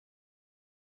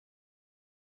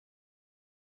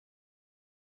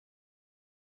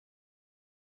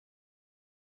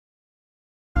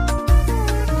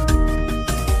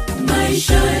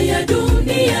Maisha ya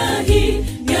dunia hii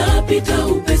yapita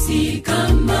upesi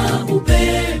kama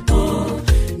upepo,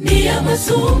 ni ya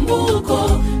masumbuko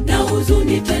na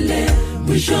huzuni tele,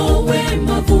 mwishowe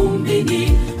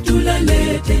mavumbini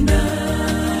tulale tena.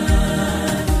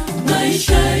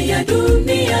 Maisha ya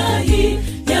dunia hii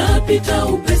yapita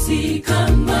upesi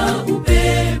kama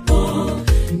upepo,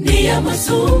 ni ya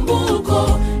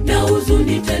masumbuko na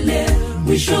huzuni tele,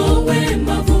 mwishowe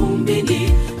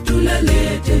mavumbini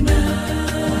tulale tena.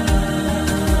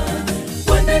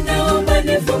 Bwana, naomba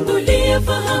nifungulie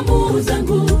fahamu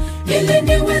zangu, ili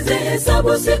niweze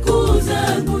hesabu siku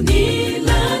zangu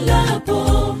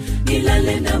nilalapo,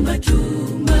 nilale na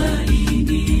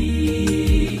matumaini.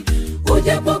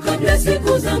 Ujapo kabla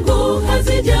siku zangu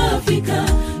hazijafika,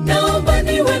 naomba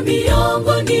niwe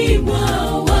miongoni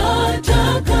mwa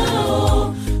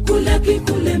watakao kulaki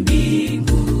kule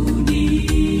mbinguni.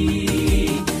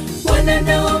 Bwana,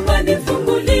 naomba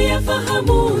nifungulie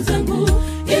fahamu zangu,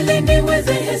 ili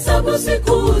niweze hesabu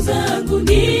siku zangu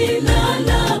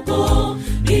nilalapo,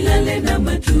 nilale na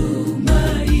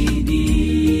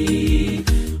matumaini.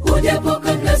 Ujapo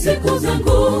kabla siku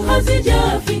zangu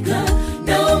hazijafika,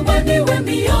 naomba niwe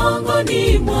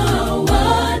miongoni mwa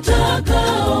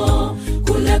watakao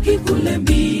kulaki kule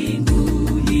mbinguni.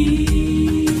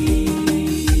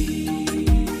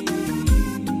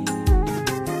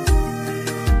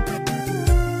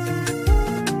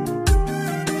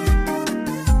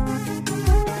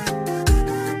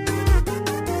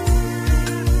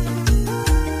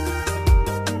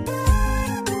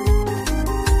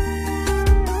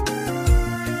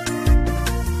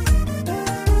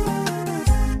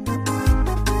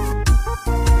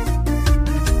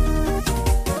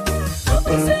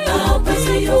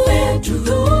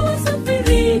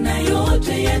 Safiri na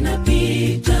yote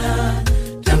yanapita,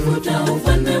 tafuta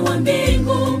ufalme wa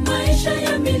mbingu, maisha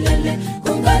ya milele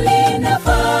kungali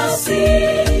nafasi.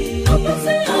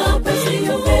 Hapa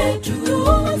siyo petu,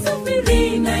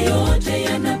 safiri na yote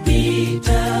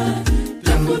yanapita,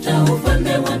 tafuta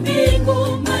ufalme wa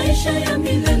mbingu, maisha ya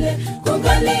milele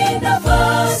kungali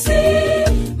nafasi.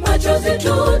 Machozi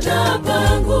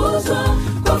tutapanguzwa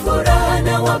kwa furaha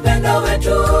na wapenda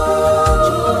wetu,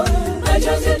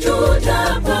 machozi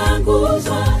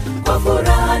tutapanguzwa kwa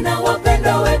furaha na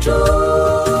wapenda wetu.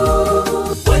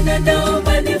 Bwana,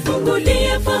 naomba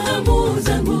nifungulie fahamu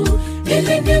zangu,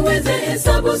 ili niweze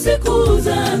hesabu siku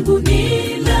zangu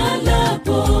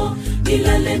nilalapo,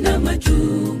 nilale na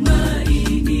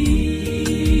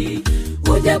matumaini.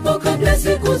 Ujapo kabla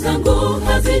siku zangu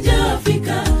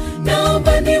hazijafika,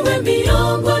 naomba niwe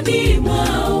miongoni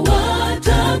mwa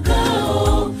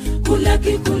watakao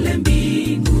kulaki kule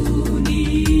mbinguni.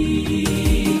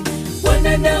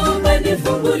 Bwana, naomba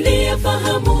nifungulie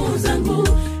fahamu zangu,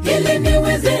 ili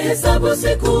niweze hesabu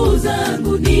siku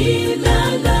zangu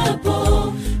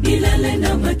nilalapo, nilale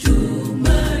na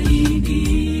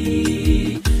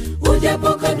matumaini.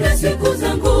 Ujapo kabla siku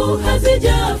zangu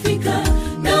hazijafika,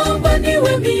 naomba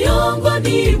niwe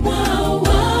miongoni mwa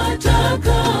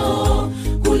watakao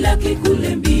kulaki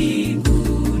kule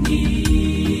mbinguni.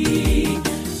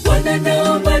 Bwana,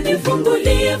 naomba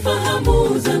nifungulie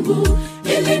fahamu zangu,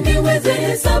 ili niweze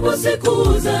hesabu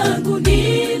siku zangu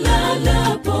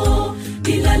nilalapo,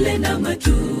 nilale na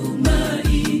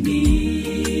matumaini.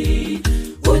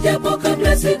 Ujapo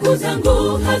kabla siku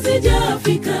zangu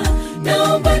hazijafika,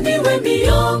 naomba niwe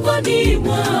miongoni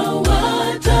mwa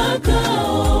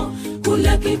watakao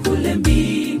kulaki kule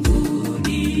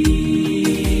mbinguni.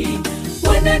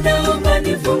 Bwana, naomba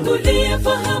nifungulie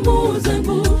fahamu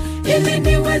zangu, ili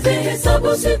niweze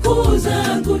hesabu siku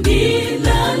zangu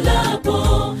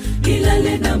nilalapo,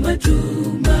 nilale na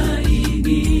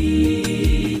matumaini.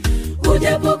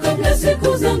 Ujapo kabla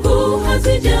siku zangu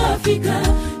hazijafika,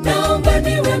 naomba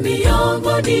niwe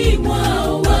miongoni mwa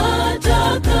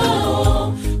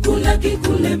watakao kulaki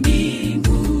kule mbinguni.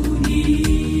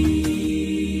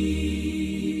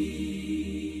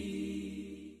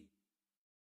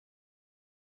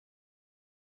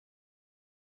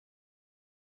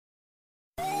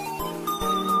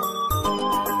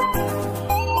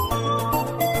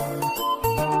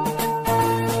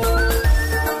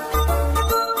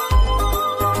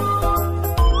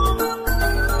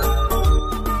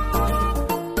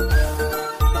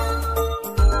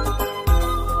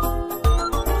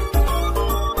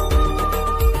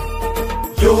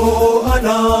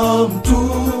 Yohana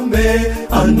mtume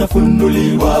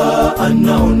anafunuliwa,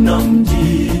 anaona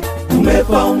mji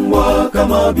umepambwa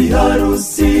kama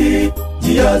biharusi,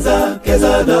 njia zake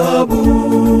za dhahabu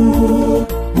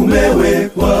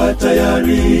umewekwa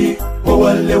tayari kwa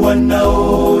wale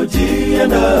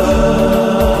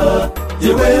wanaojiandaa.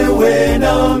 Je, wewe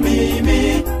na mimi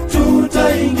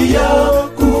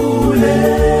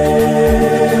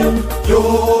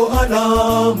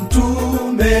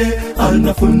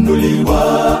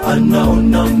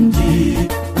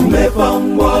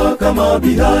kama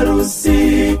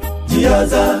biharusi, njia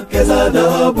zake za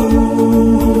dhahabu.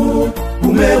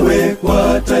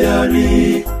 Umewekwa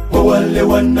tayari kwa wale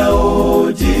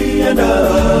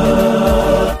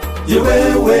wanaojiandaa. Je,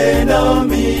 wewe na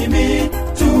mimi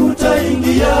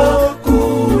tutaingia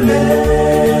kule?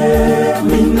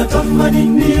 Ninatamani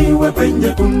niwe kwenye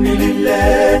kundi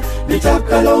lile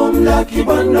litakalomlaki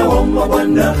Bwana wa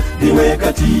mabwana, niwe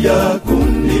kati ya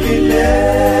kundi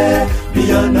lile.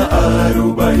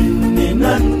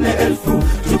 144,000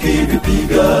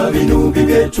 tukivipiga vinubi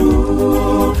vyetu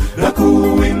na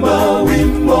kuimba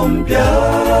wimbo mpya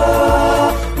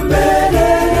mbele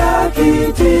ya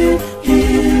kiti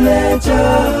kile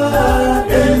cha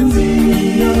enzi.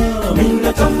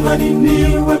 Ninatamani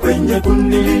niwe kwenye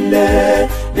kundi lile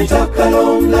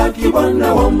litakalomlaki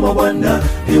Bwana wa mabwana,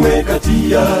 niwe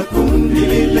kati ya kundi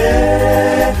lile.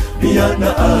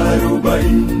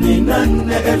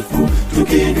 144,000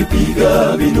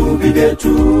 tukivipiga vinubi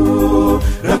vyetu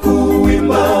na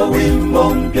kuimba wimbo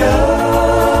mpya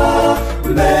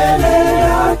mbele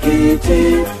ya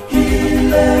kiti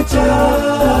kile cha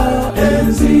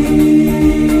enzi.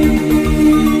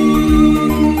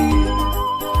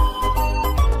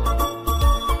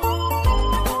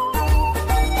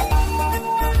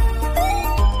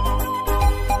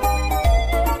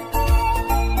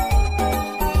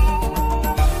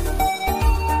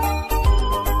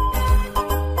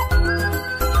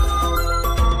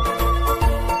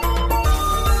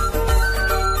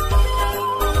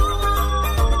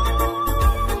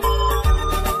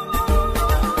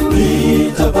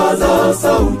 Nitapaza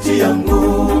sauti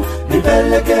yangu,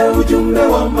 nipeleke ujumbe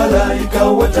wa malaika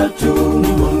watatu.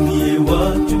 Niwaambie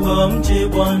watu wamche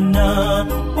Bwana,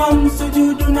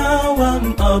 wamsujudu na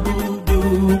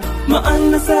wamabudu,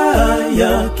 maana saa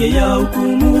yake ya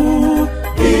hukumu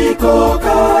iko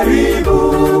karibu.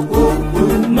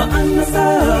 Maana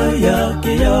saa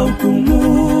yake ya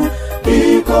hukumu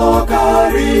iko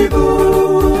karibu.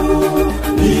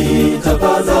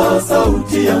 Nitapaza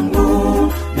sauti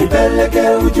yangu, nipeleke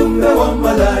ujumbe wa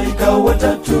malaika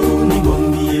watatu.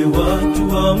 Niwaambie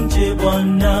watu wamche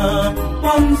Bwana,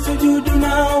 wamsujudu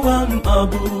na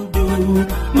wamabudu,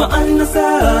 maana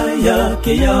saa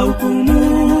yake ya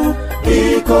hukumu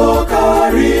iko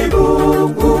karibu.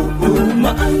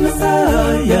 Maana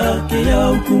saa yake ya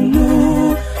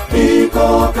hukumu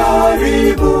iko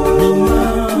karibu.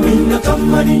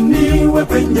 Ninatamani niwe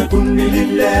kwenye kundi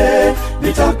lile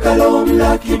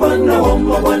litakalomlaki Bwana wa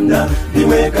mabwana,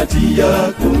 niwe kati ya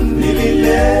kundi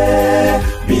lile.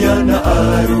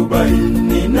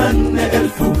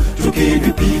 144,000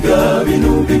 tukivipiga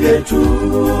vinubi vyetu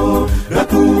na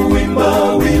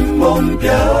kuimba wimbo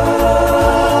mpya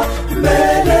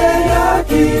mbele ya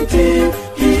kiti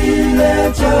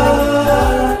kile cha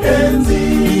enzi.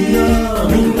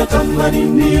 Ninatamani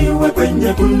niwe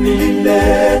kwenye kundi lile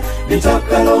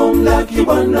litakalomlaki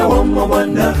Bwana wa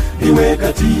mabwana, niwe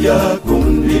kati ya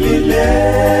kundi lile.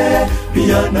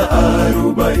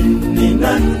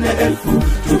 144,000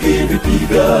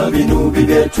 tukivipiga vinubi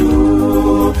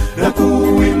vyetu na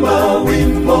kuimba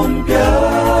wimbo mpya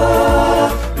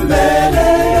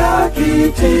mbele ya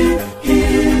kiti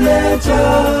kile cha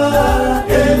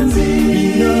enzi.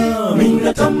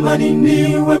 Ninatamani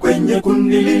niwe kwenye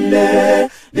kundi lile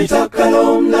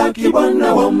litakalomlaki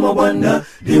Bwana wa mabwana,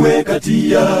 niwe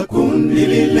kati ya kundi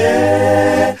lile.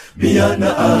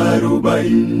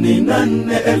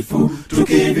 144,000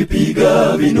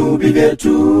 tukivipiga vinubi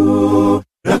vyetu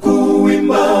na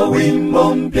kuimba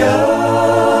wimbo mpya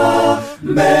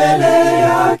mbele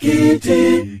ya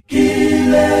kiti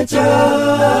kile cha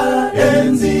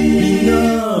enzi.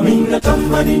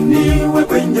 Ninatamani niwe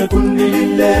kwenye kundi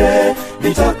lile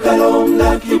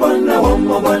litakalomlaki Bwana wa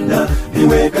mabwana,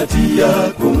 niwe kati ya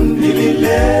kundi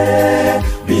lile.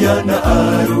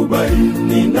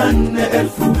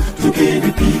 144,000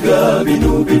 tukivipiga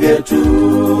vinubi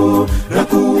vyetu na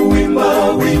kuimba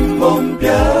wimbo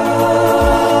mpya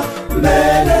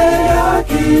mbele ya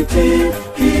kiti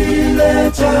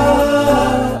kile cha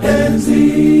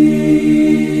enzi.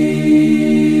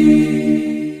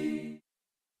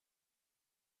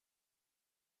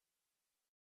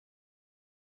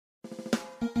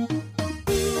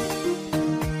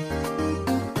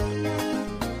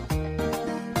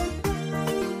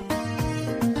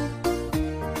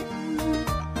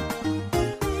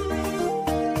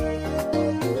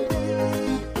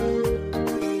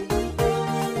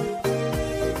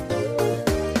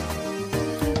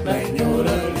 Maeneo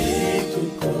rali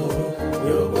tuko,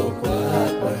 yogo kwa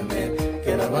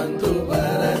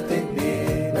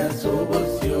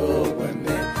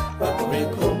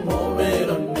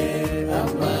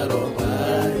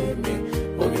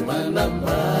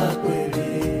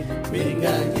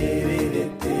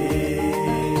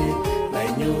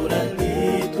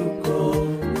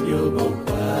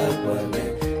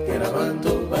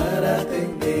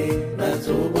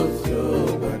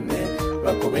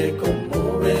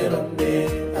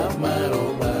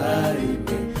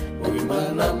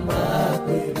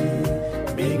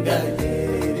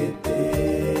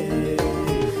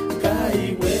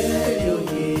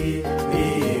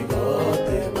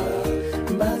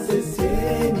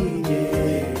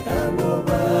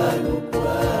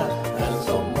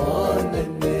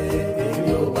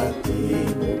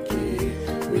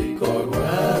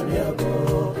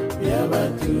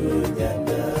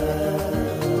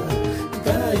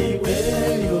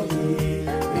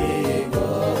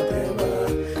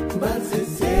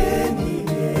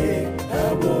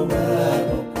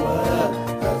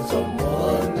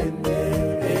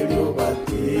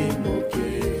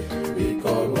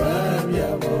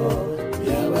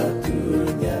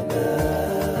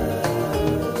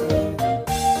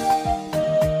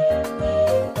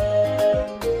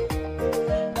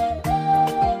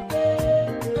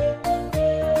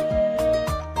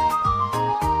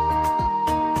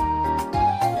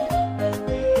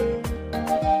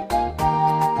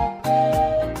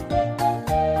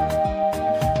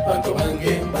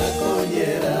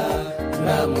bakoyera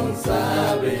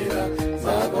namusabira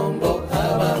sagombo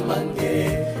abamange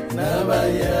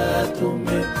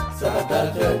nabayatume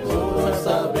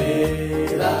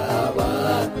satakakosabira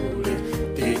abakule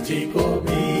tichiko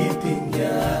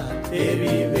bitinya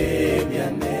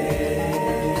ebibebyane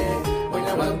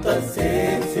onyamanta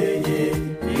senseye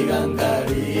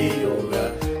igangariyoga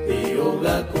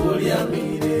iyoga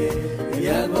kulyamire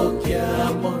yago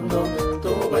kyamono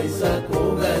tobaisa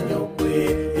kuganyokwe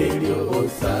elyo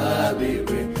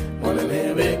osabirwe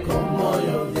molelebe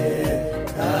komoyo ye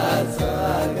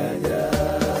azagaya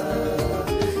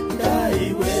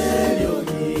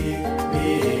kaiwelyogi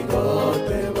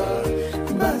bigoteba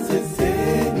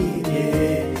basesenire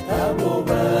abo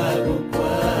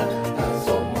bagukwa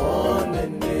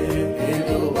asomonene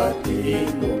elyo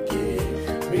batimuke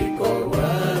bikorwa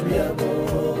byabo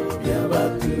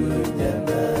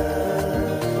byabatunyana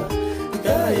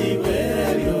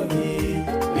kaiwelyogi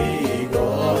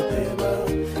bigoteba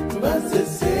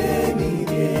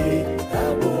basesenire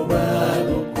abo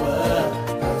bagukwa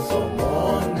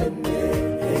asomonene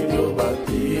elyo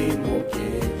batimuke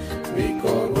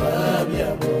bikorwa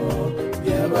byabo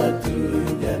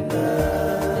byabatunyana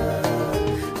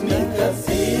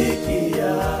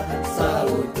nikasikia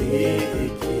sauti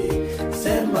iki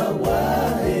sema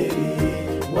waheri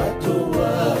watu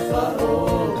wafao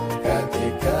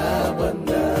katika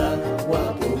Bwana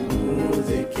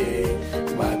wapumzike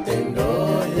matendo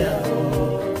yao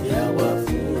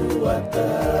yawafuata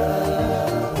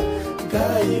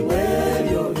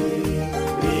kaiwelyogi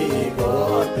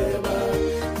ligoteba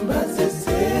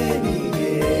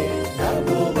basesenige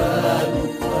abo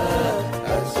bagukwa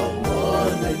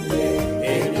asomonene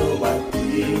elyo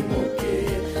batimuke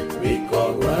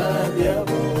bikorwa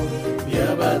byabo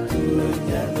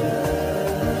byabatunyana.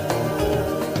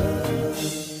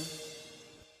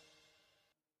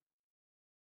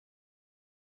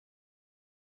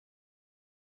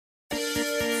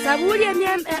 Saburi ya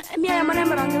mia ya mwana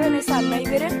marangwe sana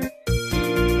ibere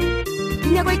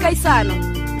nyako ikaisano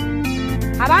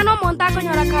abano monta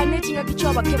konyora kane chinga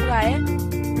kichoba kebwae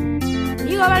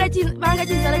nigo banga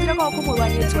chinzara jira ko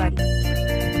kumurwanye twanda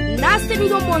naste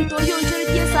nigo monto yo njore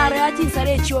tiesara ya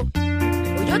chinzare echo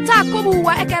ujo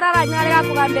takobuwa ekerara nyare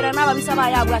akugambira nababisa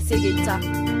bayabwa segeita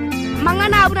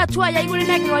mangana abuna tuwa ya igure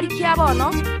nege wari kiabono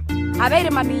abere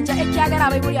maminja ekyagara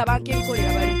abayiburi abanke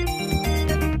nkorera bari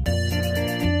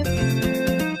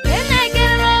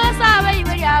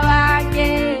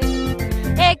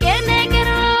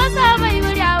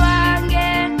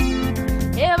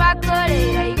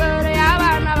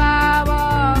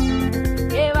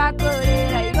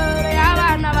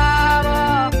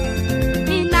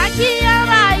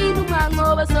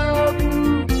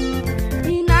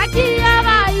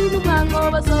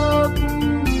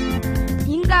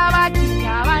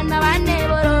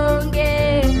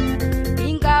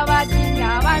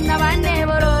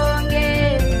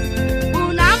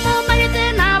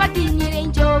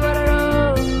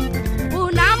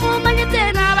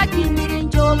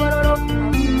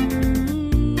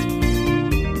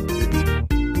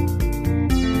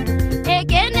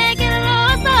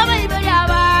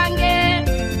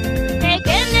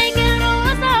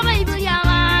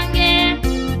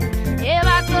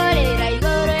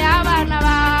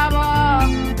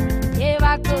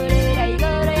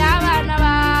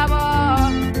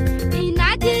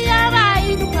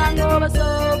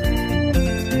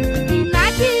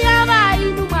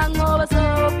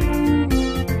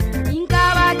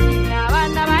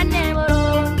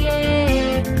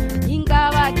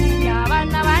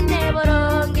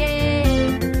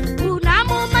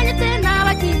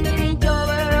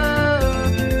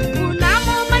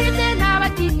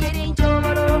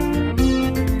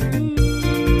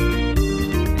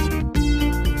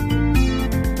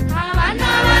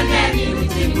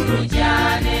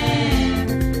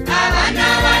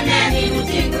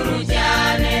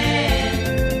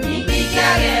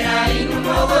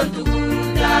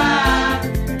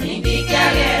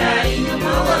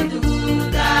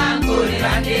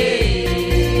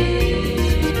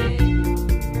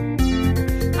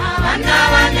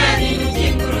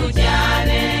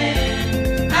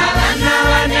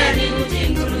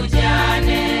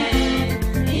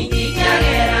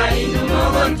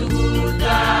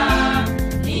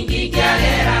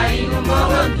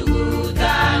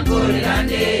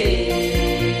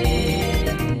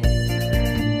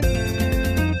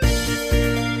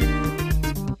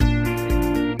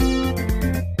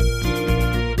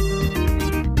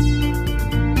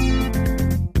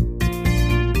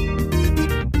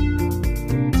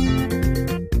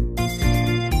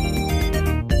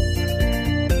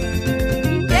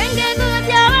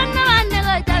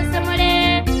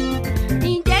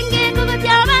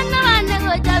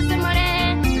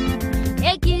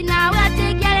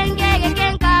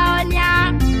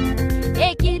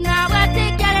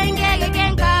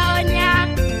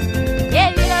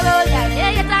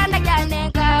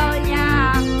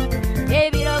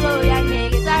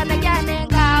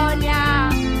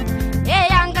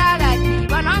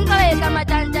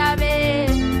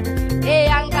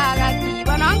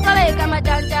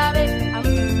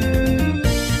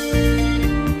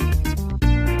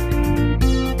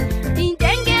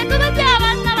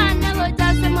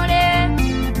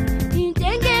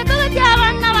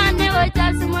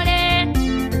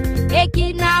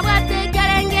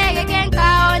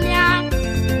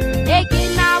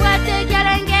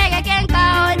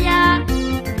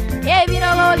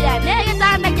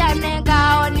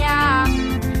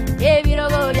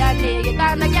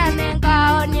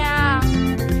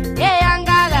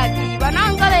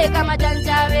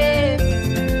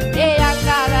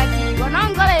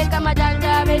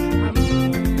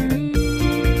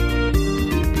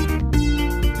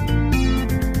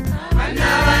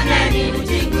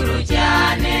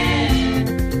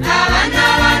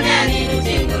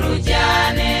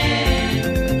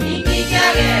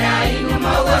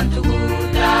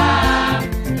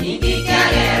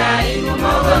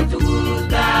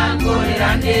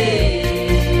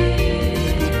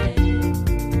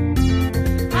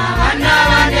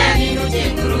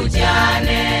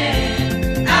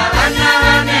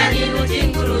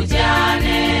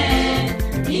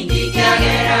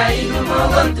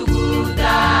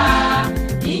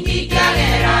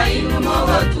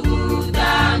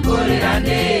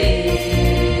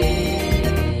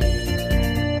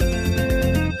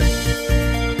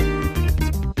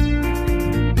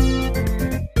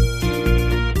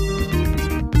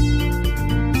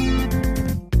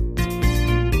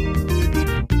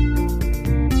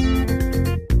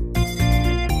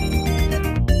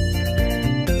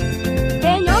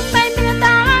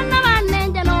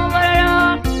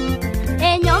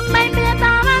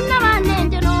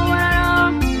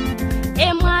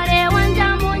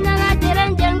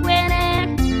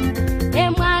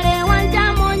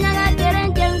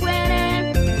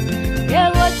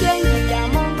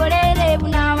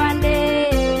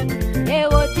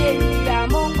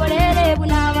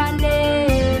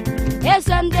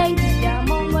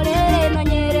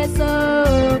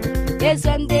Yesu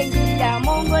andengi ya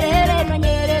Mungu rere no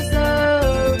nyereso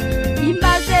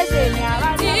imbazeze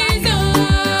nyabatizo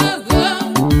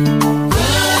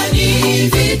Kwani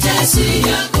vita si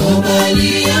yako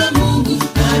bali ya Mungu,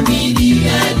 amini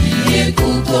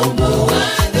aliyekukomboa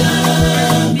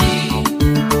dhambi.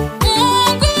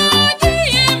 Mungu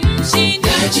ndiye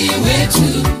mshindaji wetu,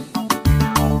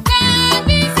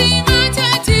 kabidhi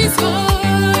matatizo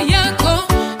yako,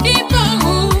 ndipo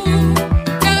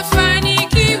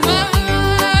utafanikiwa.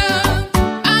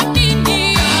 Amini,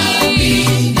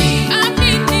 amini,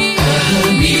 amini,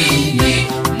 amini,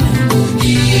 Mungu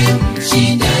ndiye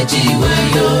mshindaji wa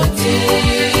yote.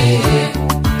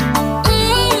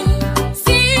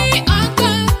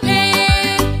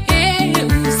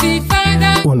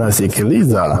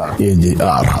 Unasikiliza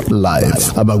AJR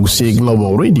Live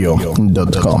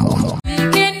abaguseglobalradio.com.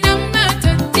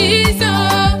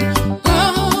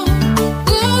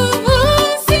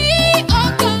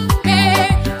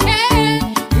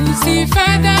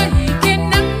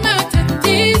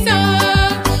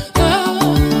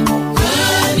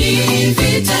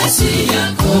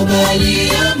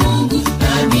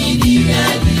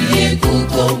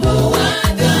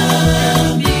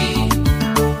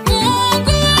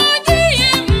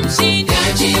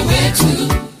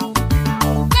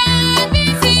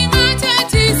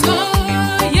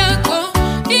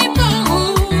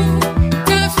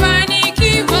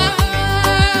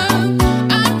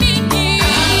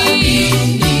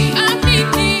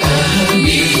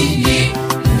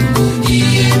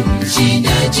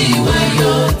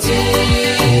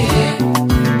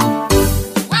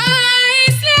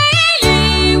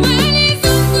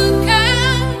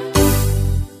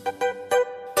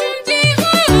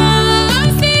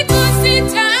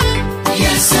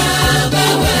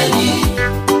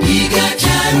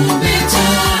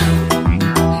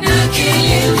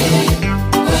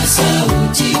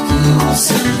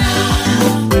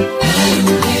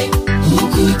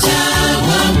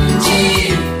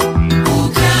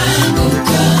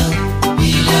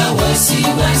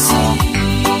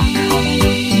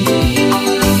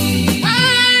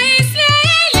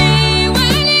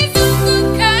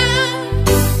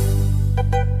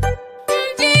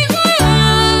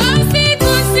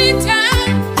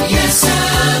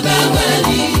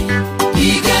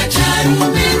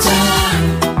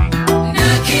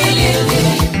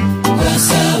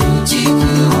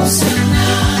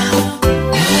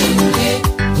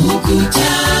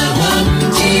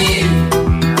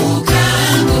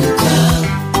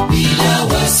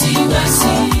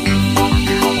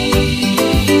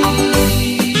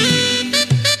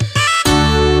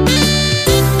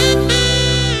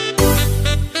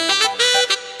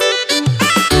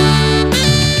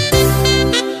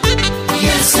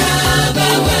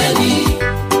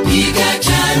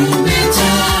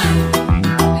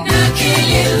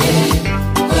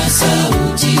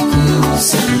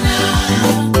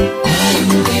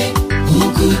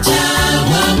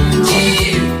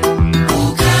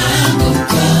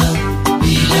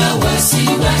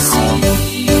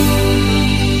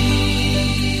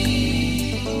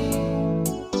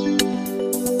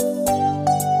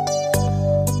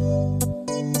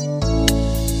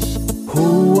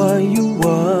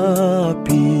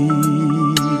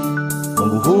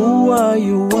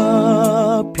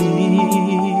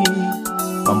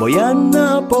 Mambo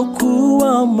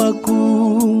yanapokuwa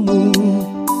magumu,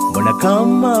 mbona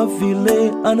kama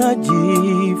vile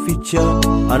anajificha?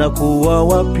 Anakuwa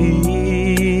wapi?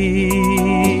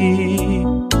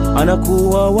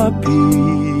 Anakuwa wapi?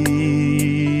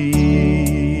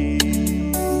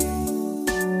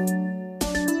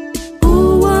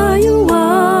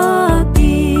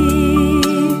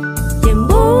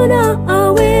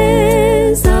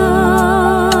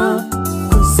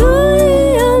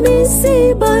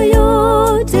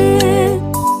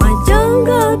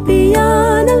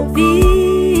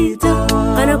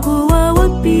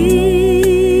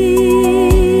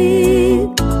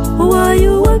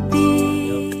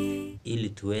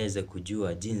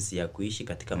 Kujua jinsi ya kuishi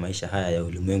katika maisha haya ya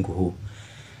ulimwengu huu.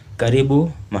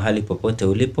 Karibu mahali popote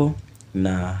ulipo,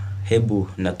 na hebu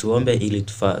na tuombe ili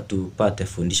tupate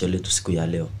fundisho letu siku ya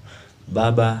leo.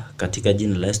 Baba, katika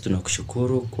jina la Yesu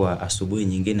tunakushukuru kwa asubuhi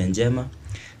nyingine njema.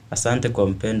 Asante kwa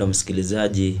mpendo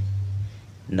msikilizaji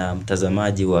na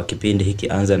mtazamaji wa kipindi hiki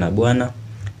Anza na Bwana.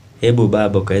 Hebu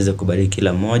Baba ukaweze kubariki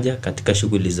kila mmoja katika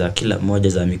shughuli za kila mmoja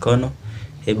za mikono.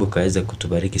 Hebu ukaweze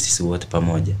kutubariki sisi wote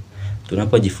pamoja.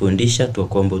 Tunapojifundisha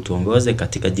tuombe utuongoze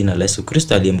katika jina la Yesu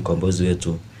Kristo aliye mkombozi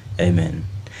wetu. Amen.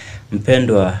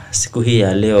 Mpendwa, siku hii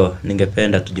ya leo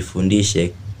ningependa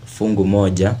tujifundishe fungu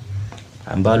moja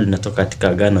ambalo linatoka katika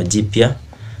Agano Jipya,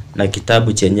 na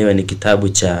kitabu chenyewe ni kitabu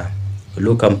cha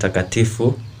Luka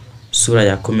mtakatifu sura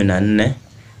ya 14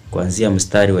 kuanzia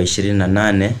mstari wa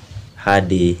 28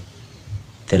 hadi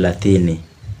 30.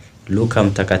 Luka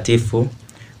mtakatifu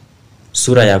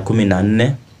sura ya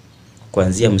 14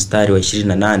 kuanzia mstari wa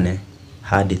 28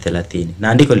 hadi 30. Na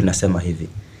andiko linasema hivi: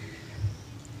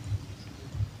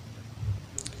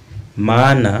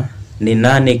 maana ni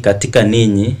nani katika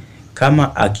ninyi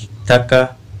kama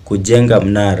akitaka kujenga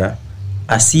mnara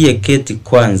asiyeketi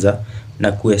kwanza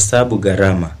na kuhesabu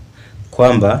gharama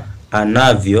kwamba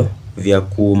anavyo vya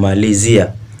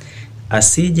kuumalizia,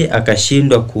 asije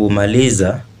akashindwa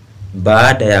kuumaliza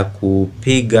baada ya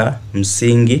kupiga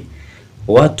msingi?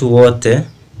 Watu wote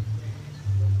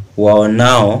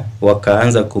waonao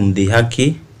wakaanza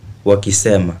kumdhihaki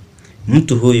wakisema,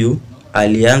 mtu huyu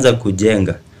alianza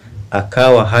kujenga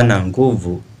akawa hana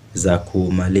nguvu za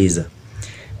kuumaliza.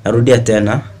 Narudia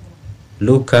tena,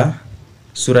 Luka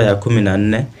sura ya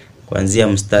 14 kuanzia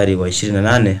mstari wa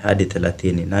 28 hadi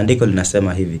 30. Na andiko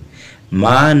linasema hivi: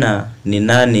 maana ni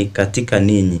nani katika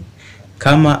ninyi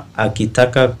kama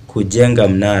akitaka kujenga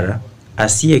mnara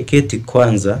asiyeketi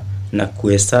kwanza na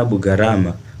kuhesabu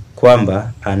gharama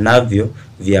kwamba anavyo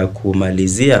vya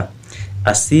kuumalizia,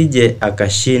 asije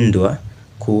akashindwa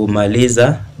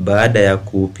kuumaliza baada ya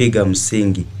kupiga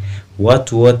msingi?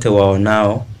 Watu wote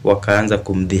waonao wakaanza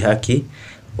kumdhihaki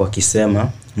wakisema,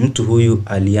 mtu huyu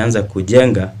alianza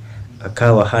kujenga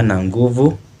akawa hana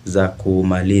nguvu za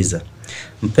kuumaliza.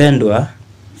 Mpendwa,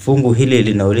 fungu hili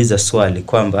linauliza swali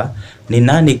kwamba ni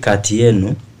nani kati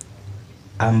yenu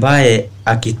ambaye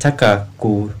akitaka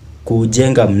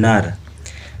kujenga mnara,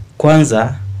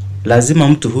 kwanza lazima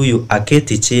mtu huyu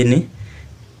aketi chini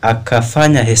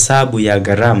akafanya hesabu ya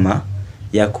gharama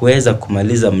ya kuweza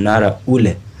kumaliza mnara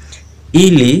ule,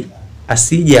 ili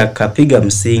asije akapiga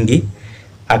msingi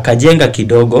akajenga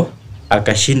kidogo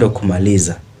akashindwa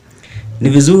kumaliza. Ni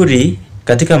vizuri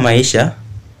katika maisha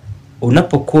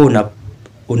unapokuwa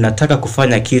unataka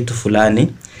kufanya kitu fulani,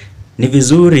 ni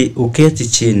vizuri uketi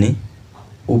chini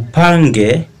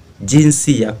upange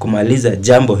jinsi ya kumaliza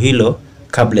jambo hilo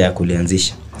kabla ya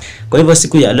kulianzisha. Kwa hivyo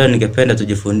siku ya leo ningependa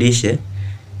tujifundishe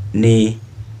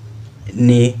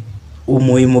ni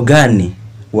umuhimu gani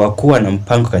wa kuwa na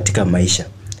mpango katika maisha.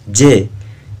 Je,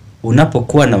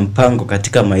 unapokuwa na mpango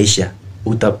katika maisha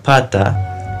utapata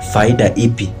faida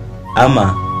ipi?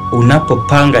 Ama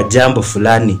unapopanga jambo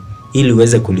fulani ili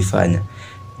uweze kulifanya,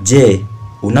 je,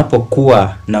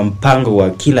 unapokuwa na mpango wa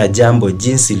kila jambo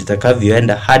jinsi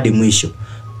litakavyoenda hadi mwisho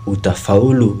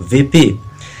utafaulu vipi?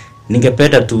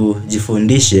 Ningependa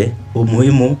tujifundishe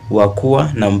umuhimu wa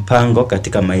kuwa na mpango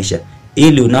katika maisha,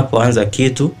 ili unapoanza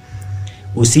kitu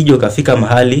usije ukafika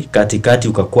mahali katikati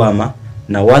ukakwama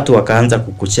na watu wakaanza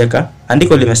kukucheka.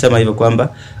 Andiko limesema hivyo kwamba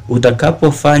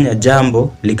utakapofanya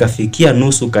jambo likafikia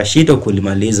nusu kashito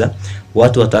kulimaliza,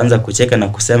 watu wataanza kucheka na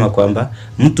kusema kwamba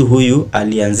mtu huyu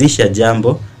alianzisha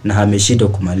jambo na ameshindwa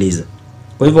kumaliza.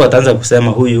 Kwa hivyo wataanza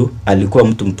kusema huyu alikuwa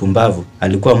mtu mpumbavu,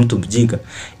 alikuwa mtu mjinga.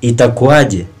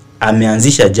 Itakuwaje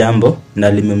ameanzisha jambo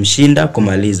na limemshinda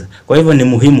kumaliza? Kwa hivyo ni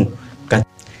muhimu.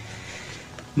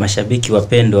 Mashabiki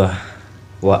wapendwa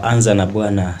wa Anza na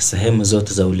Bwana sehemu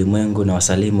zote za ulimwengu, na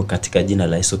wasalimu katika jina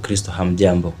la Yesu Kristo.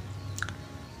 Hamjambo.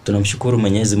 Tunamshukuru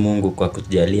Mwenyezi Mungu kwa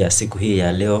kutujalia siku hii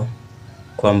ya leo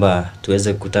kwamba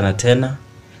tuweze kukutana tena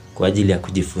kwa ajili ya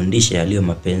kujifundisha yaliyo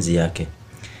mapenzi yake.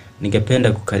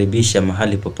 Ningependa kukaribisha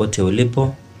mahali popote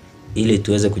ulipo ili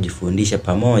tuweze kujifundisha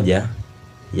pamoja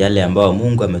yale ambao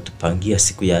Mungu ametupangia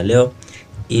siku ya leo,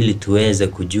 ili tuweze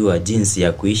kujua jinsi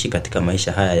ya kuishi katika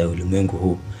maisha haya ya ulimwengu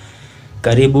huu.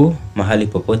 Karibu mahali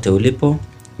popote ulipo,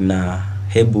 na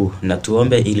hebu na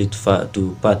tuombe ili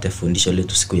tupate fundisho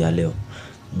letu siku ya leo.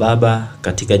 Baba,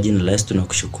 katika jina la Yesu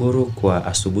tunakushukuru kwa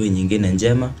asubuhi nyingine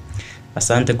njema.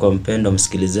 Asante kwa mpendo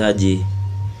msikilizaji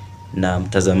na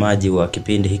mtazamaji wa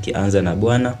kipindi hiki Anza na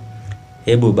Bwana.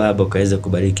 Hebu Baba ukaweze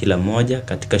kubariki kila mmoja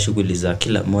katika shughuli za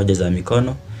kila mmoja za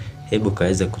mikono. Hebu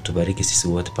kaweze kutubariki sisi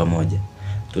wote pamoja.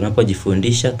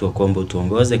 Tunapojifundisha tuombe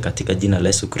utuongoze katika jina la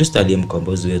Yesu Kristo aliye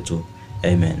mkombozi wetu.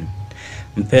 Amen.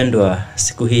 Mpendwa,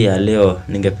 siku hii ya leo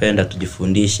ningependa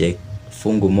tujifundishe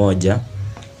fungu moja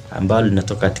ambalo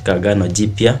linatoka katika Agano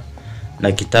Jipya,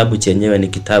 na kitabu chenyewe ni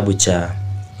kitabu cha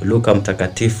Luka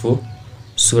mtakatifu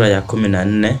sura ya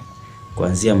 14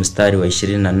 kuanzia mstari wa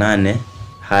 28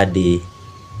 hadi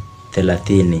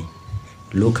 30.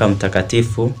 Luka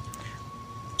mtakatifu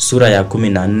sura ya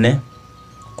 14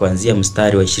 kuanzia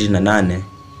mstari wa 28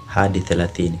 hadi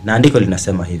 30. Na andiko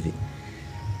linasema hivi: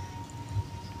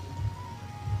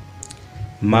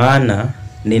 maana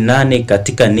ni nani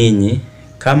katika ninyi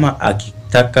kama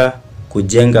akitaka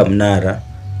kujenga mnara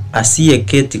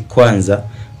asiyeketi kwanza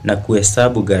na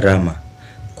kuhesabu gharama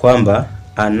kwamba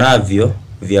anavyo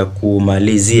vya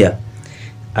kuumalizia,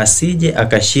 asije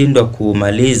akashindwa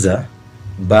kuumaliza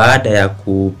baada ya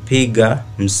kupiga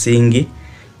msingi.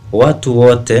 Watu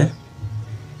wote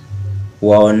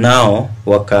waonao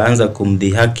wakaanza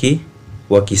kumdhihaki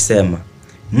wakisema,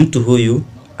 mtu huyu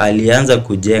alianza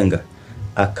kujenga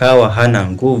akawa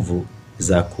hana nguvu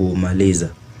za kuumaliza.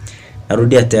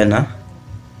 Narudia tena,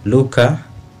 Luka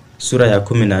sura ya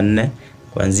 14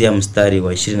 kuanzia mstari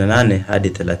wa 28 hadi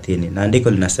 30. Na andiko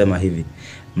linasema hivi: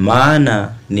 maana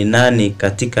ni nani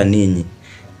katika ninyi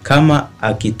kama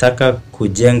akitaka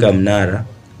kujenga mnara,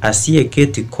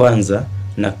 asiyeketi kwanza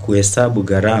na kuhesabu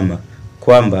gharama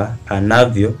kwamba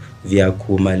anavyo vya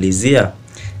kumalizia,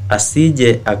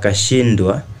 asije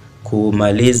akashindwa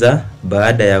kuumaliza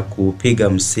baada ya kupiga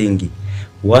msingi.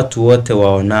 Watu wote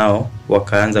waonao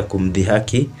wakaanza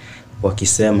kumdhihaki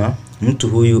wakisema, mtu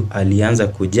huyu alianza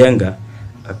kujenga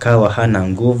akawa hana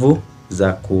nguvu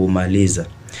za kuumaliza.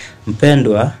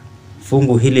 Mpendwa,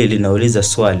 fungu hili linauliza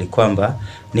swali kwamba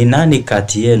ni nani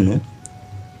kati yenu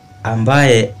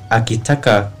ambaye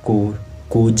akitaka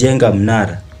kujenga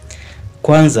mnara,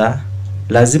 kwanza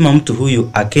lazima mtu huyu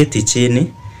aketi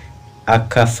chini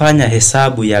akafanya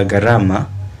hesabu ya gharama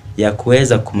ya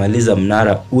kuweza kumaliza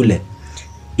mnara ule,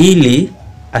 ili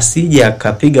asije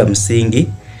akapiga msingi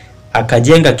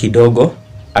akajenga kidogo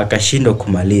akashindwa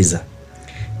kumaliza.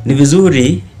 Ni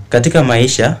vizuri katika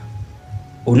maisha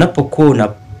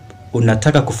unapokuwa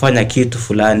unataka kufanya kitu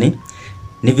fulani,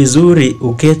 ni vizuri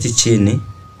uketi chini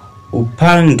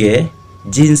upange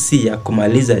jinsi ya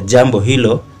kumaliza jambo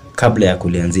hilo kabla ya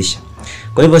kulianzisha.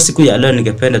 Kwa hivyo siku ya leo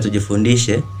ningependa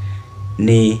tujifundishe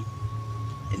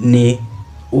ni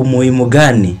umuhimu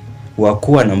gani wa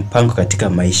kuwa na mpango katika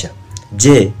maisha.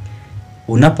 Je,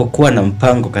 unapokuwa na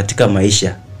mpango katika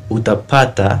maisha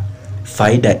utapata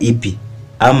faida ipi?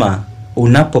 Ama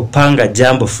unapopanga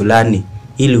jambo fulani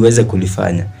ili uweze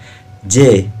kulifanya,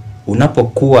 je,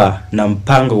 unapokuwa na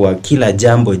mpango wa kila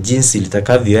jambo jinsi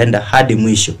litakavyoenda hadi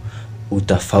mwisho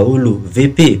utafaulu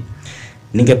vipi?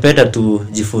 Ningependa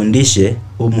tujifundishe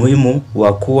umuhimu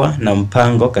wa kuwa na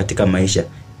mpango katika maisha,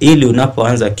 ili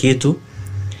unapoanza kitu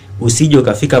usije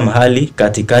ukafika mahali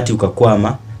katikati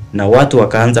ukakwama na watu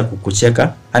wakaanza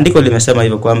kukucheka. Andiko limesema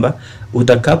hivyo kwamba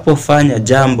utakapofanya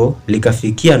jambo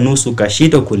likafikia nusu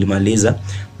kashindwa kulimaliza,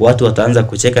 watu wataanza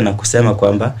kucheka na kusema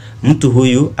kwamba mtu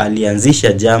huyu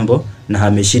alianzisha jambo na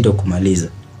ameshindwa kumaliza.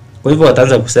 Kwa hivyo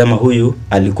wataanza kusema huyu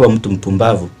alikuwa mtu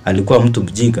mpumbavu, alikuwa mtu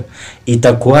mjinga.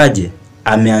 Itakuwaje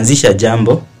ameanzisha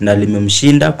jambo na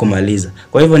limemshinda kumaliza?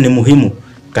 Kwa hivyo ni muhimu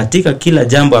katika kila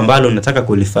jambo ambalo unataka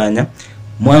kulifanya,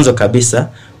 mwanzo kabisa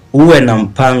uwe na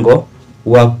mpango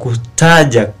wa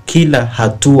kutaja kila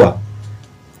hatua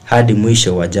hadi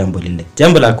mwisho wa jambo lile.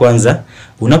 Jambo la kwanza,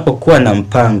 unapokuwa na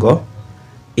mpango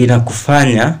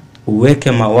inakufanya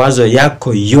uweke mawazo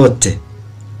yako yote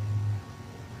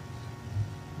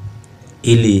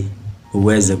ili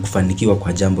uweze kufanikiwa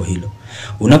kwa jambo hilo.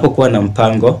 Unapokuwa na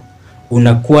mpango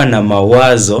unakuwa na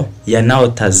mawazo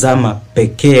yanayotazama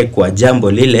pekee kwa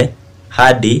jambo lile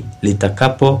hadi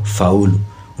litakapo faulu.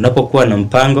 Unapokuwa na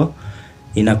mpango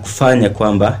inakufanya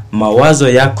kwamba mawazo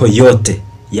yako yote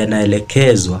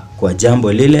yanaelekezwa kwa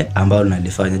jambo lile ambalo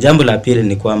unalifanya. Jambo la pili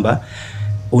ni kwamba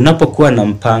unapokuwa na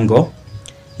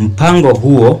mpango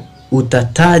huo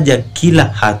utataja kila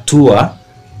hatua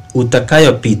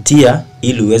utakayopitia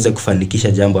ili uweze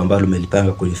kufanikisha jambo ambalo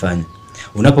umelipanga kulifanya.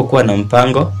 Unapokuwa na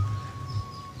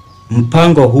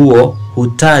mpango huo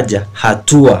hutaja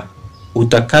hatua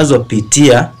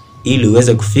utakazopitia ili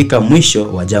uweze kufika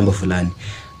mwisho wa jambo fulani.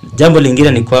 Jambo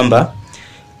lingine ni kwamba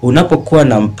unapokuwa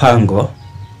na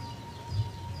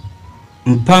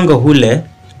mpango ule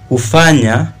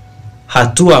hufanya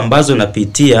hatua ambazo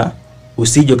unapitia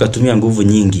usije ukatumia nguvu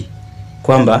nyingi.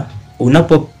 Kwamba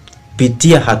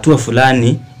unapopitia hatua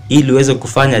fulani ili uweze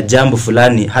kufanya jambo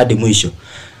fulani hadi mwisho,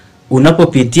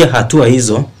 unapopitia hatua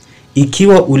hizo,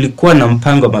 ikiwa ulikuwa na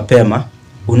mpango mapema,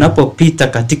 unapopita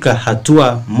katika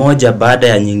hatua moja baada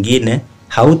ya nyingine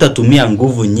hautatumia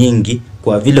nguvu nyingi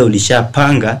kwa vile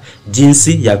ulishapanga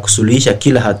jinsi ya kusuluhisha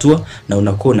kila hatua na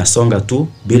unakuwa unasonga tu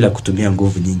bila kutumia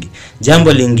nguvu nyingi.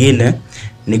 Jambo lingine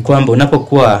ni kwamba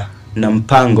unapokuwa na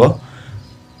mpango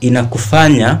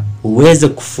inakufanya uweze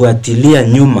kufuatilia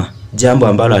nyuma jambo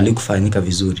ambalo halikufanyika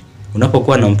vizuri.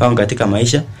 Unapokuwa na mpango katika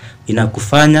maisha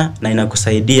inakufanya na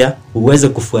inakusaidia uweze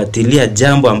kufuatilia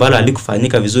jambo ambalo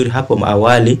halikufanyika vizuri hapo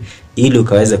awali ili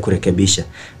ukaweze kurekebisha.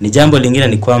 Ni jambo lingine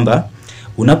ni kwamba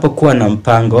unapokuwa na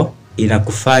mpango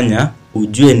inakufanya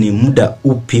ujue ni muda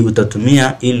upi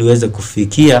utatumia ili uweze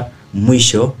kufikia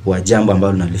mwisho wa jambo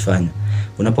ambalo unalifanya.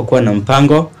 Unapokuwa na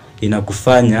mpango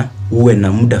inakufanya uwe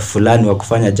na muda fulani wa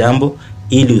kufanya jambo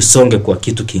ili usonge kwa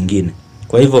kitu kingine.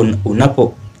 Kwa hivyo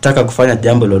unapotaka kufanya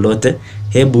jambo lolote,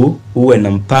 hebu uwe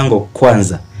na mpango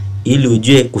kwanza ili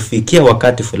ujue kufikia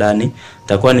wakati fulani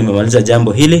takuwa nimemaliza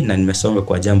jambo hili na nimesonga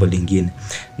kwa jambo lingine.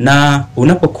 Na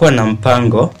unapokuwa na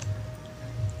mpango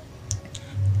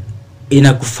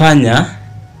inakufanya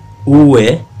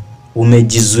uwe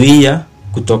umejizuia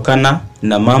kutokana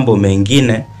na mambo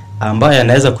mengine ambayo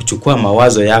yanaweza kuchukua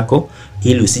mawazo yako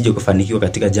ili usije kufanikiwa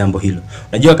katika jambo hilo.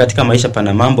 Unajua katika maisha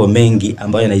pana mambo mengi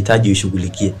ambayo yanahitaji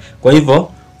ushughulikie. Kwa hivyo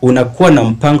unakuwa na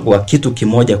mpango wa kitu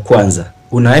kimoja kwanza.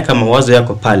 Unaweka mawazo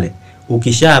yako pale.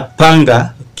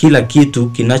 Ukishapanga kila kitu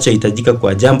kinachohitajika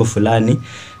kwa jambo fulani,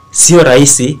 sio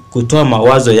rahisi kutoa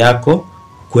mawazo yako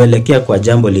kuelekea kwa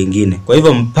jambo lingine. Kwa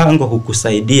hivyo mpango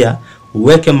hukusaidia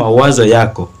uweke mawazo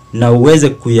yako na uweze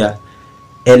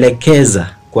kuyaelekeza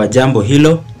kwa jambo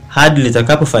hilo hadi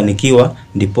litakapofanikiwa,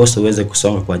 ndipo uweze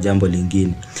kusonga kwa jambo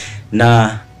lingine.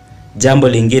 Na jambo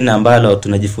lingine ambalo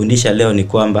tunajifundisha leo ni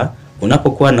kwamba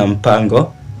unapokuwa na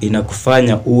mpango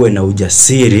inakufanya uwe na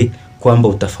ujasiri kwamba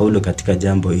utafaulu katika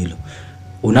jambo hilo.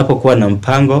 Unapokuwa na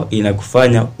mpango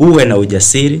inakufanya uwe na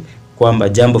ujasiri kwamba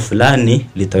jambo fulani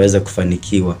litaweza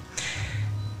kufanikiwa.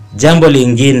 Jambo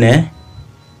lingine,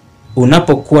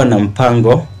 unapokuwa na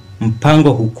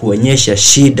mpango hukuonyesha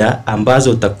shida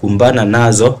ambazo utakumbana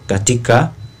nazo katika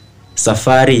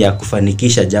safari ya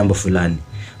kufanikisha jambo fulani.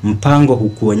 Mpango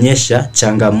hukuonyesha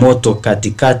changamoto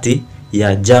katikati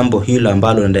ya jambo hilo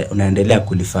ambalo unaendelea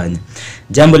kulifanya.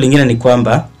 Jambo lingine ni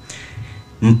kwamba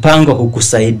mpango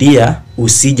hukusaidia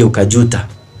usije ukajuta.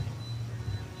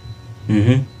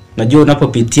 Najua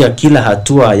unapopitia kila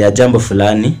hatua ya jambo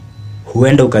fulani,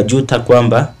 huenda ukajuta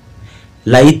kwamba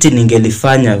laiti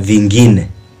ningelifanya vingine.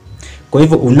 Kwa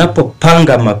hivyo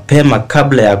unapopanga mapema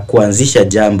kabla ya kuanzisha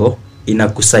jambo,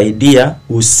 inakusaidia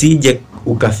usije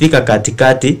ukafika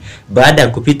katikati baada ya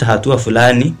kupita hatua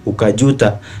fulani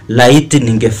ukajuta laiti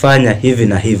ningefanya hivi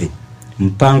na hivi.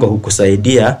 Mpango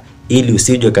hukusaidia ili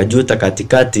usije ukajuta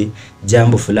katikati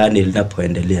jambo fulani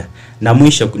linapoendelea. Na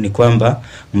mwisho ni kwamba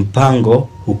mpango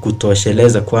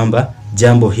hukutosheleza kwamba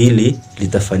jambo hili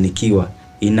litafanikiwa.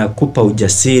 Inakupa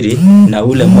ujasiri na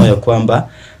ule moyo kwamba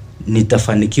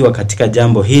nitafanikiwa katika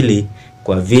jambo hili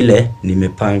kwa vile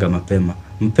nimepanga mapema.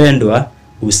 Mpendwa,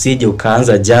 usije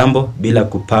ukaanza jambo bila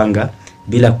kupanga,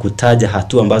 bila kutaja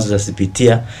hatua ambazo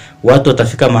zasipitia. Watu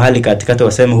watafika mahali katikati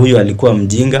waseme huyu alikuwa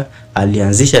mjinga,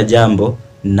 alianzisha jambo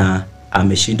na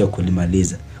ameshindwa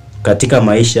kulimaliza. Katika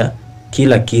maisha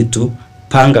kila kitu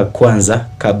panga kwanza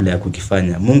kabla ya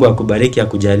kukifanya. Mungu akubariki,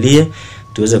 akujalie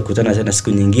tuweze kukutana tena siku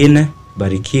nyingine.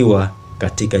 Barikiwa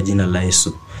katika jina la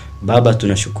Yesu. Baba,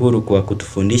 tunashukuru kwa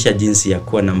kutufundisha jinsi ya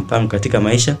kuwa na mpango katika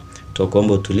maisha.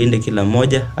 Tunakuomba utulinde kila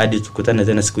mmoja hadi tukutane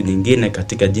tena siku nyingine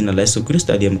katika jina la Yesu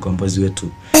Kristo aliye mkombozi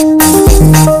wetu.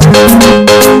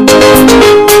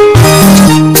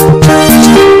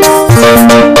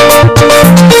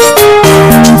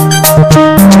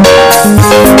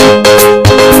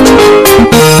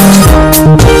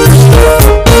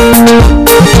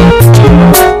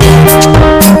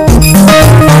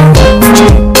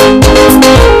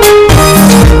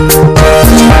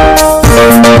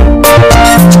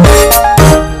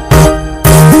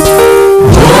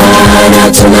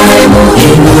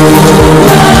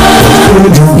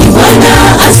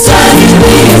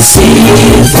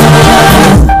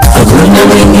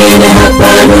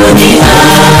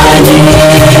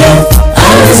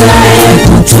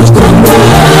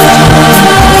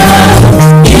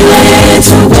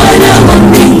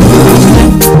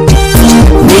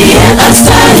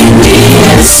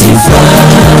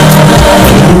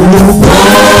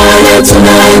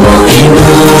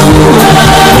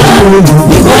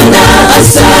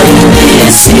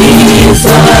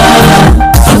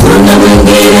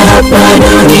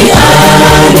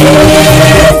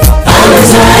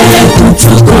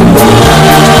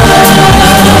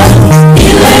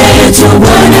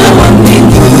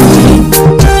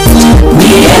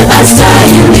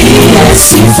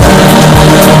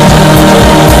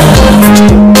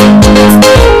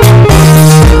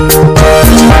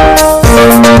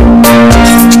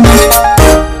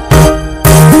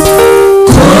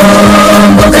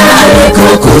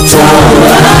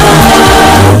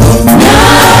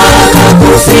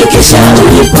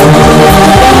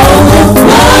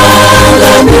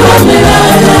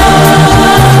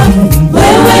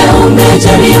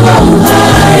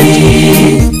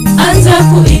 Anza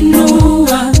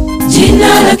kuinua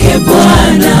jina lake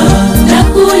Bwana na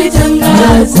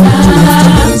kulitangaza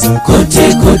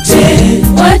kote kote,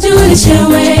 wajulishe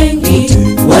wengi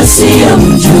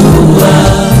wasiomjua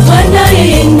Bwana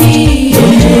yeye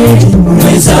ndiye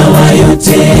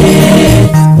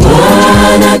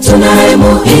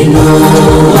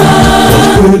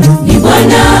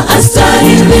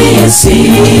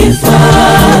sifa.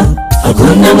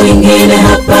 Hakuna mwingine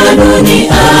hapa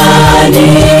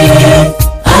duniani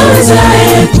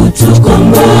awezaye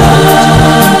kutukomboa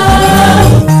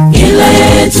ila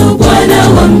yetu Bwana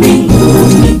wa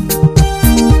mbinguni,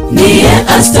 ndiye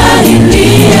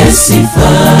astahilie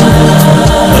sifa.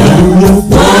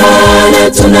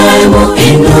 Bwana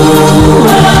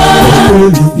tunayemuinua,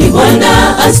 ni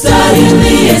Bwana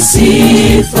astahilie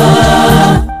sifa.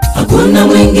 Hakuna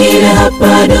mwingine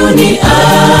hapa duniani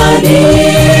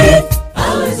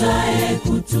awezaye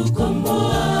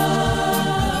kutukomboa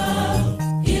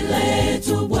ila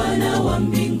yetu Bwana wa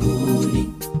mbinguni,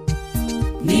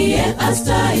 ndiye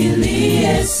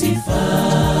astahilie sifa.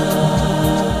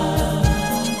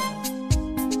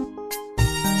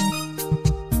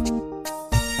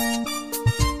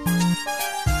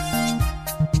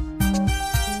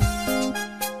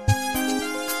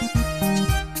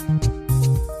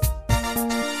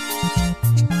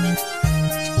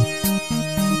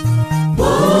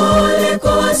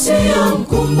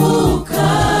 Wasiomkumbuka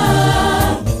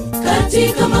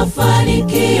katika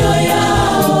mafanikio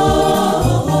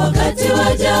yao, wakati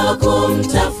wajao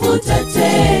kumtafuta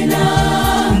tena,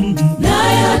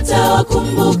 naye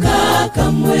hatawakumbuka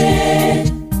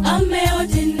kamwe.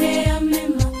 Amewatendea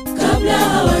mema kabla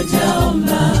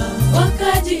hawajaomba,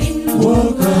 wakajiinua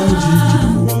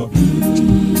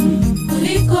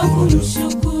kuliko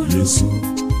kumshukuru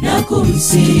na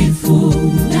kumsifu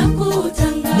na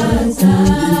kutangaza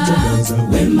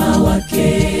wema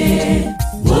wake.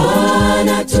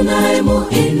 Bwana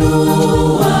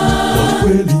tunayemuinua,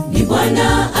 ni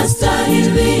Bwana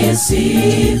astahilie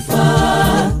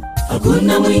sifa.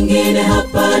 Hakuna mwingine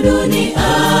hapa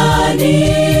duniani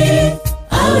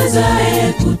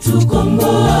awezaye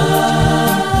kutukomboa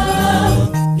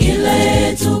ila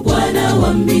yetu Bwana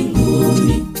wa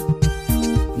mbinguni,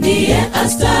 ndiye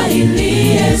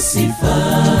astahilie sifa.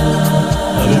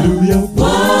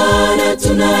 Bwana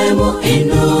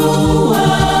tunayemuinua,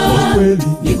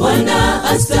 ni Bwana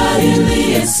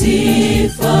astahilie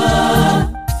sifa.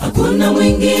 Hakuna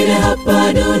mwingine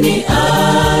hapa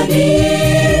duniani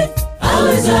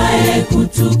awezaye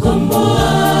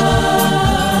kutukomboa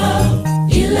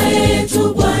ila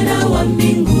yetu Bwana wa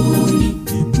mbinguni,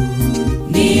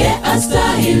 ndiye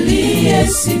astahilie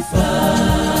sifa.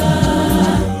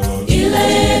 Ila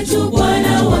yetu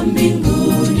Bwana wa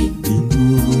mbinguni,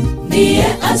 ndiye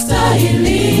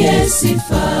astahilie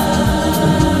sifa.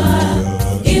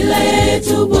 Ila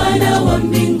yetu Bwana wa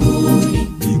mbinguni,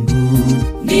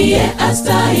 ndiye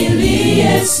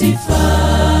astahilie sifa.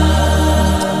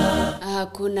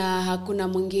 Hakuna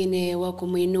mwingine wa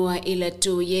kumuinua ila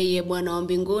tu yeye Bwana wa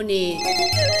mbinguni,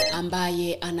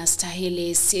 ambaye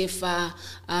anastahili sifa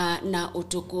na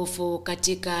utukufu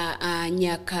katika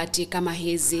nyakati kama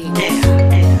hizi.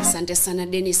 Asante sana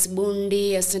Dennis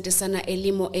Bundi, asante sana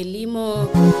Elimo,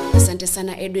 asante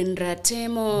sana Edwin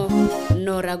Ratemo,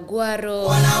 Nora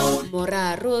Gwaro,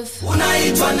 Mora Ruth,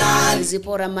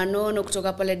 Zipora Manono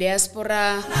kutoka pale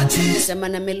diaspora, sema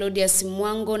na Melodious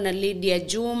Mwango na Lydia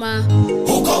Juma.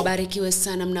 Barikiwe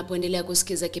sana mnapoendelea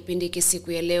kusikiza kipindi hiki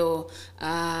siku ya leo,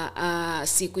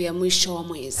 siku ya mwisho wa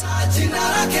mwezi. Jina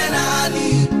lake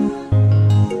nani?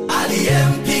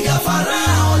 Aliyempiga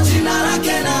Farao, jina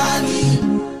lake nani?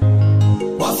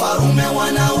 Wafarume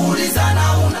wanaulizana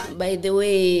By the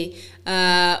way,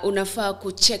 unafaa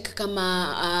kucheck kama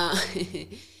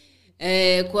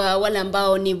kwa wale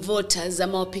ambao ni voters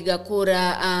ama wapiga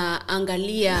kura,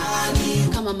 angalia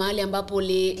kama mahali ambapo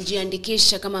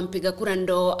ulijiandikisha kama mpiga kura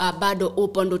ndo bado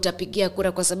upo ndo utapigia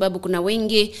kura, kwa sababu kuna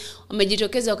wengi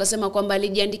wamejitokeza wakasema kwamba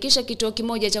alijiandikisha kituo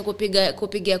kimoja cha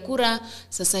kupiga kura,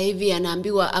 sasa hivi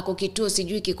anaambiwa ako kituo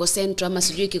sijui kiko Central ama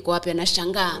sijui kiko wapi,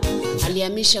 anashangaa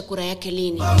alihamisha kura yake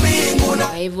lini.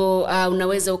 Kwa hivyo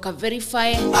unaweza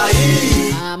ukaverify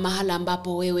mahala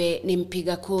ambapo wewe ni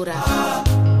mpiga kura.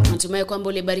 Natumai kwamba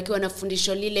ulibarikiwa na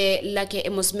fundisho lile lake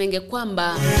Amos Menge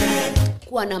kwamba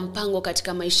kuwa na mpango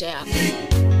katika maisha yako,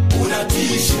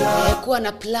 kuwa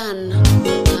na plan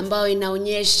ambayo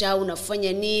inaonyesha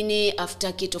unafanya nini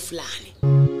after kitu fulani,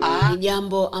 ni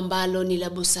jambo ambalo ni la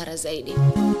busara zaidi.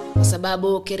 Kwa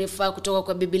sababu ukirifa kutoka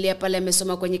kwa Biblia pale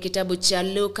amesoma kwenye kitabu cha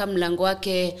Luka mlango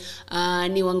wake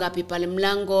ni wangapi pale,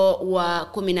 mlango wa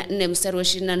 14 mstari wa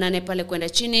 28 pale kwenda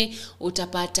chini,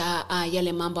 utapata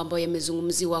yale mambo ambayo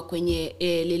yamezungumziwa kwenye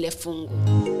lile fungu.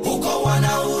 Huko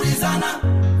wanaulizana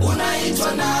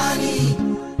unaitwa nani?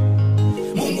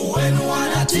 Mungu wenu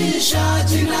anatisha,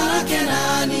 jina lake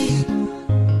nani?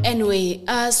 Anyway,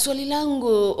 swali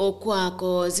langu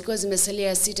kwako, ziko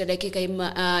zimesalia 6 dakika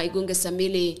igonge saa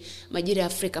 2 majira ya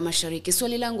Afrika Mashariki.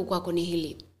 Swali langu kwako ni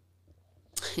hili.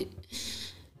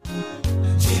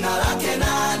 jina lake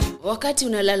nani? Wakati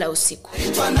unalala usiku,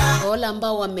 wale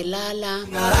ambao wamelala,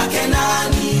 Jina lake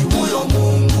nani? Huyo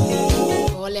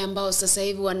Mungu. wale ambao sasa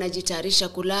hivi wanajitayarisha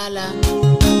kulala,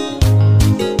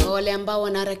 wale ambao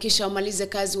wanaharakisha wamalize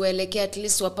kazi waelekea at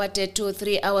least wapate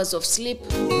 2-3 hours of sleep.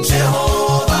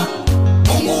 Jehova,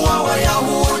 Mungu wa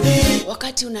Wayahudi.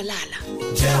 Wakati unalala,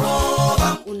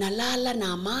 Jehova, unalala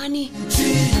na amani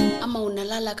ama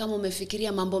unalala kama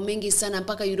umefikiria mambo mengi sana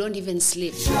mpaka you don't even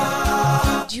sleep?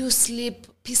 Do you sleep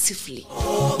peacefully?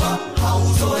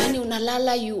 Yani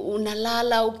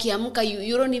unalala ukiamka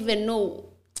you don't even know.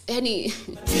 Yani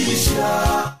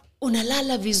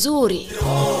unalala vizuri.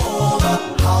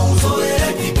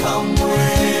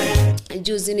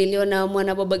 Juzi niliona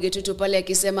mwana baba Getutu pale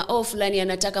akisema fulani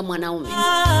anataka mwanaume.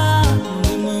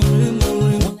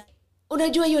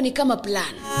 Unajua hiyo ni kama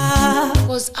plan.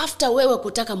 Because after wewe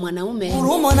kutaka mwanaume,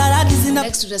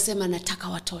 next utasema nataka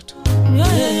watoto.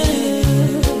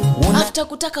 After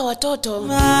kutaka watoto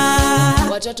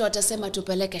watasema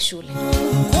tupeleke shule.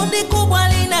 kundi kubwa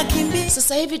linakimbia.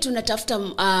 Sasa hivi tunatafuta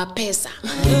pesa.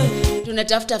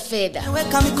 Tunatafuta fedha.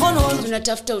 Weka mikono.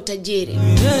 Tunatafuta utajiri.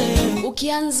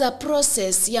 Ukianza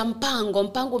process ya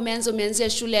mpango umeanzia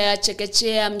shule ya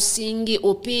chekechea, msingi,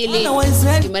 upili.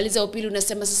 Ukimaliza upili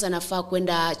unasema sasa nafaa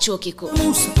kwenda chuo kikuu.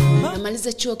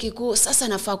 Unamaliza chuo kikuu, sasa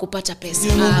nafaa kupata pesa,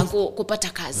 kupata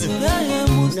kazi.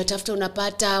 Unatafuta,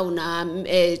 unapata,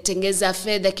 tengeza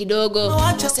fedha kidogo.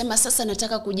 Unasema sasa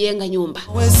nataka kujenga nyumba.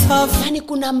 Yani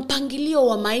kuna mpangilio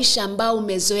wa maisha ambao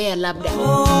umezoea labda.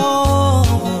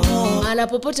 Mahala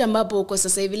popote ambapo uko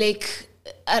sasa hivi, like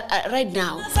right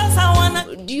now,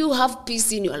 do you have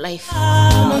peace in your life?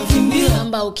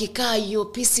 Amba ukikaa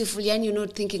you're peaceful, yani you're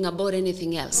not thinking about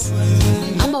anything else.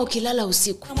 Ama ukilala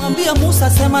usiku, Mwambie Musa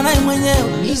sema naye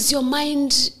mwenyewe. is your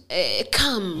mind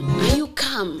calm? Are you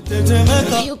calm?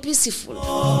 Are you peaceful?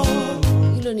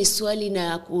 Hilo ni swali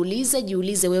na kuuliza,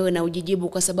 jiulize wewe na ujijibu,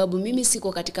 kwa sababu mimi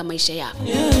siko katika maisha yako.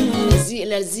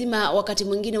 Lazima wakati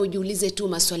mwingine ujiulize tu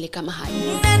maswali kama haya.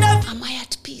 Am I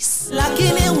at peace?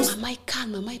 Am I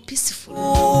calm? Am I peaceful?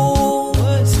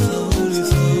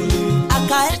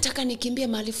 Nataka nikimbie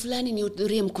mahali fulani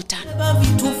nihudhurie mkutano.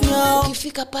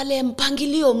 Ukifika pale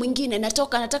mpangilio mwingine,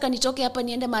 nataka nitoke hapa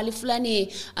niende mahali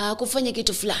fulani kufanya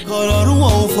kitu fulani.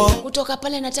 Kutoka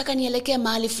pale nataka nielekee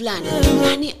mahali fulani.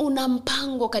 Yani una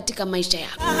mpango katika maisha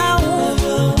yako.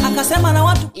 Akasema na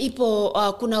watu. Ipo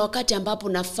kuna wakati ambapo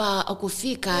nafaa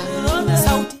kufika,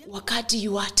 wakati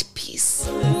you at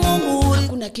peace.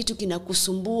 Hakuna kitu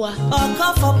kinakusumbua.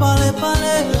 Akafa pale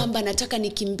pale. Kwamba nataka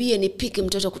nikimbie nipike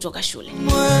mtoto kutoka shule.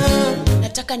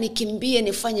 Nataka nikimbie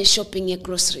nifanye shopping ya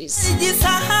groceries.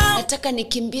 Nataka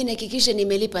nikimbie nihakikishe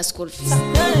nimelipa school fees.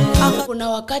 Kuna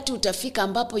wakati utafika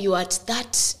ambapo you are at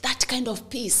that kind of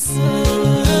peace.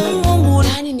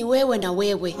 Yani ni wewe na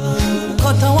wewe.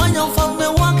 Katawanya ufalme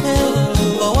wake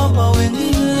ukawapa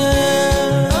wengine.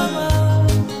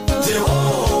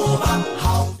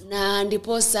 Na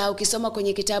ndiposa ukisoma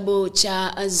kwenye kitabu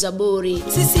cha Zaburi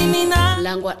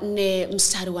mlango wa 4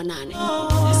 mstari wa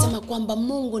 8, nasema kwamba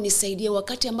Mungu nisaidie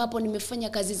wakati ambapo nimefanya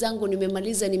kazi zangu,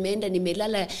 nimemaliza, nimeenda,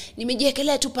 nimelala,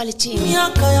 nimejiekelea tu pale chini.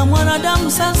 Miaka ya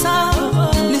mwanadamu sasa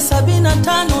ni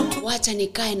 75 tu. Wacha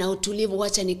nikae na utulivu,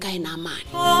 wacha nikae na amani.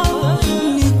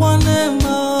 Ni kwa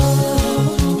neema.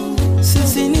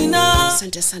 Sisi nina.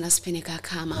 Asante sana Spinika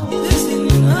kama.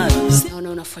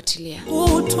 Naona unafuatilia.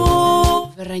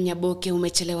 Vera Nyaboke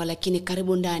umechelewa lakini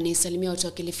karibu ndani. Salimia watu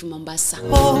wa Kilifi, Mombasa.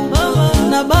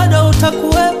 Na bado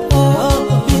utakuwepo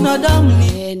binadamu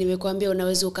ni. Nimekuambia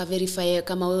unaweza ukaverify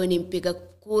kama wewe ni mpiga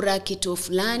kura kitu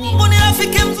fulani.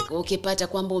 Ukipata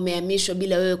kwamba umehamishwa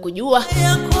bila wewe kujua,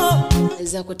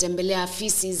 unaweza kutembelea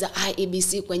afisi za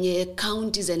IEBC kwenye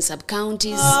counties and sub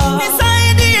counties.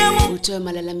 Nisaidie Mungu. Utoe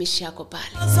malalamishi yako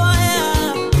pale.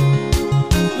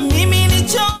 Mimi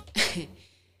nicho.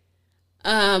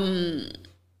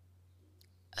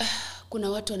 Kuna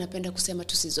watu wanapenda kusema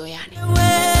tusizoeane.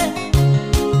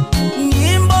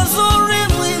 Nyimbo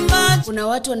nzuri mwimbaji. Kuna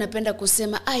watu wanapenda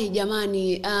kusema ai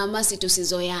jamani, masi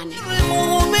tusizoeane.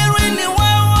 Mhubiri ni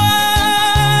wewe.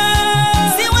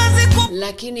 Siwezi ku.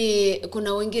 Lakini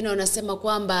kuna wengine wanasema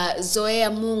kwamba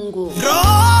zoea Mungu.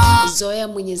 Zoea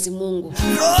Mwenyezi Mungu.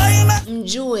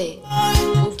 Mjue.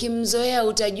 Ukimzoea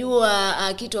utajua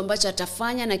kitu ambacho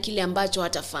atafanya na kile ambacho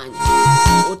hatafanya.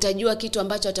 Utajua kitu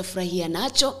ambacho atafurahia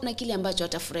nacho na kile ambacho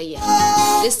atafurahia.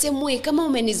 The same way, kama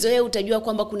umenizoea utajua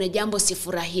kwamba kuna jambo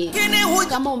sifurahii.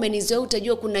 Kama umenizoea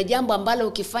utajua kuna jambo ambalo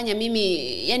ukifanya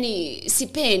mimi yani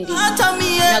sipendi.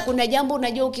 Na kuna jambo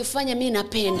unajua ukifanya mimi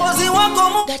napenda.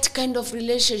 That kind of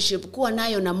relationship ulikuwa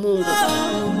nayo na Mungu.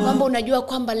 Kwamba unajua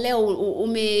kwamba leo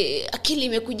akili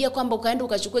imekujia kwamba ukaenda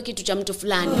ukachukua kitu cha mtu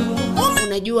fulani.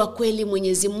 Unajua kweli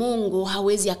Mwenyezi Mungu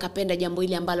hawezi akapenda jambo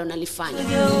hili ambalo nalifanya.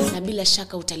 Na bila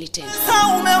shaka utalitenda.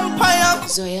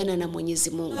 Zoeana na Mwenyezi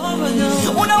Mungu.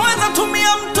 Unaweza tumia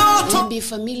mtoto. Be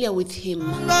familiar with him.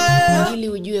 Ili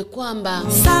ujue kwamba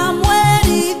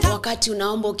wakati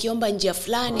unaomba ukiomba njia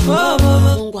fulani,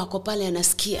 Mungu ako pale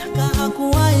anasikia.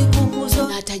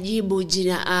 Na atajibu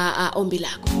ombi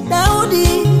lako. Daudi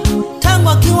tangu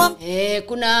akiwa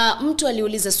kuna mtu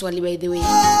aliuliza swali by the way.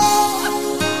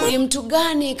 Ni mtu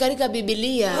gani katika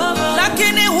Biblia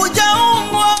lakini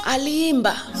hujaumbwa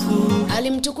aliimba,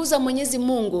 alimtukuza Mwenyezi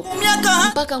Mungu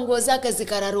mpaka nguo zake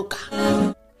zikararuka?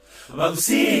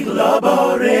 Bagusi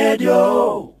Global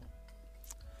Radio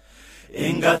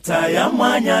ingata ya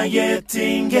mwanya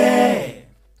yetinge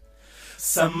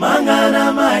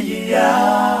samangana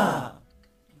mayiya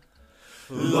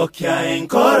lokya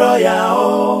enkoro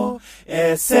yao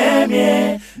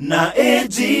esemye na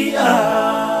AGR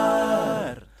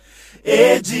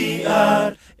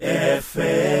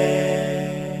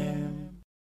FM.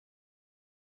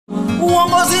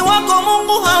 Uongozi wako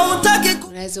Mungu hautaki.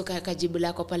 Unaweza ukajibu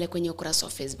lako pale kwenye ukurasa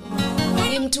wa Facebook.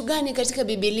 Ni mtu gani katika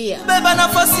Biblia beba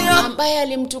nafasi ambaye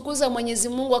alimtukuza Mwenyezi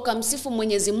Mungu akamsifu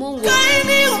Mwenyezi Mungu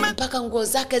mpaka nguo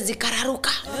zake zikararuka?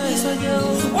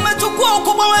 Umechukua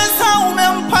ukubwa wa Esau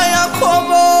umempa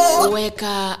Yakobo.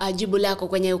 Weka jibu lako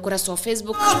kwenye ukurasa wa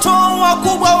Facebook.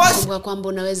 Kumbuka kwamba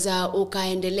unaweza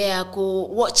ukaendelea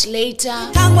watch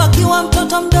later tangu akiwa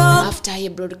mtoto mdogo after hii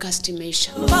broadcast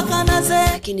imeisha. Mpaka naze.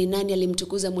 Lakini nani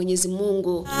alimtukuza Mwenyezi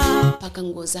Mungu mpaka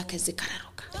nguo zake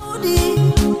zikararuka?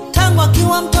 Tangu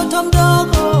akiwa mtoto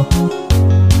mdogo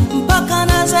mpaka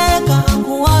nazeeka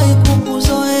hakuwahi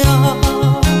kukuzoea.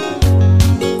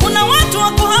 Kuna watu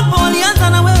wako hapa walianza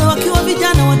na wewe wakiwa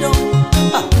vijana wadogo.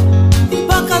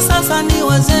 Mpaka sasa ni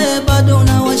wazee bado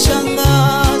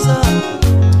unawashangaza.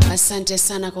 Asante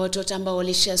sana kwa watoto ambao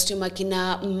walishare stream,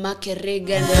 akina Make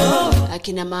Regan,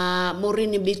 akina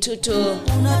Morini Bituto.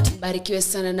 Barikiwe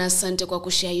sana na asante kwa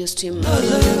kushare hiyo stream.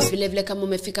 Vile vile kama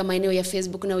umefika maeneo ya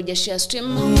Facebook na hujashare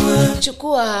stream,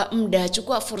 chukua muda,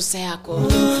 chukua fursa yako.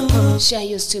 Share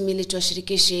hiyo stream ili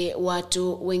tuwashirikishe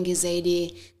watu wengi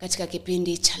zaidi katika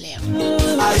kipindi cha leo.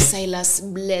 Silas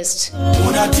Blessed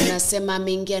anasema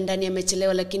ameingia ndani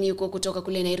amechelewa lakini yuko kutoka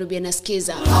kule Nairobi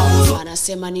anasikiza.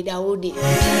 Anasema ni Daudi.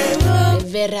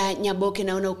 Vera Nyaboke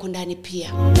naona uko ndani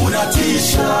pia.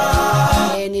 Unatisha.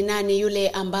 Ni nani yule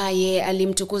ambaye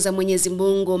alimtukuza Mwenyezi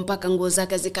Mungu mpaka nguo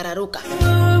zake zikararuka?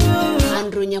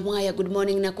 Andrew Nyamwaya, good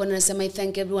morning. Na kwa nasema I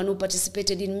thank everyone who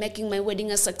participated in making my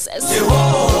wedding a success.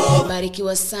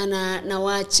 Barikiwa sana na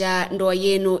wacha ndoa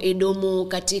yenu idumu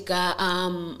katika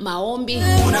maombi.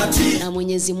 Na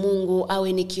Mwenyezi Mungu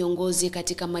awe ni kiongozi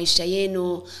katika maisha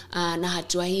yenu na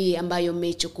hatua hii ambayo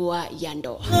mmeichukua ya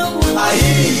ndoa.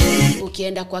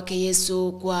 Ukienda kwake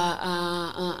Yesu kwa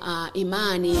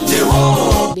imani,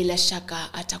 bila shaka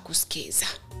atakusikiza.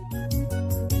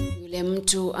 Yule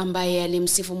mtu ambaye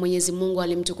alimsifu Mwenyezi Mungu,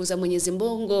 alimtukuza Mwenyezi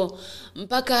Mungu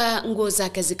mpaka nguo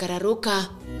zake zikararuka.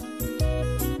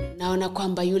 Naona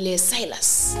kwamba yule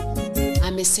Silas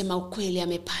amesema ukweli,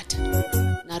 amepata.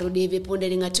 Narudi hivi punde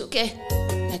ningatuke,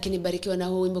 lakini barikiwa na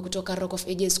huu wimbo kutoka Rock of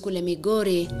Ages kule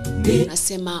Migori.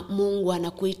 Nasema Mungu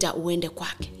anakuita uende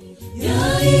kwake.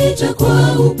 Yaita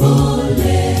kwa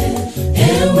upole,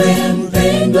 ewe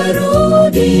mpendwa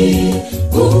rudi,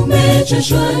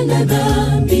 umechoshwa na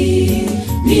dhambi.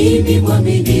 Mimi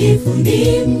mwaminifu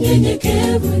ni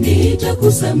mnyenyekevu,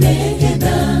 nitakusamehe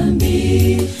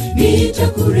dhambi,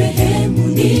 nitakurehemu,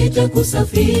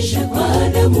 nitakusafisha kwa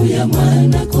damu ya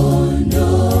mwana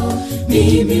kondoo.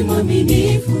 Mimi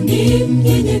mwaminifu ni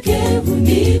mnyenyekevu,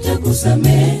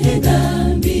 nitakusamehe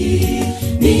dhambi,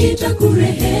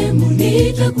 nitakurehemu,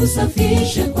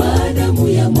 nitakusafisha kwa damu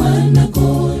ya mwana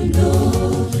kondoo.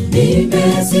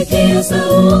 Nimesikia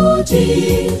sauti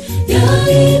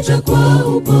yaita kwa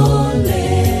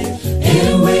upole,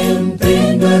 ewe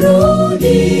mpendwa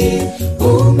rudi,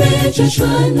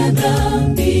 umechoshwa na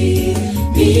dhambi.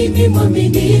 Mimi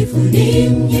mwaminifu ni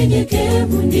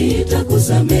mnyenyekevu,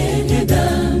 nitakusamehe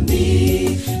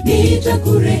dhambi,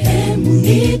 nitakurehemu,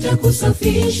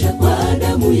 nitakusafisha kwa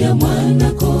damu ya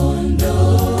mwana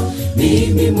kondoo.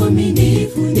 Mimi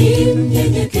mwaminifu ni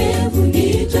mnyenyekevu,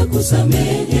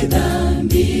 nitakusamehe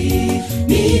dhambi,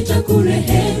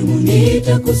 nitakurehemu,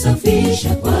 nitakusafisha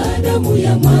kwa damu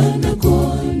ya mwana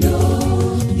kondoo.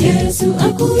 Yesu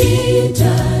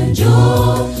akuita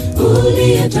njoo,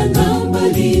 uliyetanga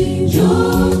mbali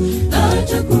njoo,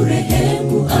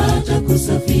 atakurehemu,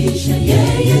 atakusafisha,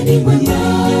 yeye ni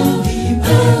mwema,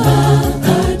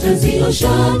 atazi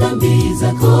ataziosha dhambi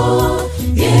zako.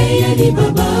 Yeye ni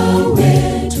baba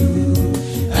wetu,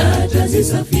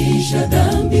 atazisafisha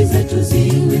dhambi zetu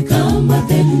ziwe kama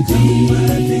theluji.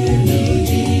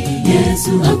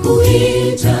 Yesu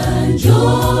akuita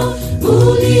njoo,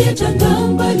 uliyetanga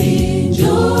mbali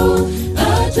njoo,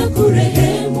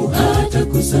 atakurehemu,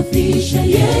 atakusafisha.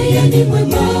 Yeye ni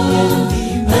mwema,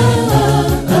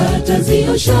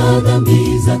 ataziosha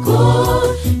dhambi zako.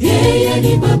 Yeye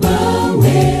ni baba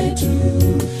wetu,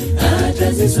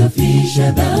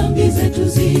 atazisafisha dhambi zetu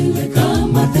ziwe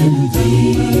kama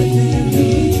theluji.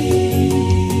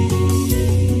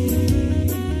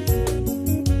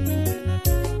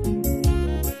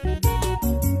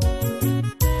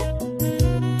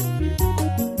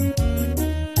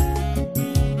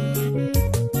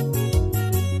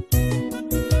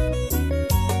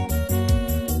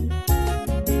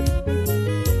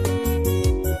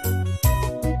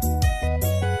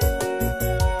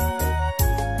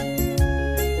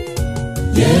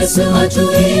 Yesu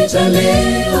atuita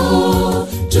leo,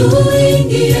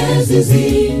 tuingie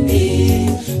zizini,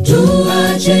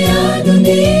 tuache ya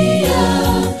dunia,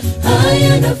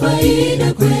 hayana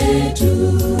faida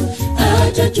kwetu.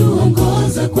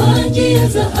 Atatuongoza kwa njia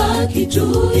za haki,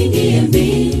 tuingie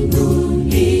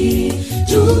mbinguni.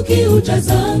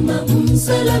 Tukiutazama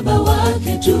msalaba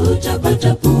wake,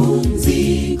 tutapata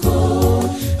pumziko.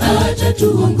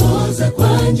 Atatuongoza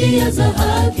kwa njia za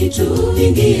haki,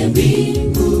 tuingie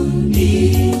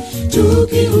mbinguni.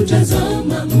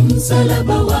 Tukiutazama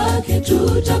msalaba wake,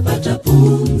 tutapata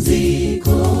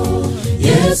pumziko.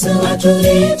 Yesu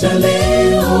atuita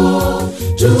leo,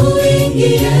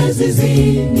 tuingie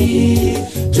zizini,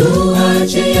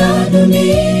 tuache ya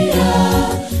dunia,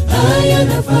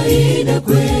 hayana faida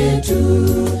kwetu.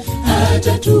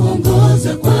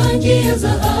 Atatuongoza kwa njia za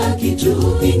haki,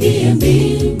 tuingie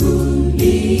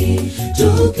mbinguni.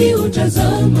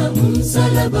 Tukiutazama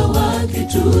msalaba wake,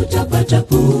 tutapata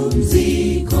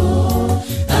pumziko.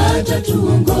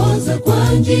 Atatuongoza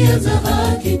kwa njia za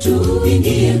haki,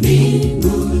 tuingie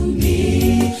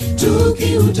mbinguni.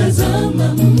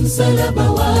 Tukiutazama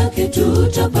msalaba wake,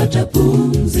 tutapata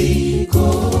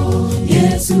pumziko.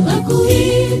 Yesu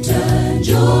akuita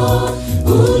njoo,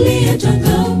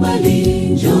 uliyetanga mbali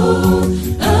njoo,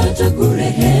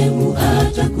 atakurehemu,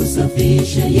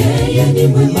 atakusafisha. Yeye ni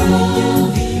mwema,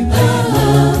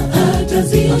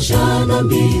 ataziosha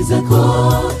dhambi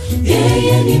zako.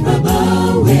 Yeye ni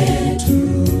baba wetu,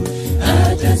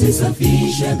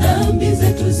 atazisafisha dhambi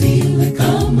zetu ziwe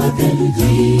kama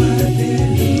theluji.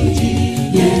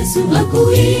 Yesu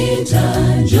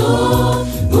akuita njoo,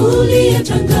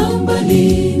 uliyetanga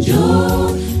mbali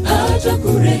njoo,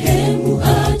 atakurehemu,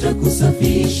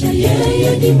 atakusafisha.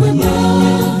 Yeye ni mwema,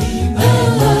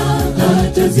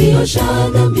 ataziosha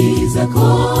dhambi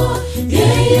zako.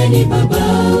 Yeye ni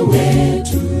baba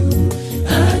wetu,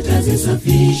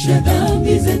 atazisafisha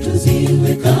dhambi zetu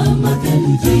ziwe kama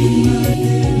theluji.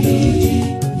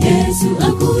 Yesu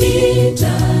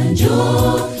akuita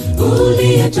njoo,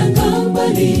 uliyetanga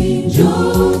mbali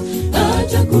njoo,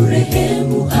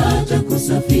 atakurehemu,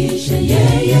 atakusafisha.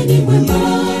 Yeye ni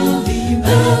mwema,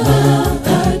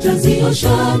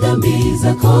 ataziosha dhambi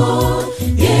zako.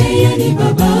 Yeye ni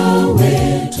baba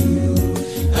wetu,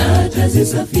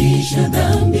 atazisafisha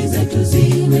dhambi zetu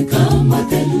ziwe kama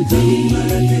theluji.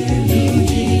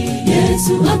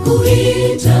 Yesu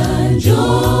akuita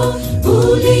njoo,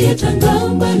 uliyetanga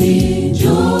mbali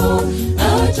njoo,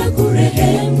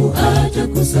 atakurehemu,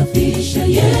 atakusafisha.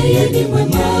 Yeye ni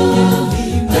mwema,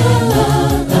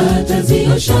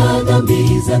 ataziosha dhambi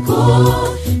zako.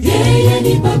 Yeye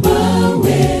ni baba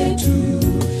wetu,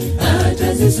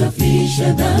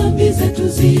 atazisafisha dhambi zetu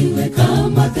ziwe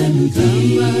kama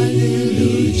theluji.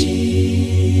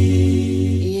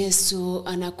 Yesu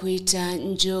anakuita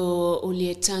njoo,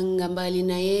 uliyetanga mbali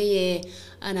na yeye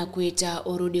anakuita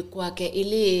urudi kwake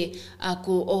ili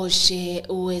akuoshe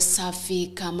uwe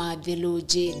safi kama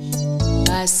theluji.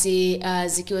 Basi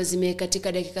zikiwa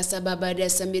zimekatika dakika 7 baada ya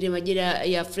saa 2 majira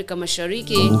ya Afrika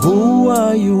Mashariki.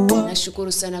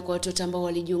 Nashukuru sana kwa watoto ambao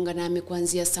walijiunga nami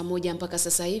kuanzia saa 1 mpaka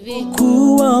sasa hivi.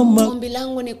 Ombi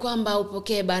langu ni kwamba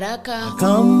upokee baraka,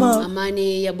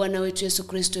 amani ya Bwana wetu Yesu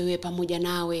Kristo iwe pamoja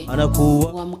nawe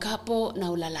uamkapo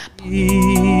na ulalapo.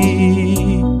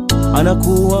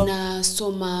 Na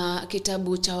soma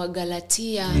kitabu cha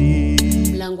Wagalatia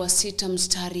mlango wa 6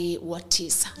 mstari wa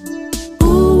 9.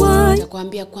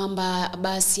 Nitakwambia kwamba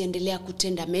basi endelea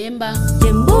kutenda mema,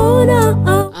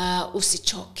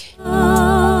 usichoke,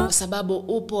 kwa sababu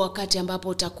upo wakati ambapo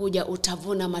utakuja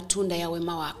utavuna matunda ya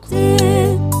wema wako.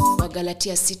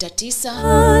 Wagalatia 6:9.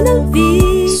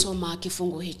 kusoma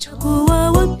kifungu hicho.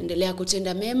 Endelea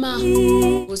kutenda mema,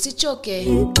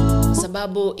 usichoke,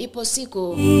 sababu ipo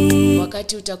siku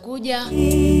wakati utakuja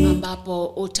ambapo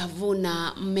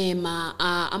utavuna mema,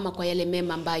 ama kwa yale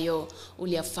mema ambayo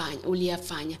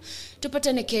uliyafanya.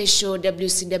 Tupatane kesho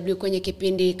WCW kwenye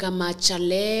kipindi kama cha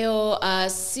leo,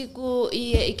 siku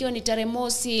ikiwa ni tarehe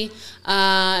mosi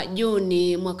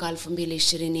Juni mwaka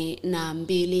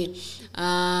 2022.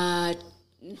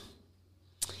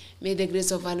 May the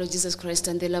grace of our Lord Jesus Christ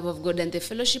and the love of God and the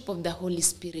fellowship of the Holy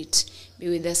Spirit be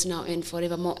with us now and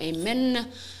forevermore. Amen.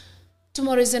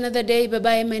 Tomorrow is another day. Bye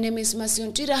bye. My name is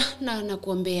Masiontira na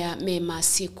nakuombea mema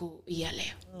siku ya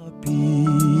leo.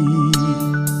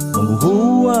 Mungu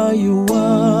huwa yu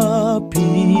wapi?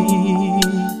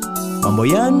 Mambo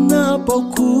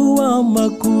yanapokuwa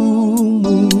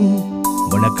magumu,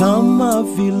 mbona kama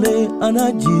vile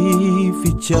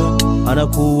anajificha?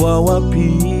 Anakuwa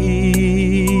wapi?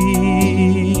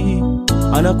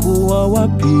 Anakuwa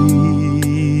wapi?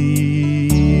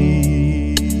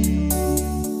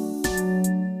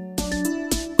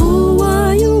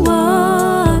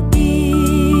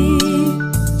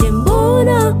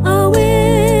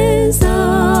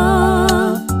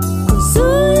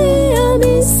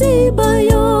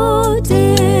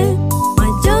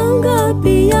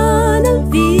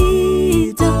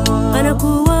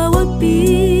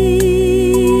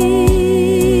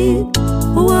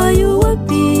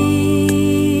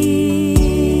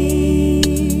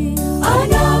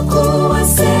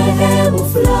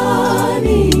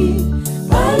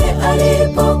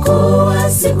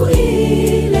 Siku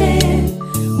ile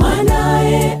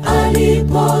mwanae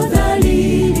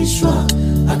alipodhalilishwa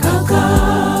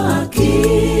akakaa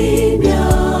kimya,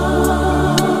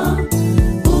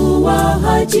 huwa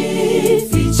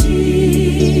hajifichi,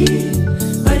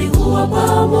 bali huwa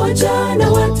pamoja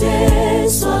na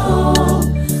wateswa.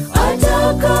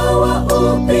 Atakawa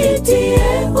upitie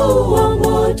huo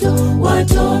moto,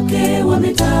 watoke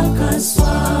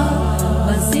wametakaswa.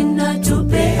 Basi na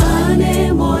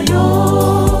tupeane moyo,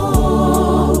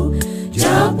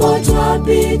 japo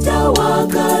twapita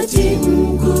wakati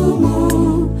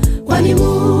mgumu, kwani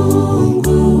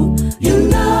Mungu yu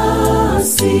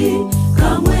nasi,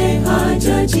 kamwe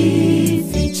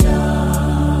hajajificha.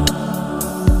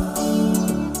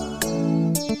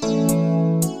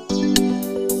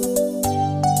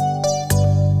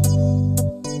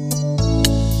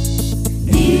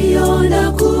 Ndiyo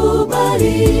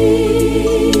nakubali,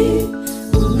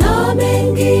 una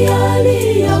mengi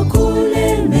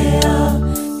yaliyokulemea,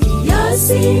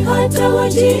 kiasi hata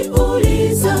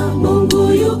wajiuliza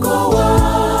Mungu yuko wapi?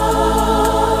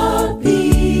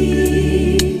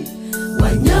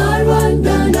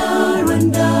 Wanyarwanda na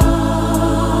Rwanda,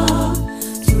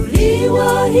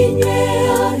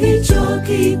 tuliwahinywea hicho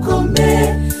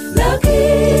kikombe,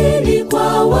 lakini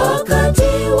kwa wakati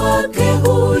wake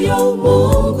huyo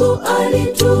Mungu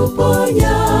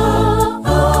alituponya.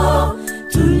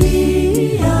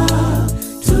 Tulia,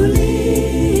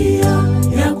 tulia,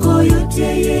 yako yote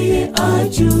yeye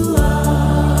ajua.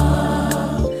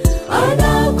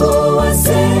 Anakuwa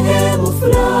sehemu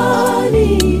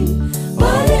fulani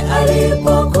pale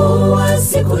alipokuwa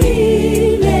siku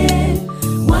ile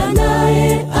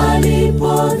mwanae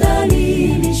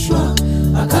alipodhalilishwa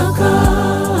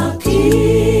akakaa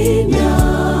kimya,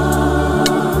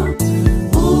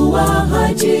 huwa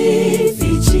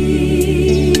hajifichi,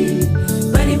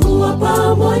 bali huwa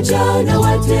pamoja na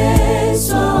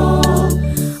wateswa.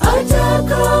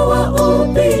 Atakawa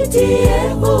upitie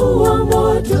huo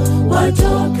moto,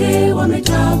 watoke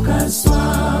wametakaswa.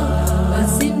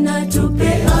 Basi na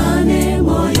tupeane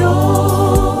moyo,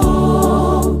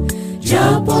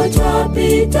 japo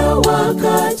twapita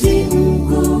wakati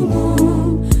mgumu,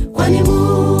 kwani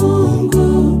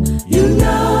Mungu yu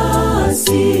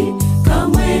nasi,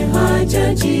 kamwe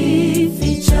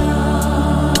hajajificha.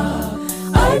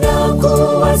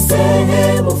 Anakuwa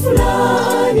sehemu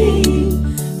fulani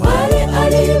pale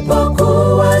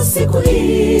alipokuwa siku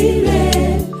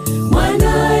ile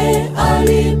mwanae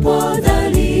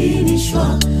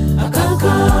alipodhalilishwa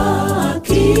akakaa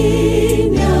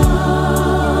kimya,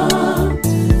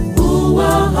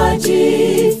 huwa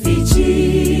hajifichi,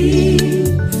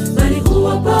 bali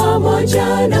huwa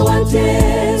pamoja na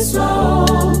wateswa.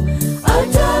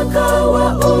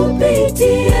 Atakawa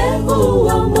upitie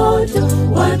huo moto,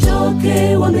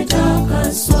 watoke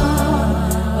wametakaswa.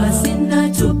 Basi na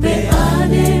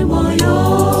tupeane moyo,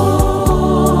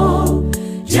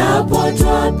 japo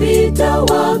twapita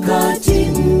wakati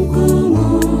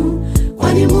mgumu,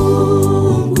 kwani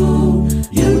Mungu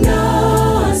yu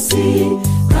nasi,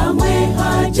 kamwe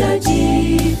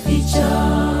hajajificha.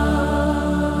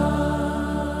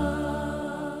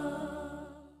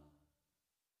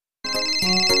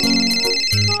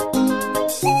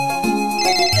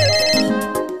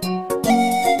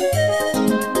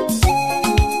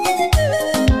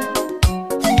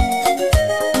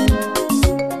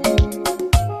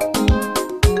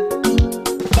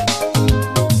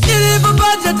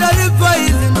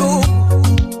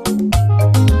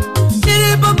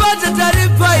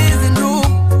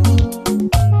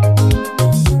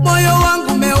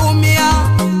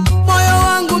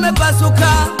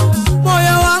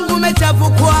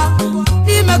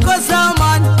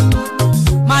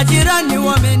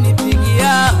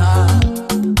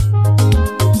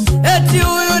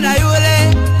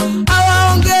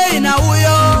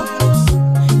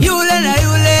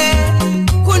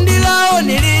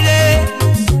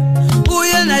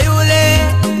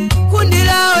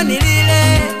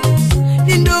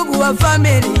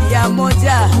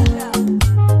 100,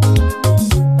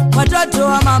 watoto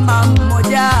wa mama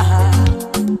mmoja,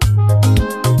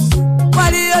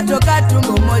 waliotoka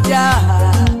tumbo moja,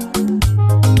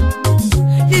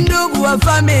 ndugu wa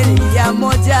familia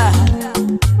moja,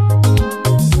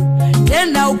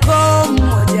 tena ukoo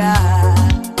mmoja.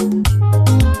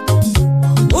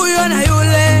 Huyo na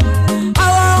yule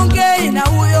hawaongei na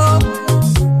huyo,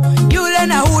 yule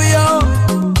na huyo,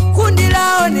 kundi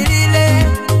lao ni lile,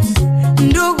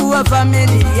 ndugu wa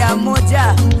familia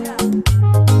moja,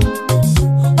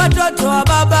 watoto wa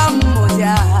baba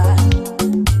mmoja.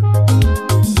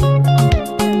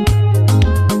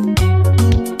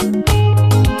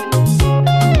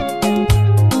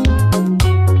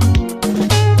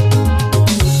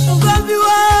 Ugomvi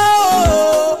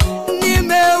wao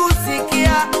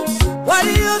nimeusikia,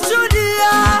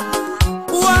 walioshuhudia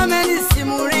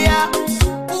wamenisimulia.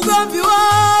 Ugomvi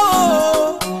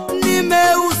wao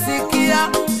nimeusikia,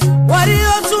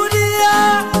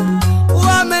 walioshuhudia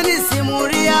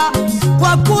wamenisimulia.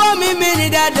 Kwa kuwa mimi ni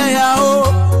dada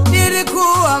yao,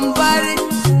 nilikuwa mbali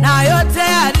na yote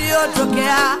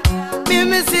yaliyotokea,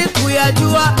 mimi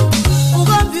sikuyajua.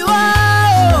 Ugomvi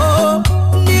wao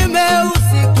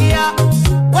nimeusikia,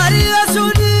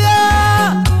 walioshuhudia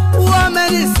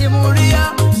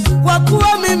wamenisimulia. Kwa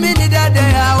kuwa mimi ni dada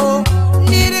yao,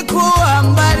 nilikuwa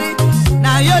mbali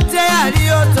na yote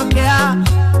yaliyotokea,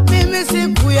 mimi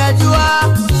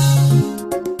sikuyajua.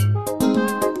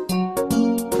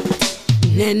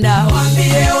 Nenda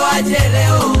waambie waje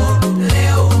leo,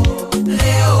 leo,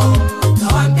 leo.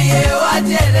 Kawaambie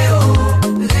waje leo,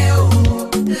 leo,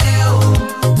 leo.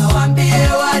 Kawaambie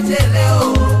waje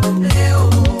leo, leo,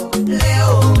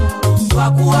 leo.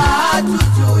 Kwa kuwa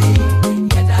hatujui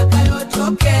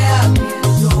yatakayotokea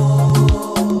kesho.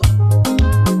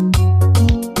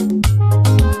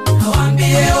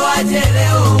 Kawaambie waje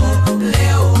leo,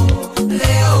 leo,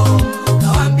 leo.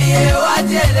 Kawaambie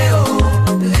waje leo,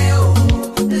 leo,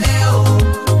 leo.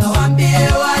 Kawaambie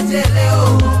waje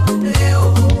leo,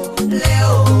 leo,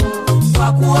 leo.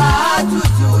 Kwa kuwa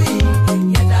hatujui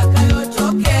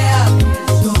yatakayotokea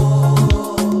kesho.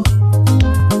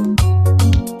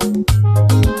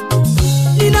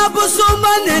 Ninaposoma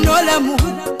neno la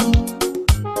Mungu,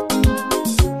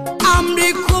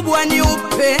 amri kubwa ni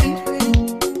upendo.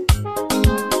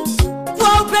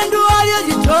 Kwa upendo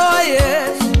aliyojitoa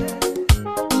Yesu,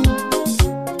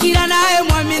 kila naye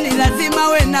mwamini lazima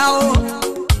we nao.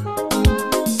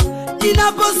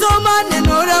 Ninaposoma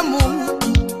neno la Mungu,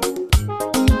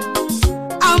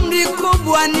 amri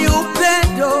kubwa ni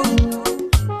upendo.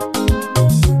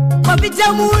 Kwa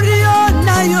vita mlio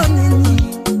nayo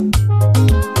nyinyi,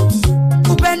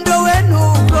 upendo wenu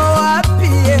uko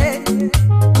wapi?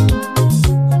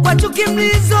 Kwa chuki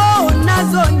mlizo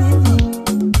nazo nyinyi,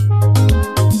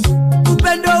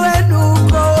 upendo wenu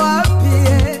uko wapi?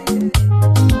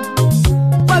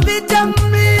 Kwa vita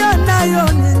mlio nayo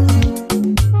nyinyi,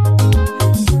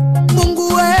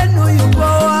 Mungu wenu yuko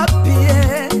wapi?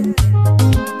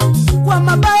 Kwa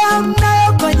mabaya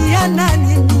mnayofanyiana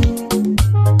nyinyi,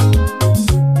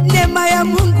 neema ya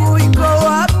Mungu iko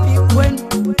wapi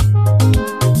kwenu?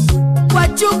 Kwa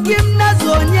chuki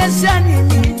mnazoonyesha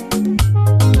nyinyi,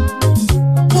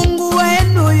 Mungu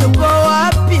wenu yuko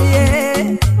wapi?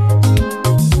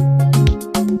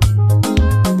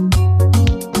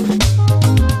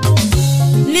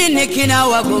 Nini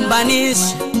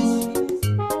kinawagombanisha?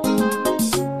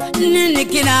 Nini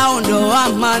kinaondoa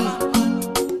amani?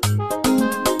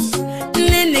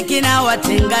 Nini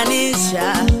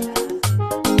kinawatenganisha?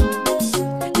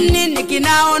 Nini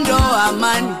kinaondoa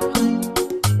amani?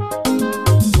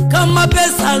 Kama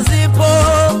pesa zipo,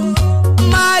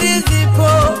 mali zipo,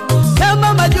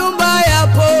 kama majumba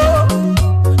yapo,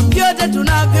 vyote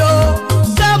tunavyo,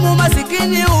 kama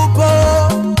masikini upo,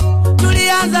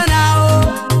 tulianza nao.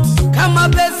 Kama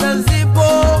pesa zipo,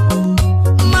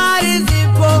 mali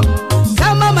zipo,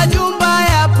 kama majumba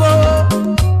yapo,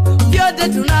 vyote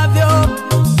tunavyo,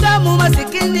 kama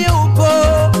masikini upo,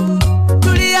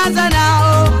 tulianza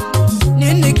nao.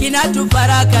 Nini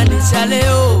kinatufarakanisha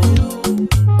leo?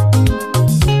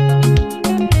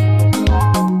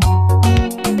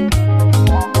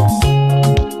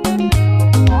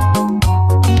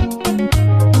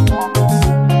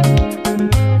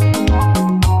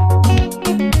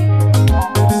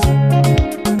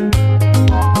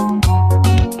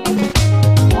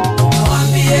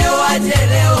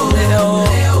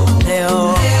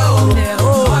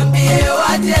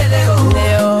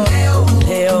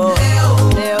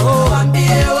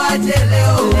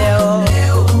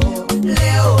 Leo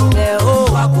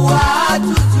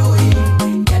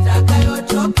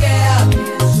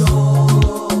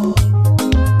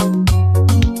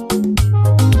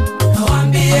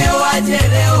waje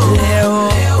leo, leo,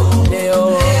 leo,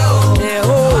 leo,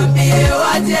 waambie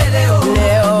waje leo,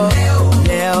 leo,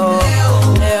 leo,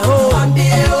 leo,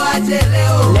 waambie waje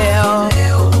leo, leo,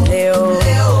 leo,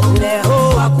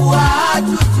 leo, kwa kuwa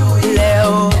hatujui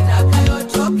leo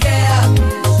yatakayotokea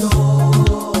kesho.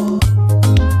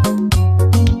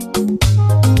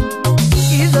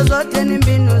 Hizo zote ni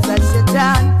mbinu za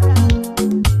shetani,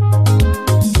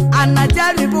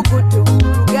 anajaribu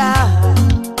kutuvuruga.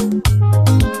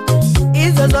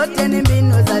 Hizo zote ni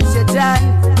mbinu za shetani,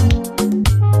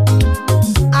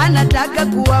 anataka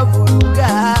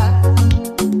kuwavuruga.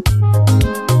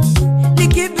 Ni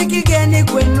kipi kigeni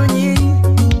kwenu nyinyi?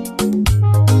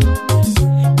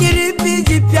 Kipi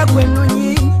jipya kwenu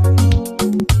nyinyi?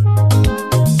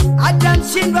 Hata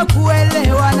mshindwa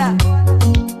kuelewana.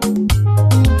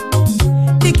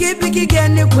 Ni kipi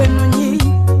kigeni kwenu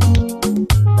nyinyi?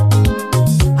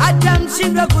 Hata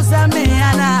mshindwa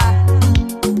kusameheana.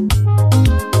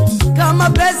 Kama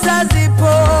pesa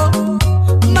zipo,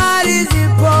 mali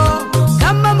zipo,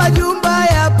 kama majumba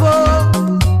yapo,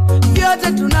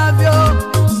 vyote tunavyo,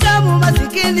 damu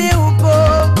masikini upo,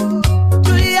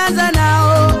 tulianza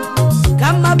nao.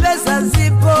 Kama pesa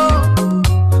zipo,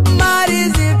 mali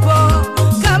zipo,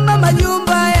 kama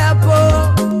majumba yapo,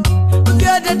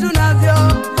 vyote tunavyo,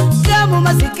 damu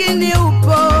masikini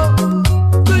upo,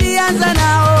 tulianza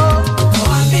nao.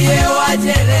 Waambie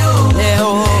waje leo,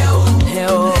 leo,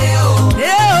 leo,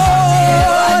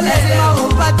 leo, lazima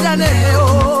upatane leo,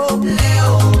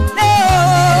 leo,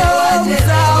 leo,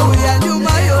 wazao ya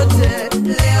nyuma yote,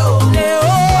 leo, leo,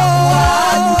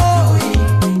 hatujui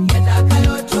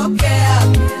yatakayotokea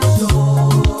kesho.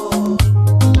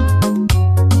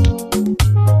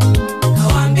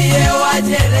 Waambie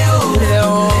waje leo,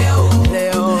 leo,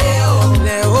 leo,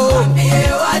 leo, waambie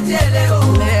waje leo,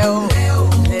 leo,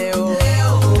 leo,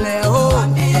 leo,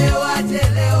 waambie waje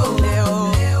leo, leo,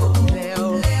 leo,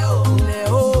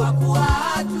 leo, kwa kuwa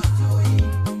hatujui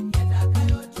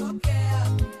yatakayotokea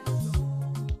kesho.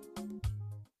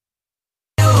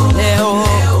 Leo,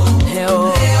 leo,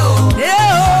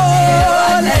 leo,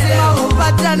 lazima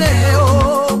upatane leo,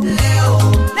 leo,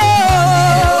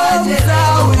 leo,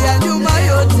 wazao ya nyuma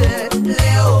yote,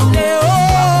 leo, leo,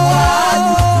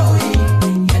 hatujui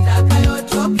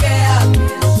yatakayotokea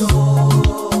kesho.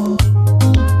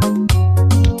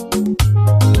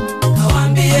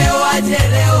 Waambie waje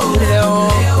leo, leo,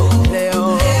 leo,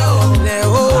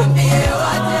 leo, waambie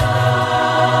waje leo.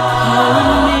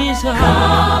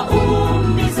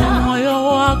 Kaumiza moyo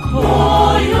wako,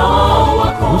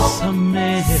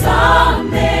 usamehe,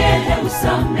 Samehe,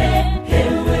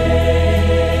 usamehewe.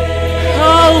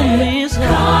 kaumiza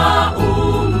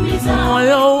Kaumiza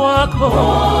moyo wako,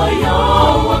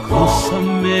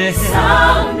 usamehe,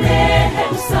 Samehe,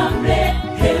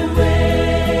 usamehewe.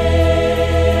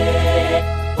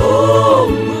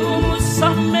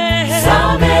 usamehe,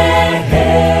 Samehe,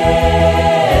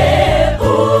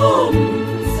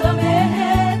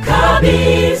 samehe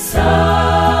kabisa.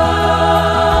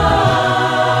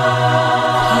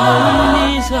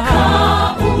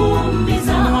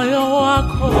 kaumiza moyo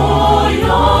wako,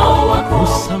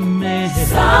 usamehe,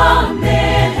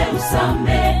 Samehe,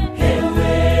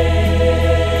 usamehewe.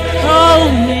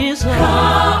 kaumiza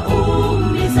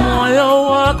moyo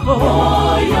wako,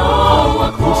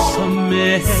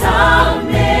 usamehe,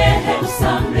 Samehe,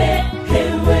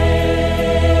 usamehewe.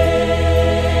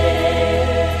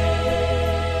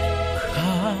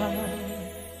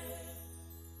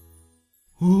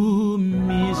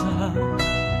 kaumiza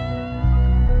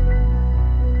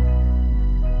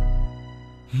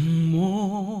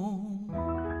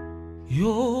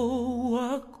moyo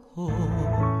wako,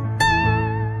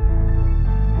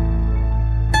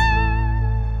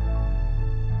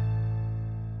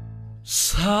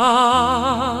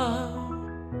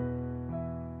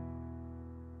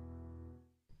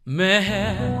 samehe,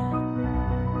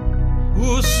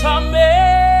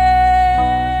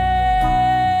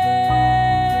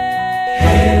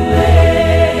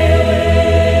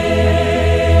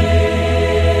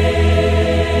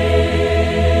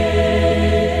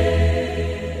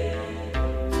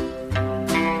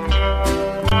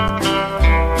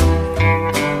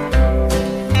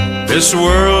 This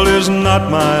world is not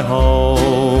my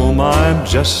home, I'm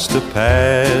just a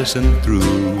passing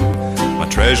through. My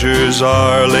treasures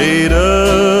are laid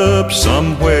up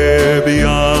somewhere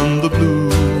beyond the blue.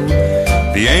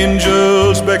 The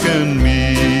angels beckon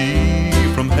me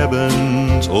from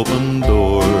heaven's open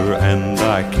door, and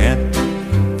I can't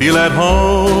feel at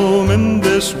home in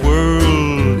this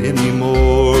world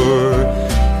anymore.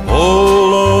 Oh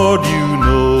Lord, you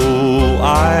know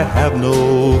I have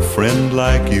no friend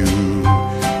like you.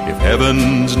 If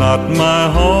heaven's not my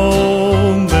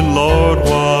home, then Lord,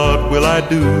 what will I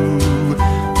do?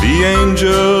 The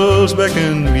angels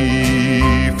beckon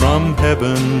me from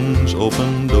heaven's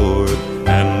open door,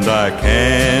 and I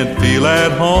can't feel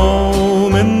at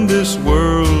home in this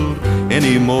world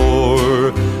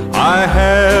anymore. I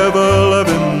have a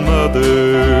loving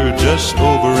mother just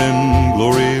over in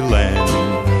glory land,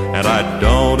 and I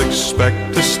don't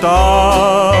expect to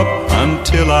stop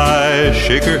until I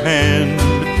shake her hand.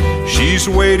 She's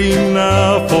waiting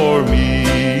now for me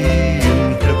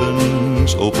in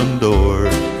heaven's open door,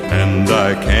 and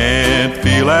I can't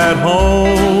feel at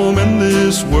home in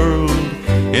this world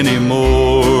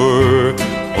anymore.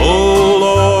 Oh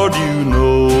Lord, you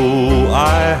know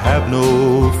I have no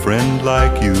friend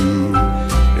like you.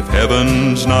 If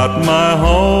heaven's not my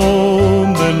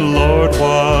home, then Lord,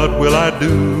 what will I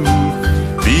do?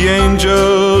 The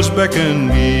angels beckon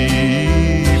me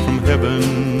from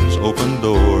heaven's open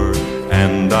door,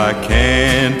 and I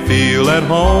can't feel at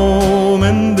home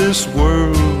in this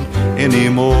world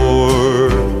anymore.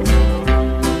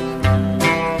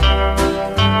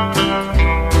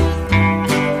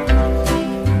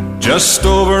 Just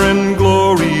over in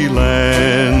glory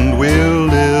land we'll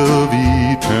live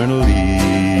eternally.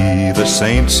 The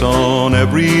saints on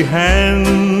every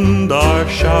hand are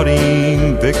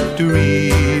shouting victory.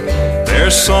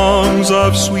 Their songs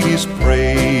of sweetest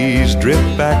praise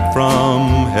drift back from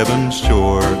heaven's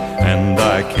shore, and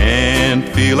I can't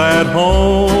feel at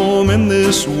home in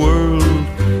this world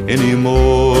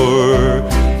anymore.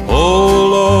 Oh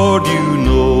Lord, you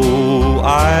know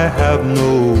I have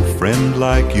no friend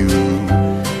like you.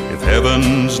 If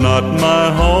heaven's not my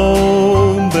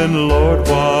home, then Lord,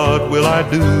 what will I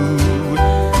do?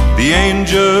 The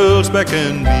angels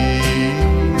beckon me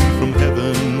from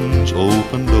heaven's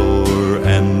open door,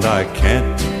 and I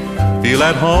can't feel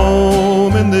at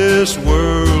home in this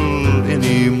world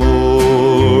anymore.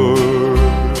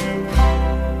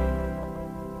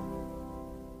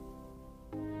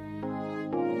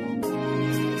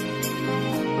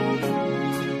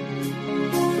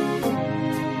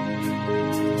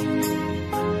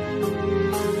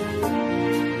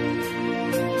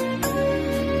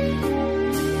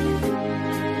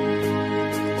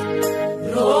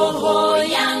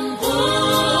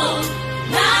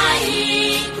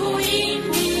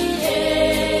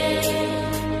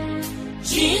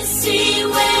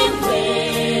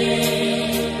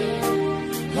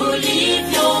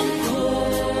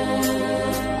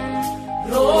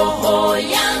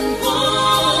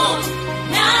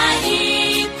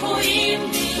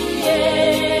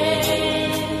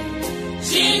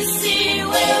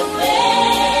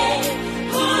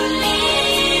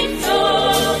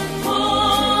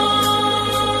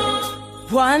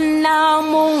 Bwana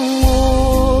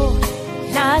Mungu,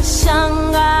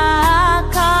 nashangaa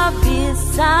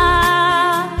kabisa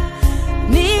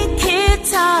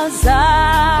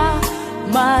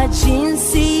nikitazama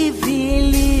jinsi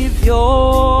vilivyo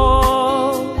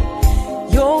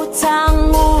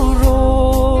yotanguru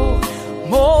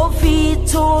mo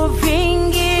vitu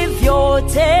vingi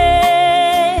vyote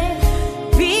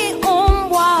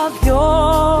viumbwavyo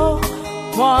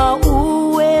kwa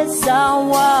uweza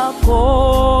wako.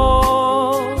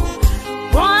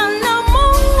 Bwana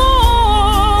Mungu,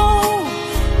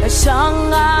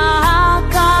 nashangaa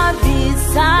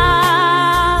kabisa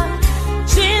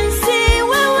jinsi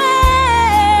wewe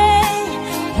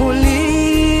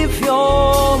ulivyo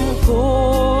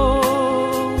mkuu.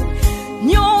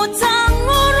 Nyota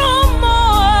ngurumo,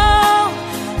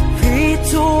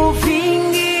 vitu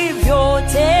vingi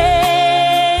vyote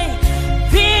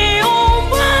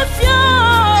viumbwavyo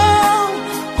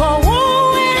kwa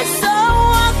uwezo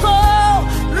wako.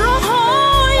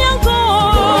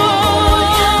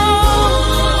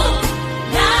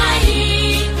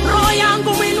 Roho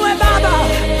yangu mwinue Baba,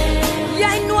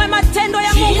 yainue matendo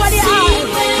ya Mungu aliye hai.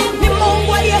 Ni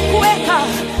Mungu aliyekuweka,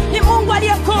 ni Mungu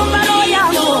aliyekuumba roho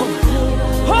yangu.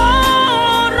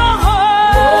 Oh, roho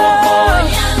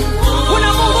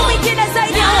kuna Mungu mwingine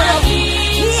zaidi ya huyo.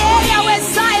 Ni yeye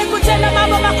awezaye kutenda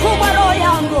mambo makubwa roho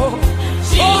yangu.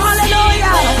 Oh,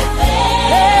 haleluya.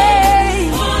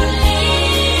 Hey.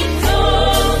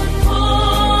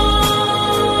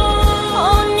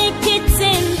 Oh,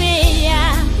 nikitembea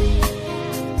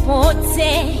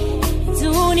pote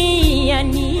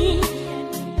duniani,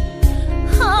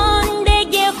 oh,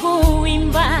 ndege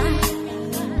huimba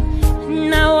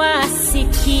na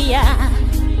wasikia.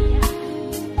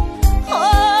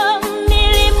 Oh,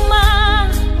 milima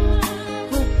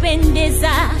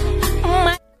hupendeza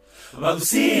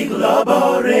Bagusi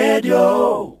Global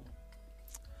Radio,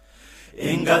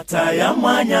 ingata ya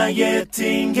mwanya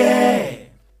yetinge,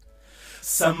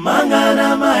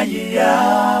 samangana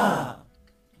mayia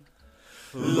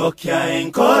lokia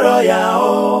enkoro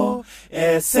yao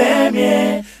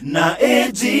esemye na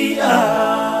AGR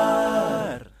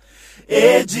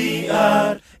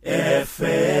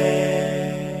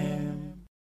FM.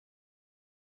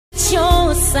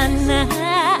 Chosana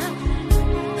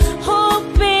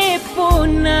upepo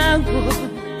nago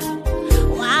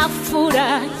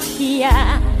wafurahia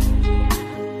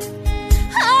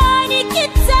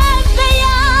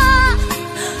nikitembea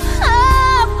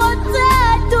pote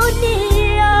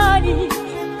duniani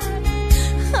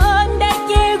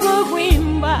ndege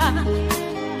kuimba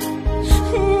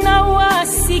na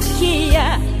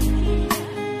wasikia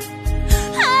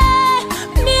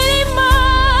milima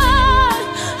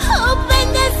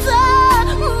upendeza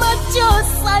macho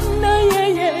sana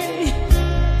yeye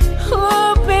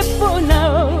upepo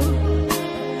nao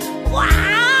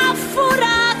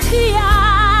wafurahia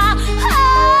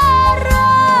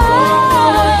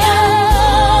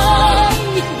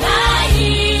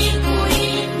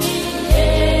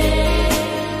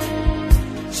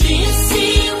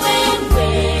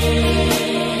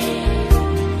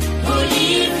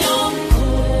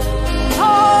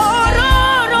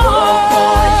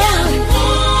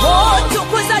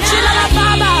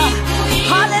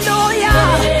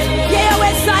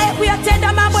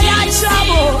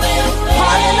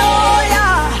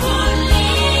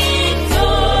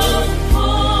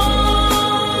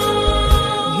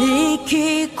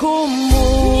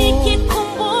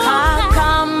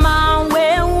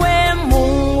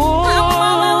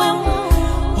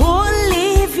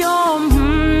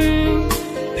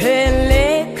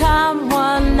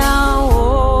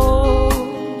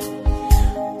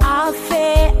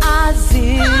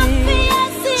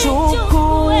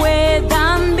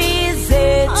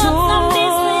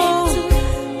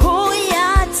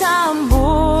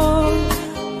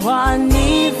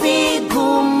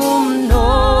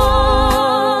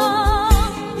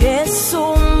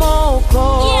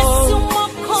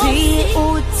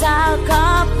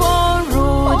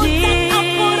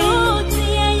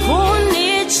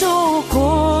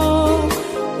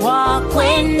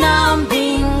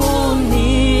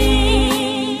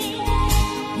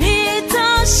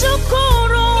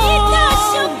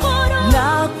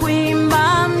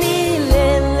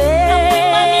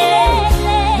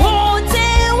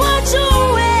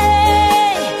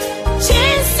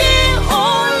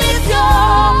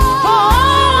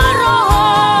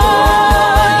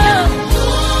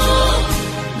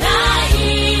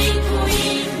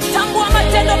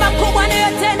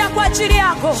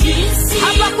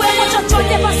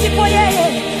pasipo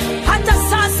yeye. Hata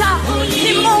sasa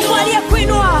ni Mungu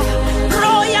aliyekuinua.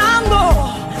 Roho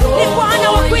yangu ni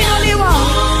Bwana wa kuinuliwa.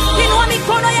 Inua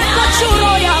mikono yako juu,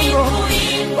 roho yangu.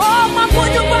 Oh,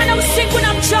 mwabudu Bwana usiku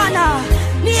na mchana.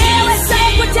 Ni yeye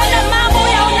saye kutenda mambo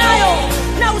yaonayo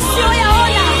na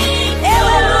usioyaona.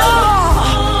 Ewe roho,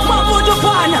 mwabudu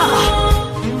Bwana.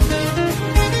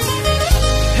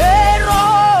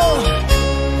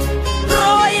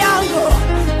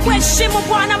 Mheshimu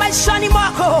Bwana maishani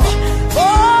mwako.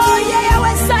 Oh, yeye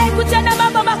awezaye kutenda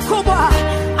mambo makubwa,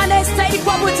 anayestahili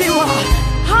kuabudiwa.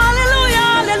 Haleluya,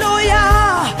 haleluya.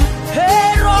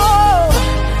 Hero.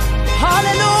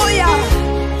 Haleluya.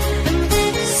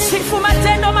 Sifu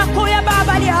matendo makuu ya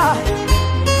Baba ya.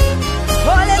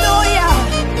 Haleluya.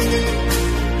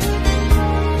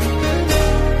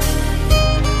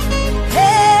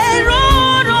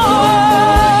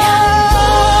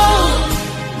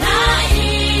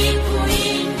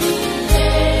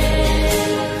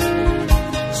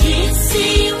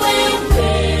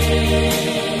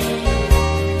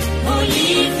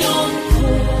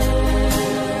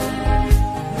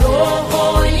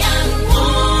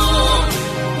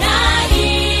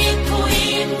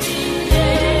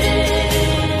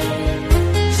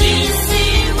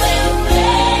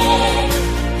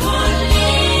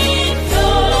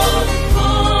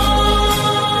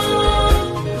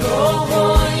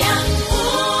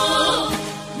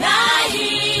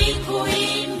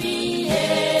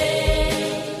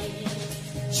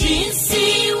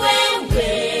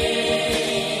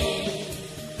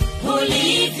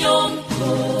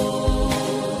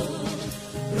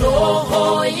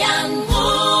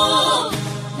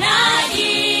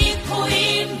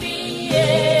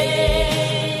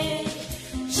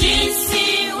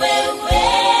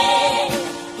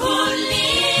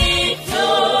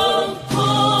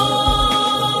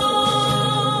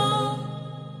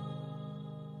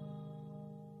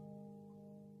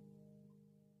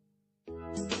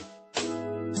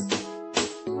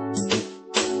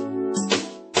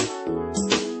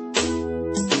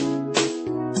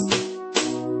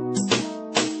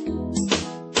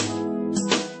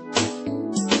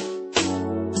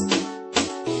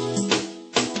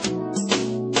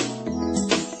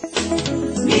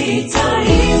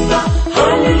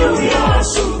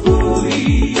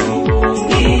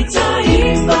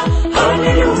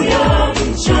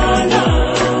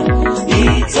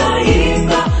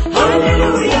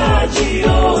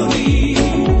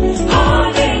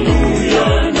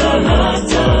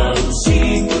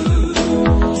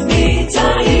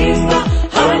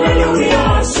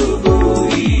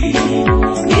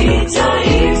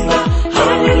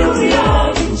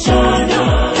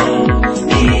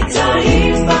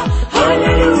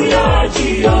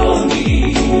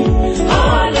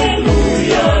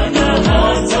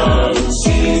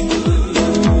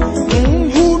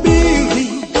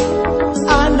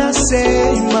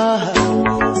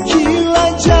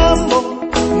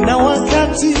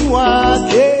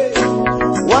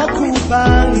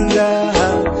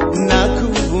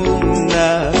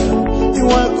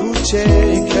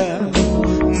 kucheka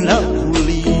na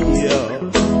kulia.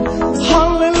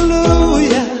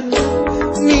 Haleluya,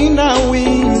 nina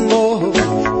wimbo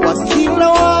wa kila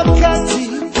wakati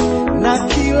na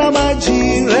kila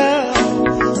majira,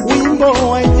 wimbo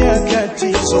wa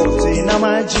nyakati zote na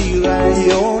majira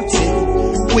yote,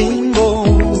 wimbo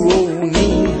huo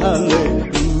ni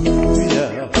haleluya.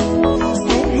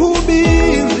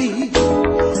 Mhubiri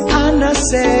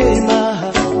anasema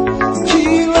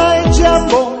kila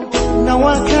jambo na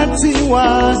wakati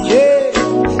wake,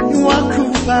 wa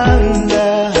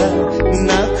kupanda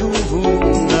na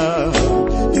kuvuna,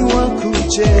 wa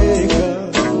kucheka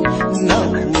na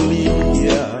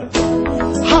kulia.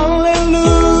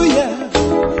 Haleluya,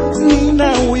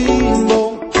 nina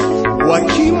wimbo wa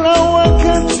kila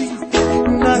wakati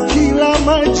na kila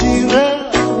majira,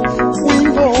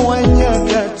 wimbo wa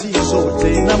nyakati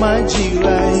zote na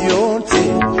majira yote,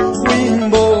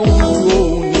 wimbo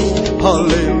huo ni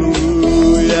haleluya.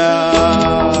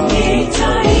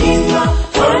 Nitaimba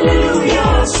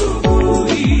haleluya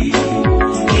asubuhi,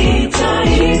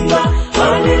 nitaimba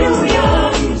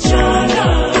haleluya mchana,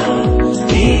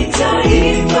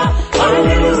 nitaimba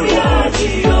haleluya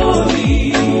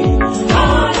jioni,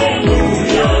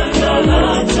 haleluya na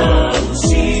hata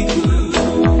usiku.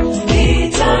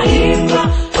 Nitaimba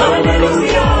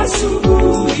haleluya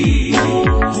asubuhi,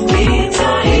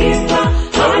 nitaimba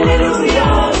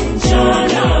haleluya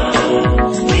mchana,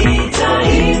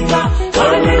 nitaimba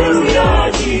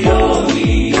haleluya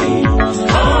jioni,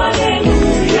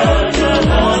 haleluya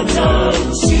na hata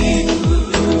usiku.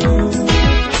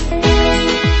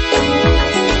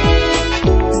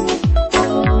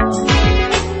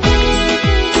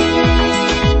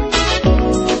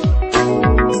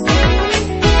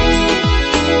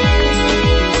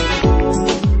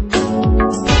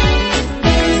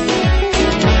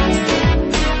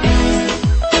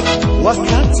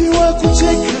 Wakati wa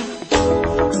kucheka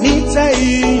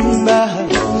nitaimba,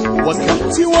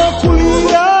 wakati wa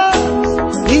kulia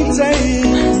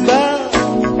nitaimba,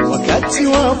 wakati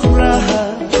wa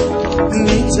furaha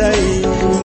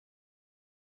nitaimba.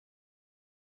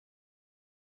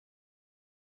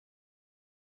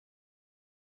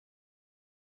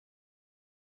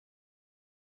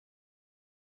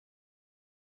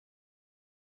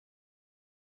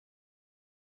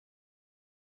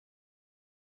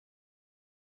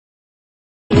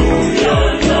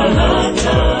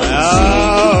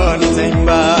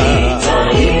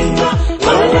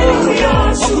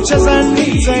 Kucheza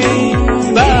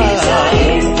nitaimba,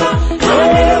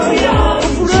 haleluya,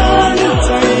 furaha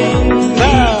nitaimba,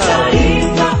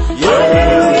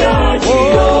 haleluya,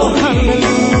 oh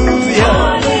haleluya,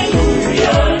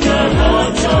 haleluya na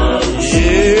hata usiku.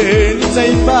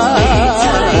 Nitaimba,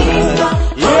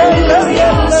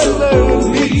 haleluya,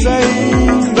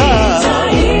 nitaimba,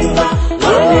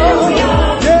 haleluya,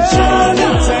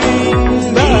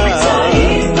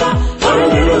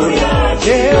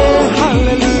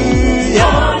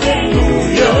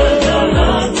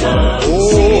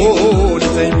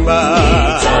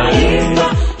 nitaimba,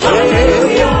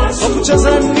 haleluya,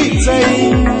 kucheza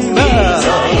nitaimba,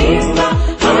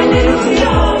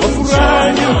 haleluya,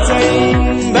 furaha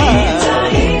nitaimba,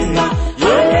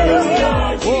 haleluya,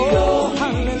 oh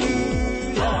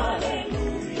haleluya,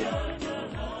 haleluya.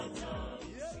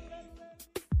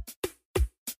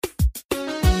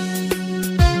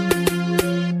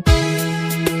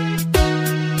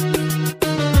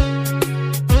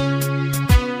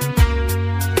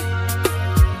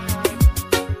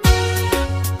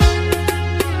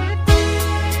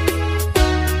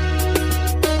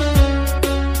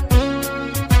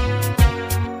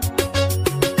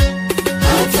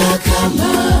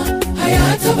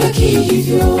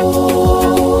 Hivyo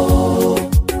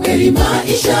kweli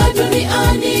maisha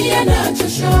duniani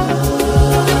yanachosha.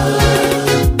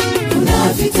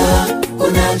 Kuna vita,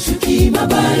 kuna chuki,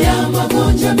 mabaya,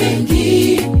 magonjwa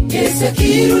mengi. Yesu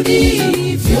akirudi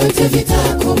vyote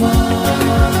vitakoma.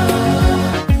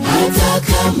 Hata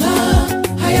kama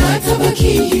hayatabaki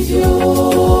hivyo,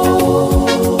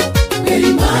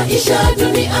 kweli maisha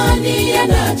duniani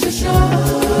yanachosha.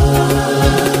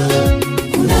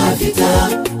 Kuna vita,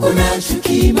 kuna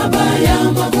chuki, mabaya,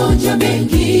 magonjwa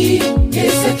mengi.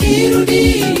 Yesu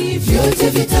akirudi vyote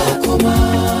vitakoma.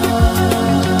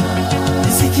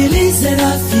 Nisikilize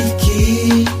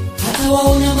rafiki, hata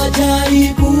waona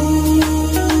majaribu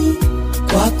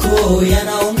kwako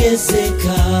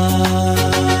yanaongezeka.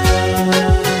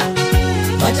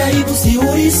 Majaribu si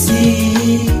urisi,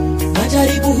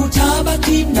 majaribu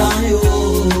hutabaki nayo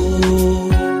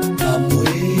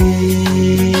kamwe.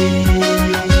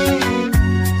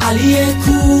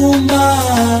 Aliyekuumba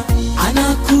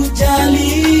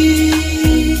anakujali,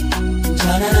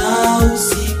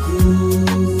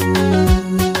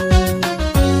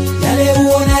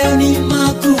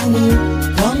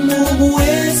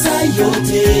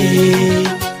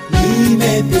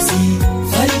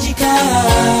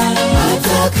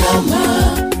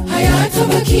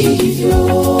 hayatabaki hivyo.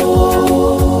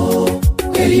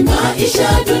 Kweli maisha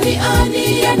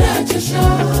duniani yanachosha.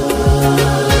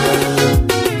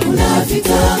 Kuna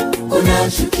vita, kuna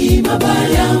chuki,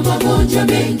 mabaya, magonjwa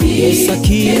mengi. Yesu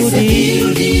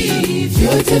akirudi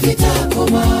vyote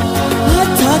vitakoma.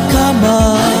 hata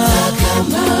kama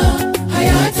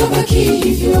hayatabaki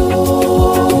hivyo.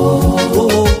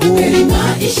 Kweli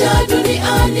maisha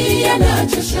duniani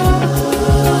yanachosha.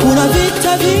 kuna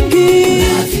vita vingi,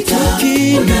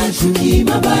 kuna chuki,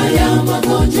 mabaya,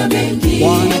 magonjwa mengi.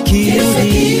 Bwana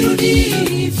akirudi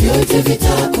vyote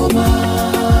vitakoma.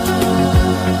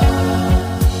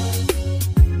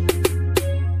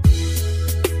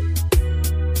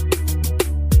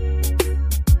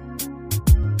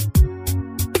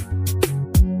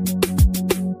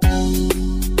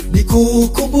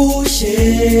 Nikukumbushe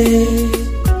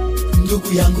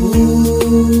ndugu yangu,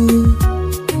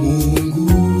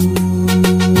 Mungu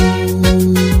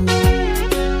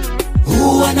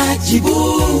huwa anajibu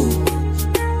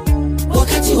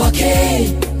wakati wake,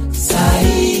 saa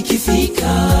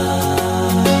ikifika.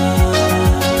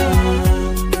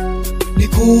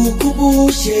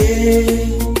 Nikukumbushe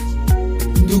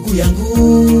ndugu yangu,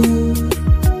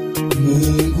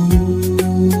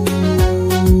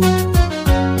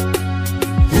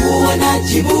 Mungu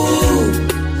anajibu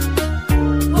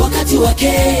wakati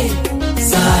wake,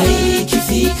 saa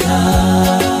ikifika.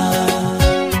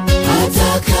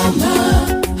 Hata kama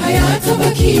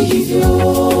hayatabaki hivyo.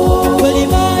 Kweli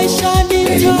maisha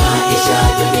duniani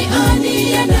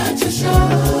yanachosha.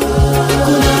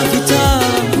 Kuna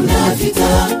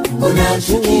vita, kuna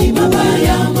chuki,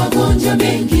 mabaya, magonjwa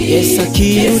mengi. Yesu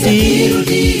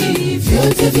akirudi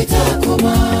vyote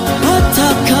vitakoma.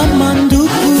 hata kama ndugu,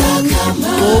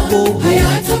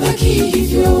 hayatabaki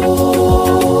hivyo.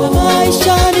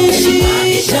 maisha ni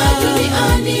shida,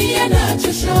 duniani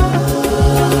yanachosha.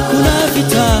 kuna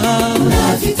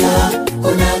vita,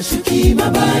 kuna chuki,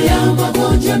 mabaya,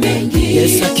 magonjwa mengi.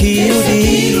 Yesu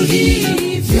akirudi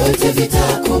vyote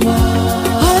vitakoma.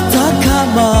 hata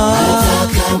kama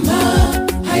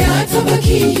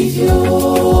hayatabaki hivyo.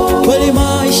 kweli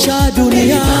maisha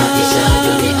duniani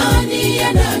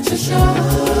yanachosha.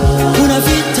 kuna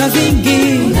vita vingi,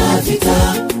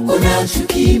 kuna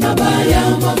chuki, mabaya,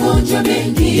 magonjwa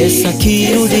mengi. Yesu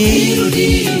akirudi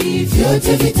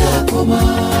vyote vitakoma.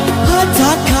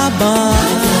 hata kama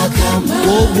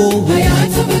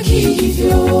hayatabaki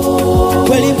hivyo.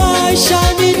 kweli maisha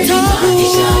ni tabu,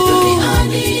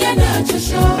 duniani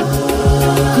yanachosha.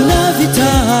 kuna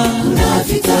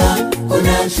vita,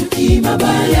 kuna chuki,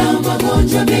 mabaya,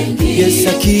 magonjwa mengi. Yesu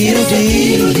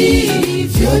akirudi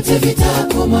vyote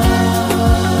vitakoma.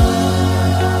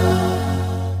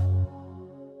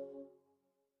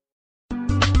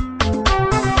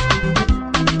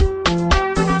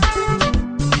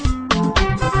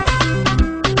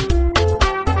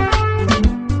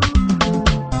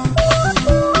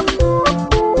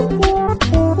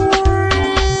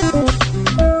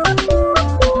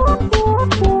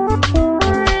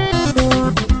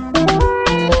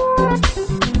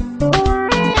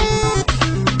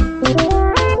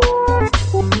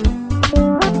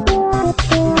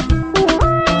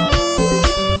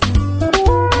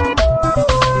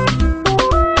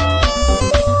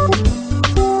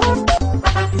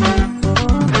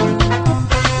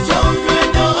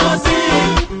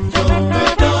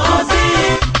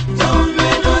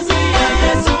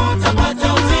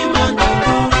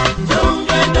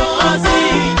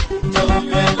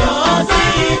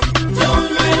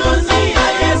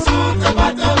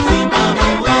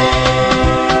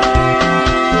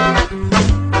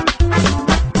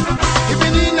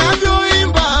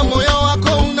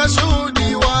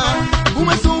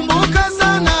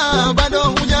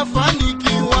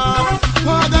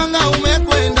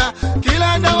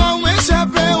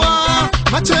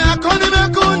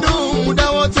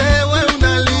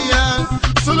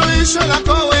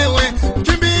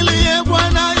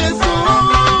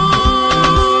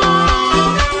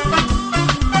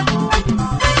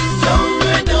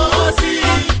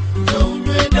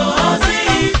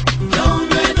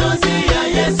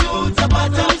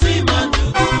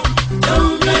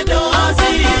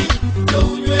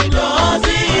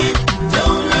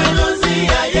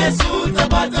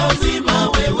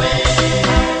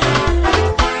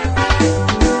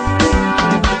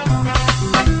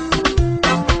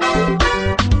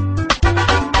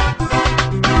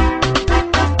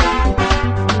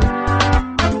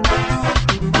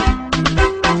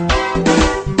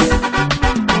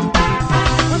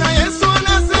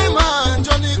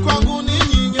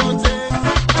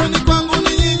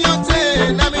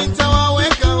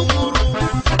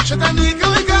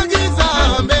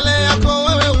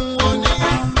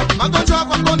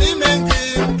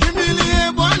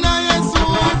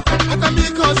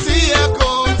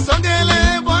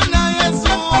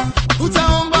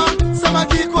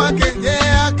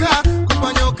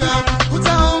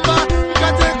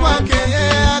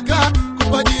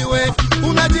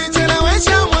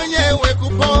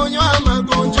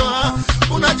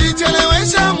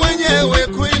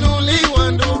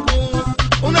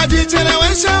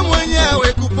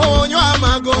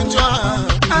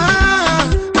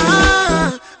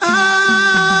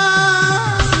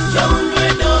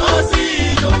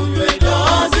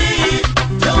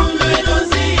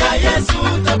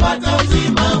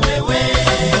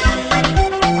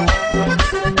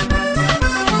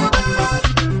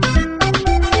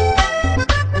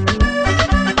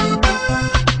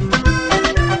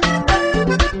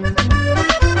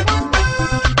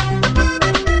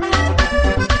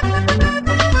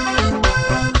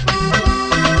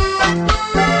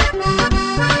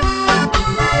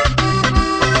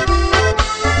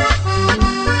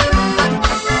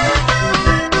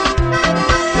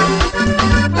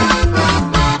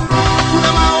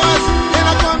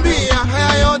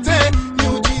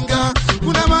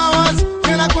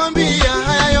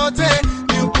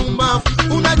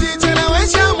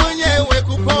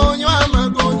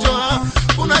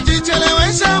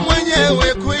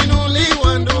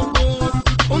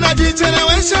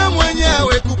 kajichelewesha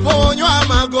mwenyewe kuponywa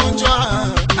magonjwa.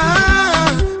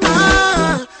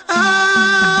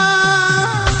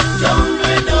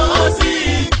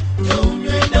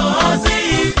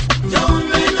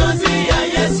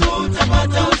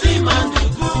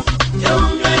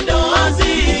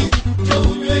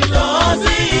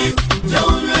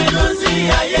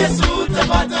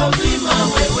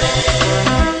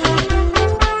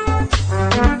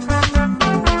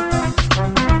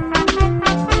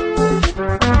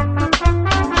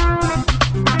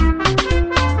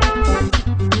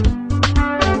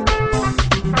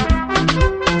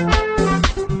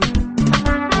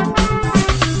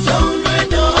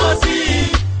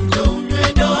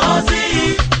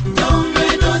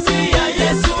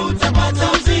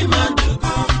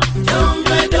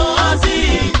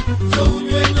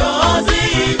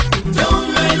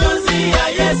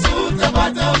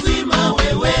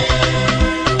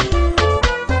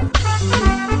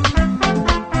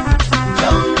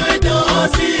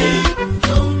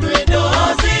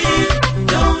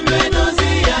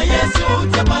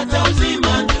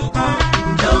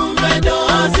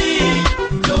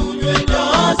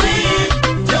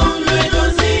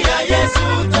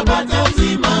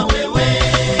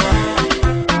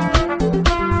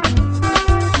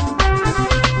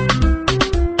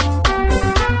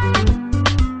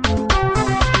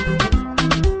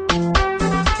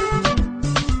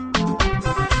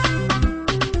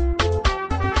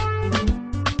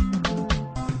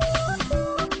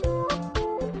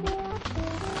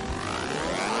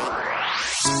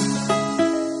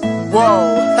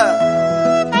 Wow,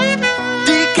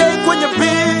 DK kwenye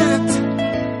beat.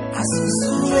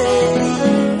 Asusue,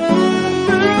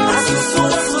 asusu,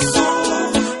 asusu,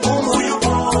 Mungu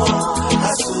yupo.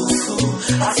 Asusu,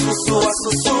 asusu,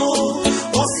 asusu,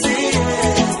 usiye.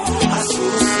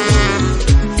 Asusu,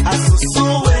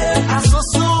 asusue,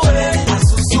 asusue,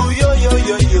 asusu, yo, yo,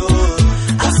 yo, yo.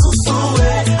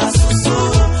 Asusue, asusu,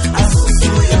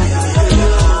 asusu, yo, yo, yo,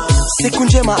 yo. Siku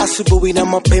njema asubuhi na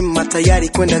mapema tayari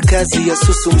kwenda kazi ya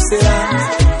susu msela.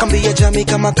 Kambi ya jamii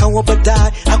kama kawa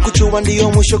badai, hakujua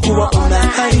ndiyo mwisho kuwa una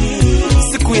hai.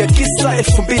 Siku ya kisa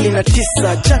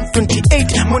 2009, Jan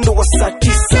 28, mwendo wa saa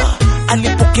 9.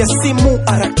 Alipokea simu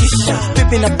arakisha,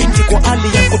 bibi na binti kwa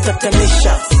hali ya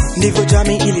kutatanisha. Ndivyo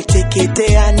jamii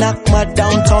iliteketea na kuma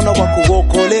downtown wa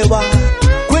kuokolewa.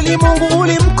 Kweli Mungu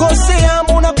ulimkosea,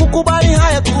 mbona kukubali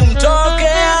haya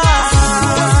kumtokea?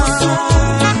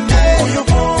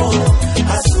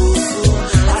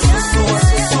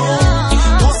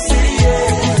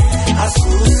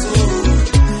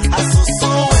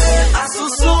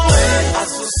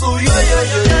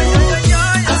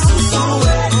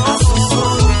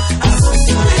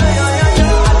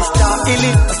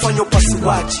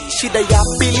 Shida ya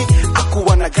pili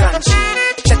akuwa na ganji,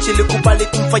 chachi likubali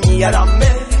kumfanyia rame.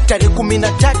 Tarehe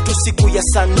 13 siku ya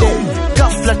Sunday,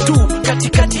 ghafla tu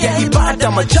katikati ya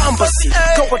ibada majambasi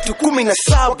kwa watu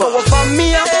 17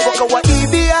 wavamia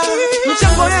wakawaibia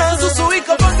mchango ya Zuzu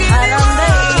ikabakia.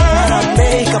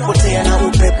 Harambee ikapotea na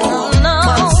upepo,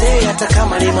 manze hata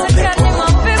kama ni mapepo.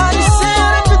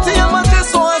 Alisema nipitia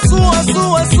mateso asu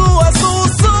asu asu asu.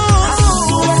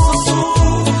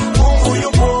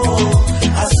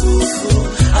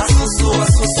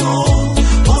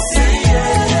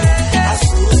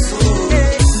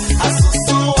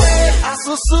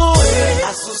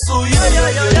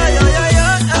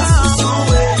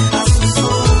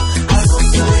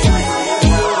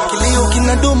 Kilio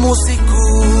kinadumu usiku,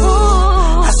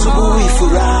 asubuhi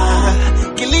furaha.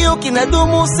 Kilio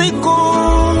kinadumu usiku,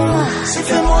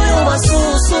 sifa moyo wa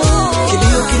susu.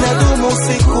 Kilio kinadumu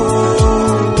usiku,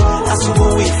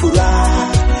 asubuhi furaha.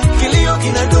 Kilio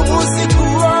kinadumu usiku,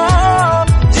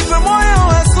 sifa moyo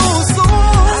wa susu.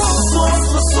 Asusu,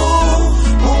 asusu,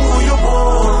 Mungu yupo.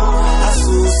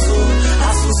 Asusu,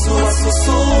 asusu,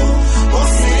 asusu,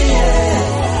 usiye.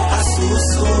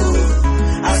 Asusu,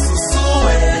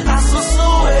 asusue,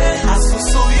 asusue,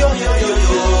 asusu, yo, yo, yo,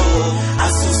 yo.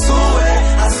 Asusue,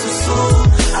 asusu,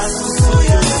 asusu,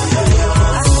 yo, yo, yo.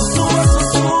 Asusu,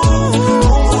 asusu,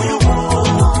 Mungu yupo.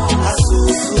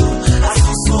 Asusu,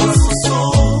 asusu, asusu,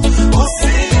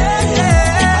 usiye.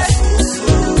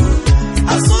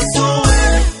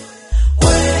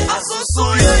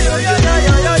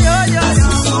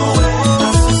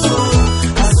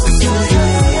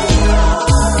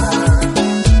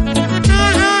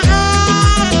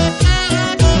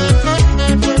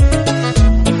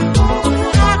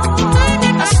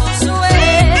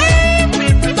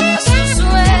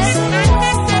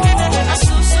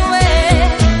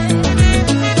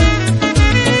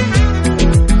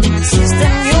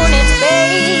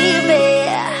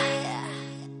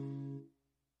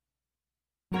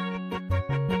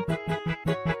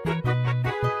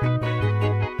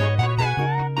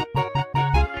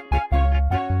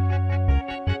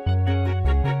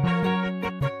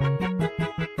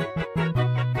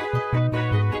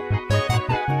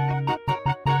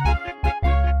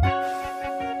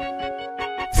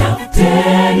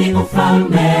 ni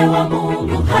ufalme wa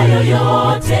Mungu. Hayo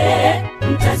yote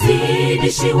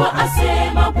mtazidishiwa,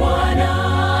 asema Bwana.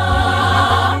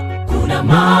 Kuna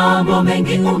mambo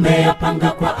mengi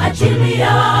umeyapanga kwa ajili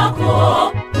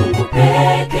yako. Mungu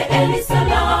peke ni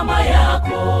salama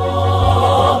yako.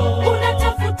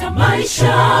 Unatafuta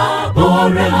maisha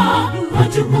bora, kwa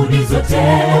juhudi zote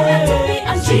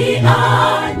unatumia njia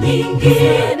nyingi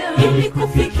ili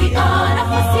kufikia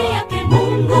nafasi yake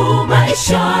Mungu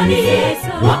maishani.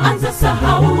 Waanza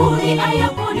sahau nia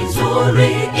yako ni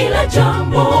nzuri, ila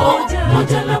jambo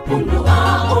moja la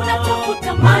pungua.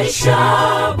 Unatafuta maisha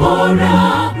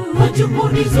bora, kwa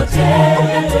juhudi zote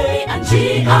unatumia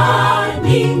njia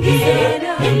nyingi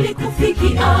ili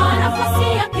kufikia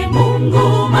nafasi yake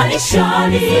Mungu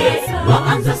maishani.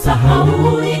 Waanza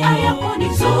sahau nia yako ni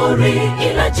nzuri,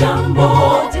 ila jambo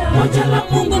moja la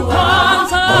pungua.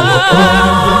 Mungu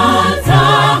kwanza,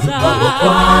 Mungu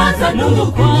kwanza,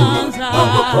 Mungu kwanza,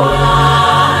 Mungu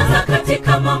kwanza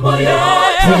katika mambo yote.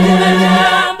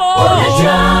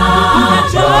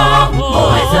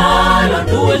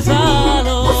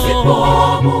 Uwezalo,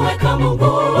 usipomuweka Mungu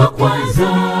wa kwanza,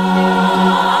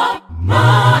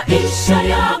 maisha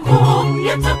yako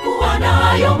yatakuwa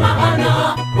nayo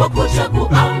maana, kwa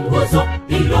kuchagua nguzo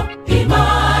ilo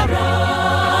imara.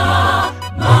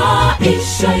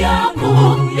 Maisha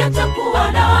yako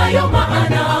yatakuwa nayo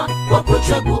maana, kwa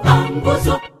kuchagua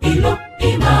nguzo ilo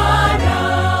imara.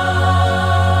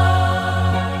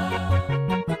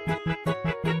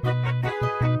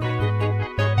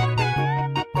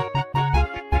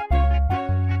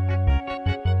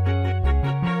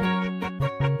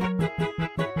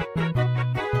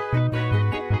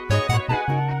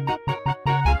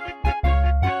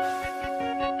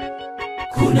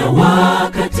 Kuna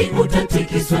wakati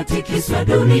utatikiswa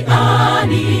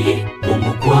duniani.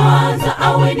 Mungu kwanza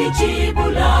awe ni jibu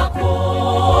lako.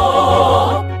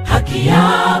 Haki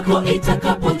yako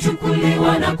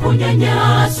itakapochukuliwa na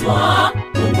kunyanyaswa,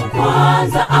 Mungu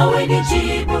kwanza awe ni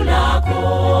jibu lako.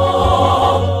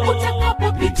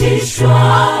 Utakapopitishwa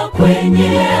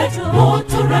kwenye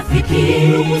moto rafiki,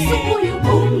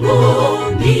 Mungu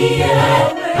ndiye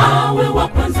awe wa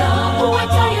kwanza. Uwe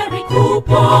tayari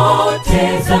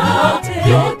kupoteza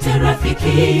yote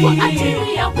rafiki, kwa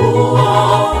ajili ya huo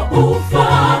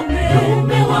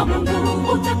ufalme wa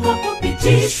Mungu.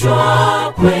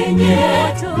 Utakapopitishwa kwenye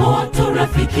moto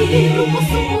rafiki,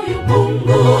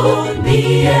 Mungu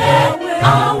ndiye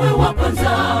awe wa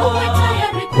kwanza. Uwe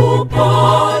tayari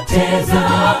kupoteza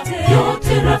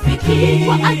yote rafiki,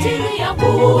 kwa ajili ya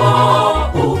huo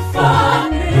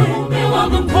ufalme wa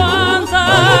Mungu.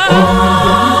 Mungu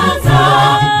kwanza,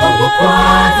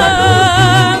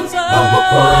 Mungu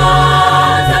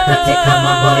kwanza katika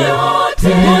mambo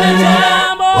yote.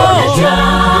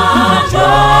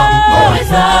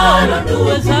 Uwezalo,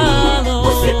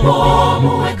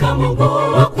 usipomuweka Mungu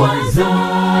wa kwanza,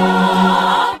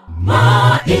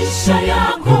 maisha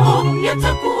yako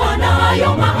yatakuwa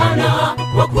nayo maana,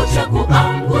 kwa kuchagua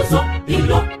nguzo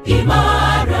ilo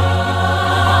imara.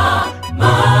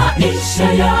 Maisha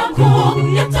yako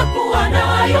yatakuwa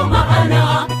nayo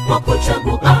maana, kwa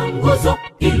kuchagua nguzo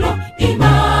ilo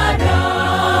imara.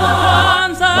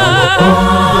 Mungu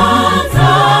kwanza,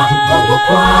 Mungu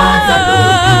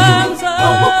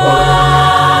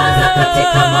kwanza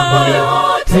katika mambo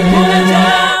yote.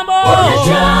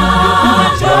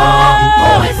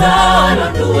 Uwezalo,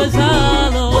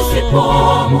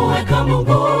 usipomuweka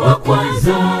Mungu wa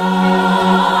kwanza,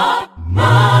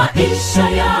 maisha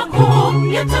yako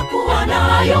yatakuwa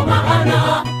nayo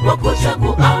maana, kwa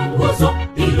kuchagua nguzo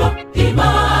ilo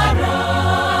imara.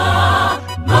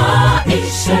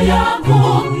 Maisha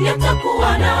yako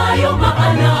yatakuwa nayo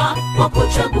maana, kwa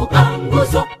kuchagua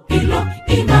nguzo ilo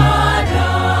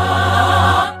imara.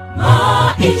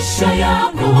 Maisha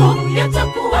yako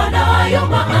yatakuwa nayo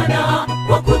maana,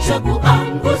 kwa kuchagua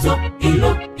nguzo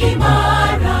ilo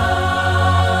imara.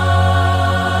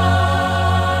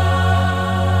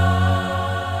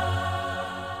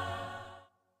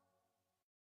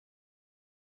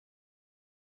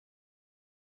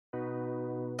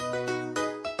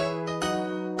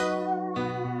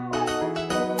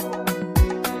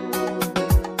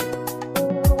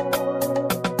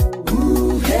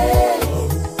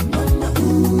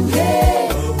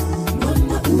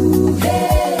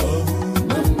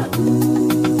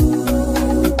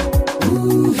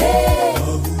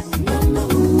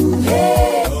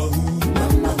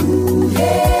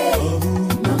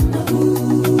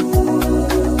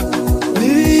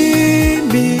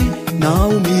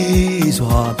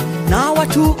 Na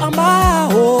watu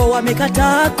ambao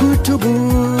wamekataa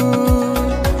kutubu,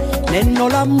 Neno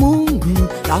la Mungu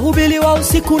lahubiriwa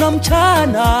usiku na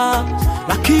mchana,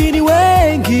 lakini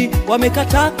wengi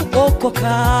wamekataa kuokoka.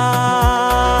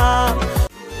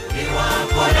 Ni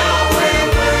wako na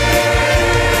wewe,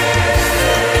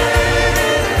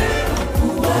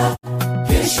 kuwa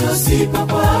kesho sipo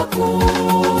kwako.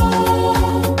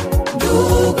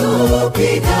 Ndugu,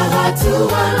 piga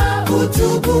hatua,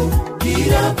 utubu,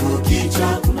 kila kukicha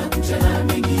kuna kuchana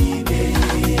mengine.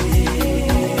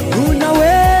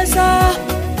 Unaweza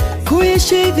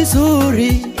kuishi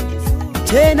vizuri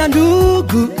tena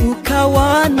ndugu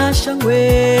ukawa na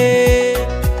shangwe,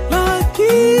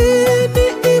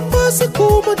 lakini ipo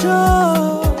siku moja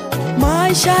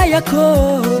maisha yako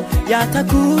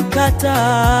yatakukata.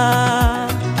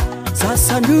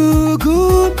 Sasa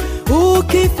ndugu,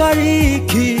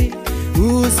 ukifariki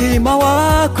uzima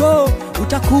wako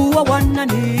utakuwa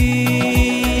wanani?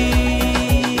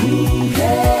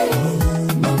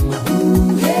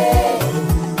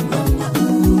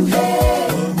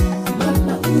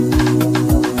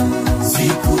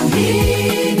 Siku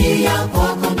hii ni ya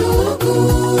kwako ndugu,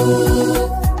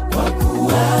 kwa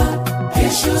kuwa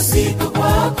kesho sipo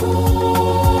kwako.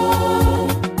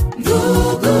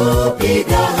 Ndugu,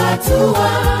 piga hatua,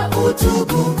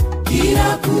 utubu,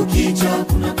 kila kukicha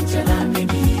kuna kuchana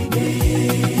mengine.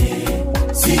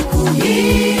 Siku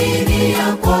hii ni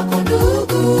ya kwako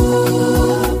ndugu,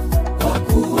 kwa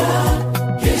kuwa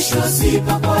kesho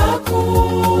sipo kwako.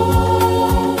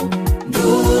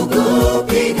 Ndugu,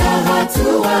 piga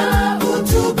hatua,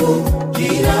 utubu,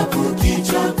 kila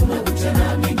kukicha kuna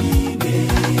kuchana mengine.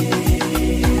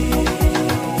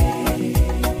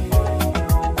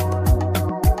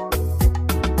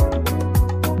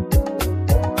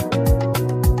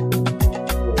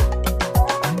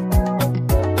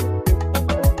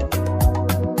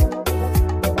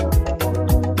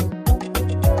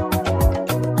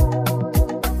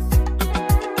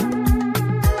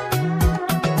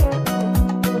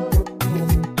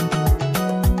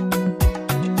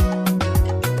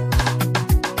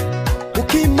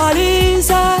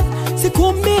 Ukimaliza siku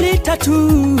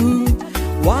 2-3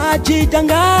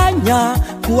 wajidanganya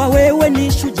kuwa wewe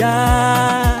ni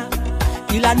shujaa,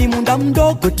 ila ni muda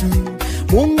mdogo tu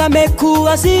Mungu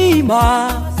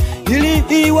amekuazima ili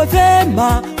iwe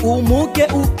vema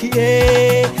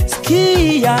umugeukie.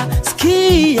 Sikia,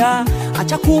 sikia,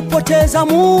 acha kupoteza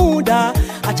muda,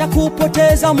 acha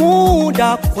kupoteza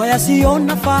muda kwa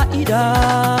yasiona faida.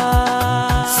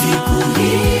 Siku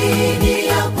hii ni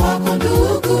ya kwako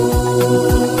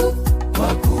ndugu, kwa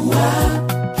kuwa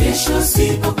kesho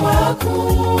sipo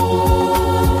kwako.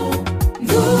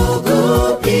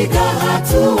 Ndugu, piga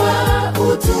hatua,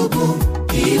 utubu,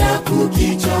 kila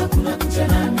kukicha kuna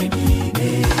kuchana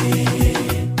mengine.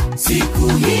 Siku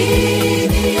hii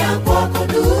ni ya kwako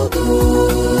ndugu,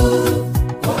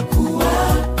 kwa kuwa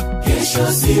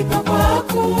kesho sipo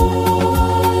kwako.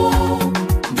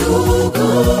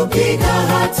 Ndugu, piga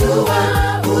hatua,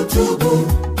 utubu,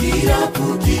 kila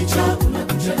kukicha kuna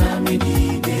kuchana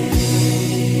mengine.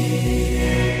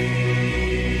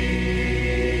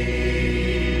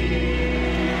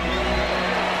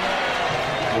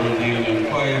 Ndio ni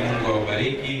kwaya. Mungu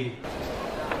awabariki.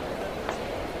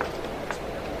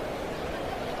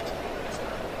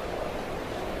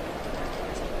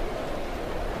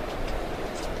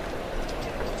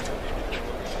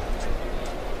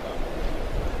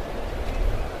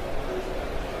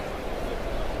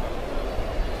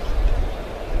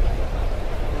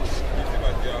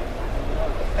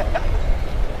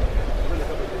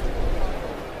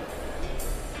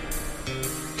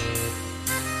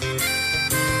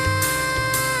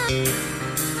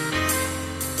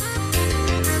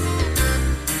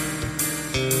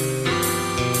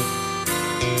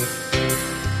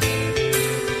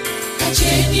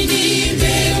 Acheni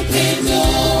niimbe upendo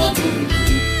wa Mungu,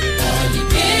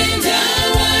 alipenda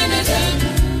wanadamu,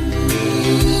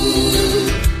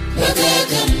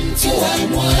 wakamtoa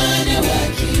mwana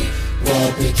wake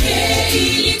wa pekee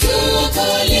ili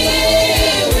tuokolewe.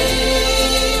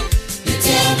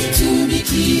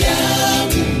 Nitamtumikia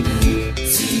Mungu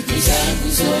siku zangu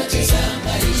zote za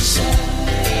maisha.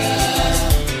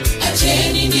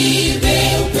 Acheni niimbe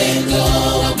upendo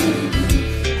wa Mungu,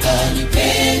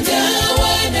 alipenda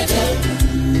wanadamu,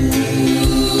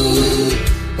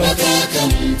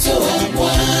 wakamtoa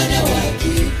mwana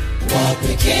wake wa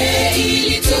pekee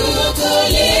ili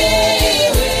tuokolewe.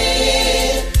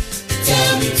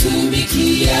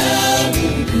 Tamtumikia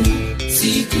Mungu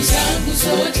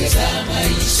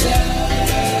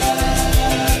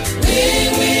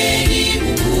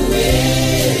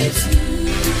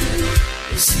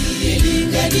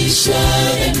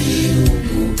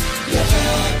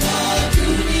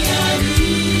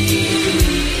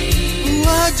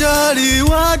wajali,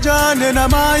 wajane na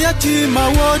mayatima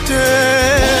wote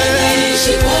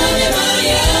wanaishi kwa neema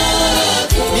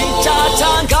yako.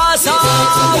 Nitatangaza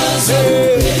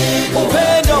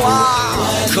upendo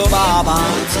wako Baba.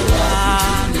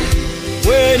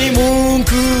 Wewe ni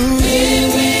Mungu,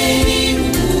 wewe ni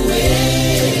Mungu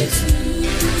wetu,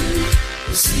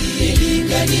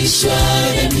 usiyelinganishwa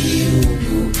na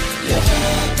miungu ya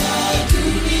hapa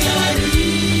duniani.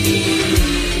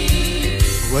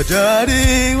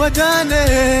 wajali, wajane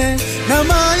na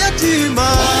mayatima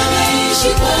wanaishi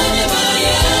kwa neema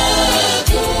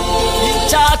yako.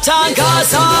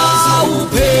 nitatangaza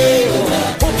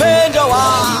upendo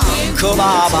wako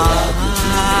Baba.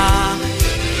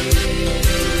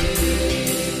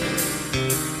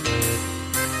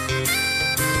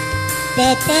 Pa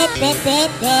pa pa pa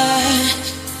pa,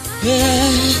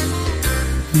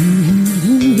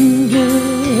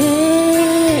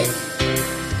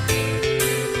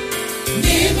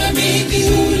 neema mingi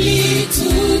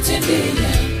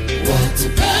ulitutendea,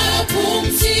 watupa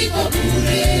pumziko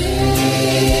bure.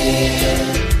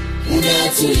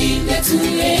 Unatulinda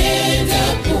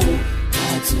tuendapo,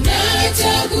 hatuna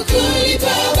cha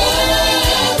kukulipa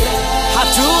Baba.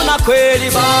 Hatuna kweli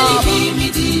Baba,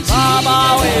 Baba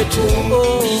wetu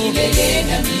milele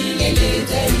na milele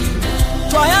daima.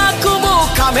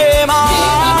 Twayakumbuka mema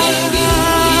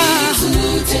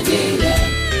ulitutendea,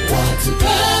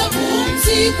 watupa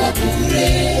pumziko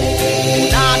bure.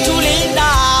 Unatulinda,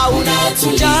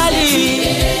 unatujali,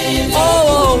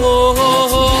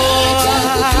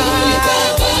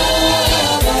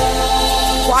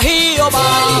 kwa hiyo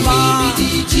Baba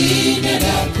jina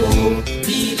lako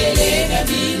milele na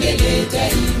milele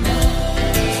daima.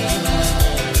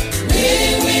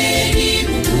 Wewe ni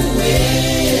Mungu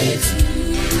wetu,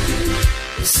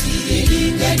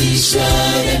 usiyelinganishwa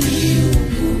na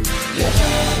miungu ya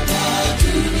hapa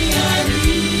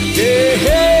duniani.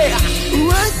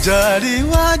 wajali,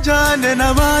 wajane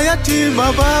na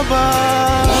mayatima Baba,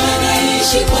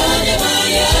 wanaishi kwa neema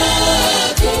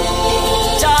yako.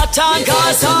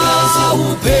 Tatangaza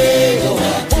upendo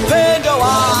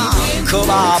wako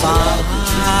Baba.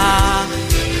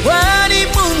 Wewe ni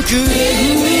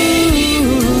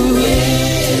Mungu,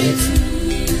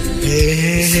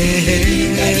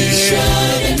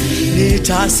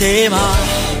 nitasema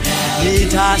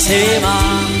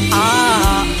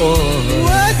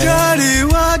wajali,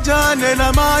 wajane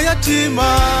na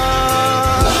mayatima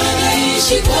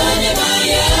wanaishi kwa neema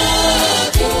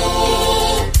yako.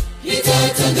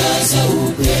 Nitatangaza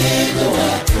upendo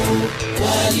wako,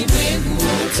 walimwengu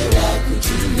wote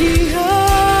wakujue.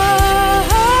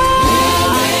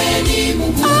 Wewe ni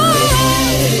Mungu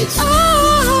wetu,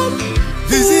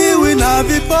 viziwi na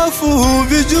vipofu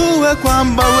vijue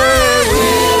kwamba wewe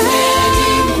ni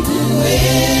Mungu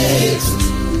wetu.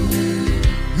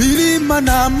 milima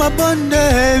na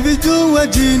mabonde vijue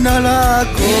jina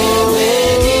lako.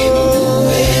 Wewe ni Mungu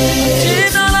wetu,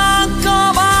 jina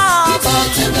lako Baba.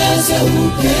 nitatangaza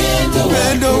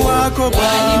upendo wako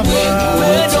Baba,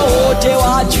 upendo wote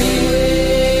wajue.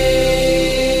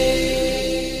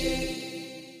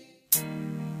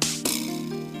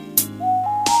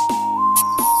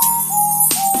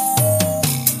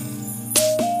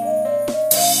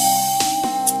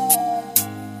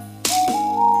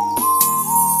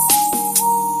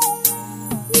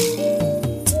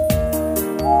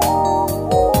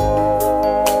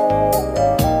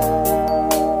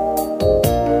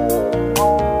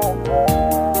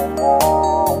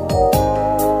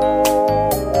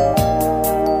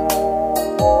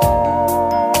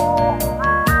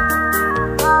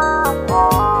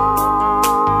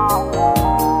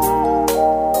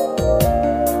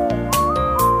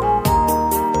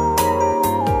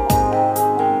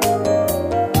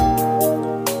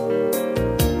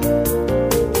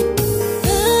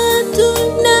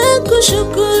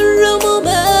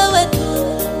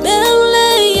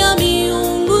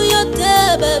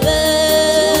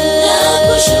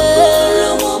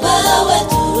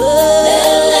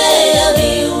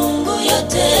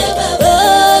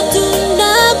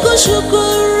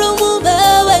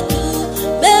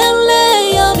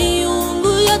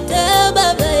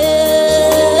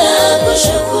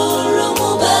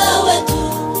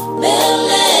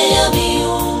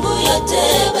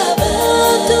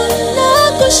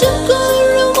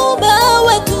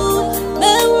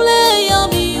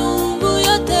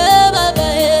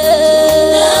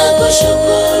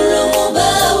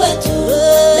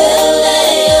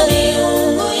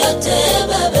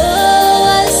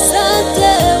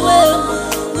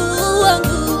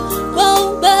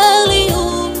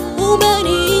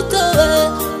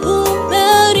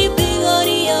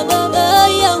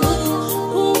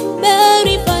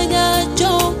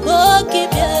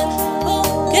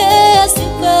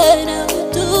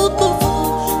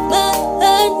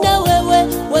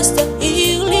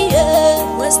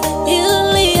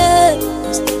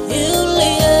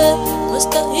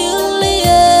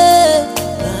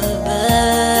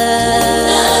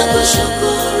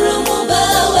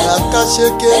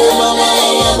 shekere mama.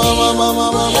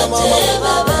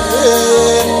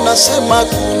 Nasema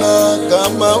kuna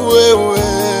kama wewe,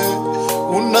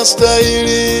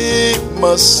 unastahili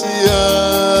Masia.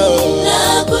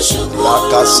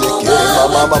 Nakasekere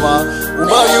mama.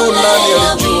 Ubali unani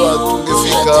alijua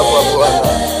tungefika hapa Bwana.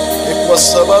 Ni kwa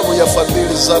sababu ya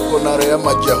fadhili zako na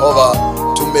rehema Jehova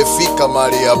tumefika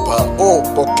mahali hapa.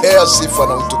 Pokea sifa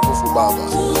na utukufu Baba.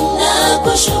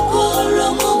 Nakushukuru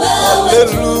Mungu.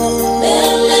 Haleluya.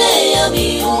 Mbele ya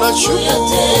miungu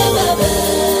yote Baba.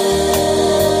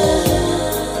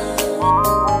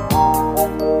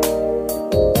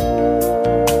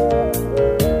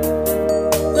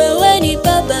 Wewe ni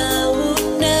Baba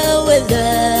unaweza,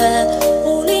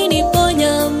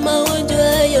 uliniponya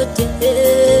magonjwa yote,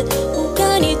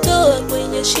 ukanitoa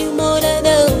kwenye shimo la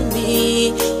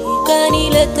dhambi,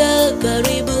 ukanileta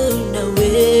karibu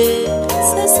nawe.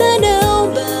 Sasa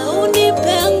naomba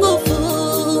unipe nguvu,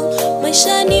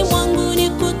 maishani mwangu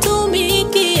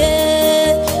nikutumikie,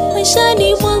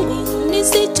 maishani mwangu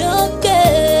nisichoke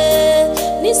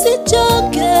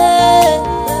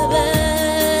Baba.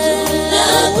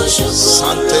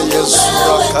 Sante Yesu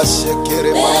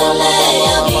akasekere mama.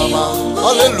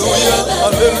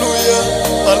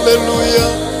 Haleluya.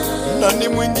 Nani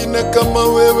mwingine kama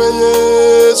wewe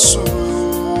Yesu?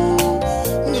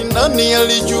 Ni nani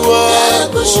alijua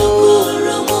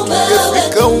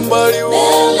tungefika umbali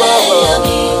huu Baba?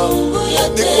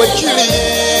 Ni kwa ajili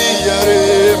ya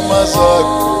rehema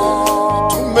zako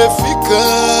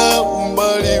tumefika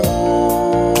umbali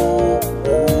huu.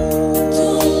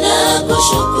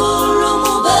 Tunakushukuru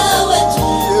Mungu wetu.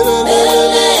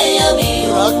 Mbele ya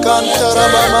miungu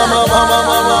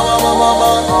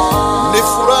mama. Ni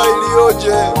furaha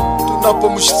iliyoje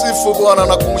tunapomsifu Bwana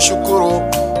na kumshukuru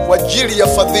kwa ajili ya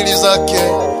fadhili zake.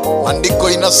 Andiko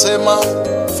inasema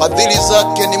fadhili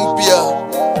zake ni mpya,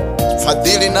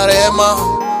 fadhili na rehema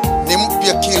ni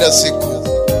mpya kila siku.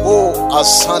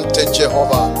 Asante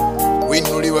Jehova,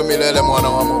 uinuliwe milele mwana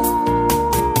wa Mungu.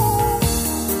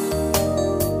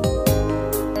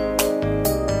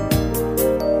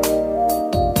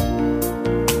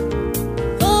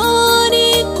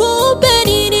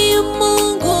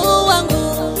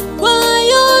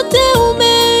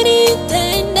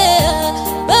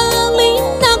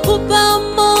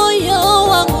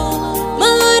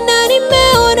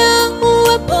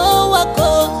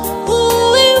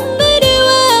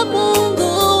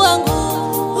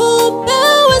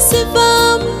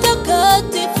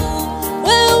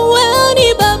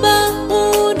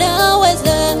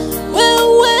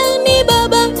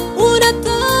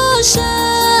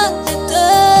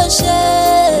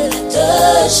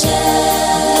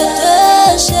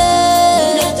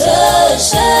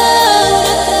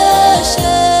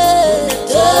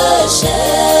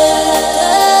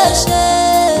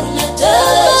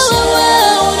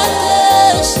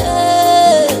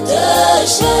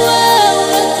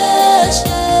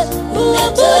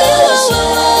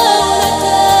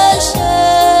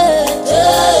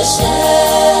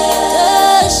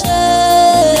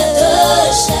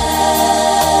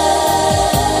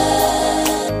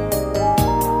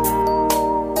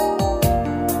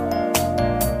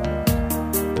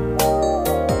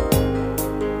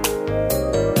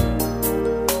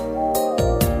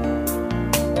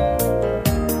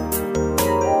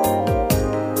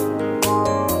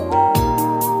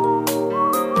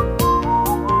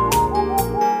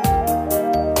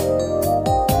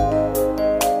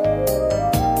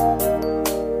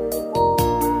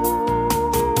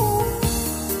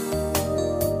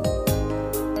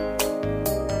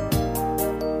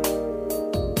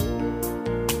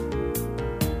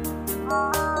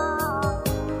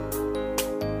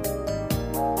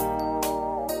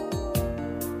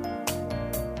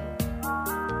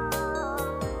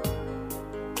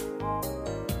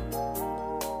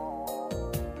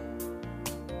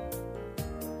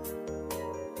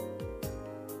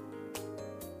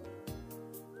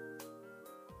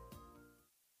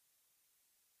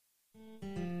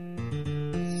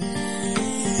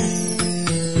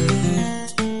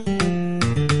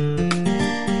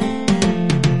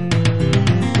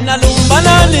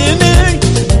 Nalumbana nini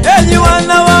enyi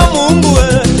wana wa Mungu?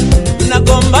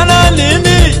 Nagombana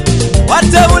nini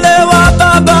wateule wa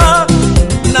Baba?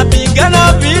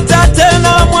 Napigana vita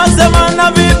tena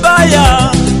mwasemana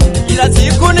vibaya, kila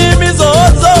siku ni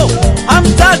mizozo,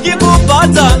 hamtaki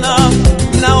kupatana,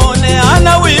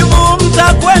 mnaoneana wivu,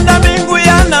 mtakwenda mbingu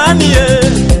ya nani?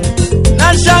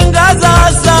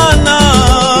 Nashangaza sana,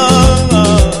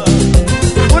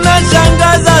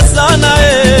 unashangaza sana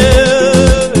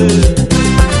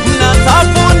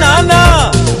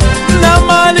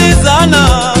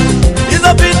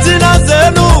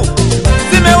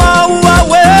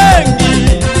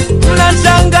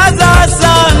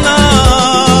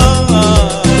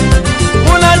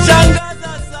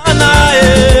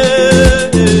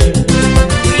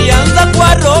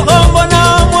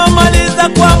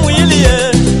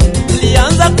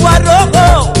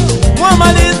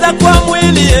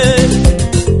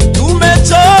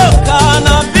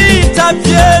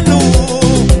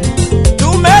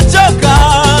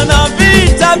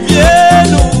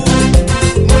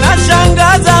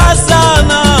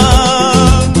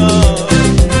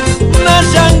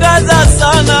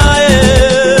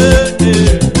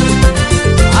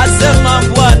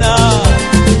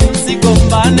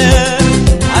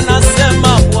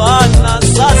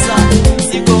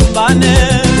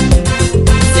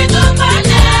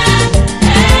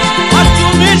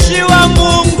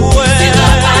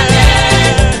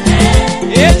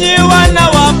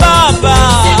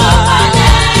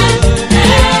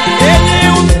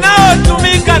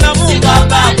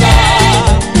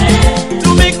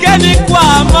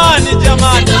amani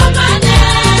jamani.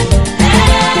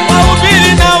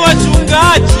 Wahubiri na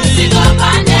wachungaji,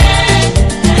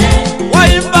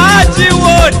 waimbaji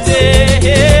wote,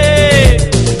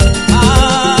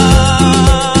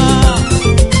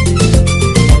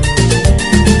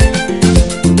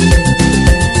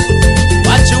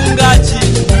 wachungaji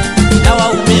na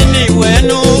waumini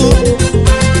wenu,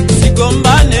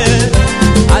 sigombane,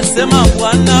 asema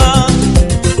Bwana.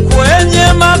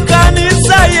 Kwenye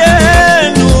makanisa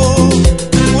yenu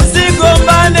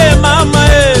usigombane mama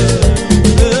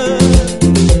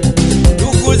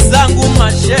ndugu zangu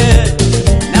mashe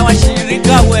na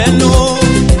washirika wenu,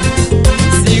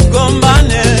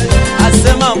 sigombane,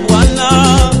 asema Bwana.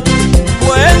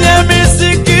 Kwenye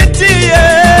misikiti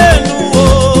yenu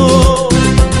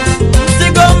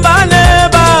usigombane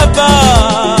baba,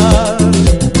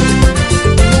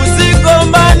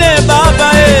 usigombane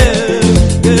baba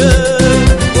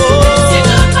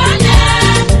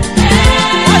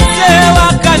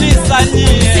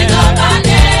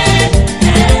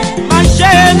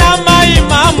mashehe na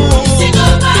maimamu,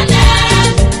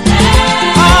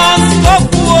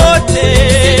 askofu wote,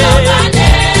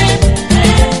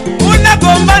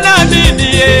 unagombana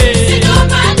nini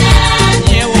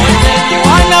nye wote ni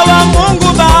wana wa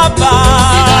Mungu Baba.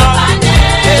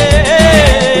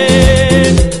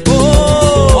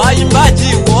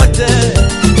 Waimbaji wote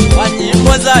wa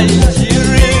nyimbo za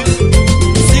Injili,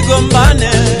 sigombane,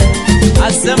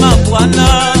 asema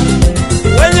Bwana.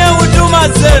 Wenye huduma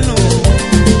zenu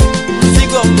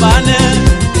msigombane,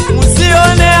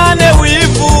 msioneane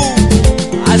wivu,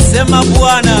 asema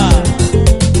Bwana.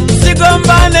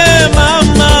 Msigombane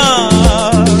mama,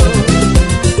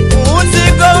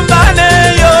 msigombane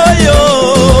yoyo,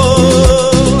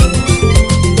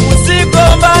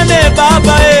 msigombane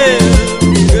baba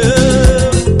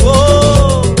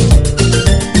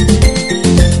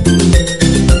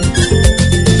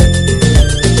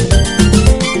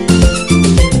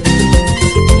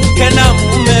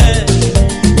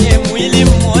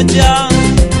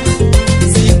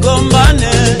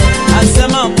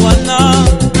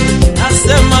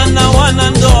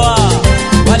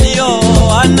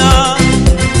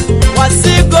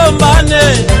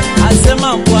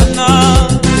asema Bwana.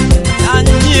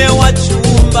 Nanyie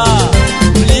wachumba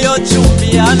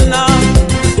mliochumbiana,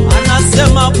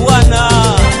 anasema Bwana,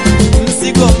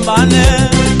 msigombane,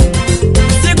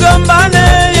 msigombane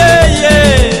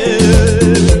yeye,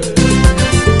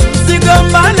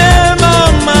 msigombane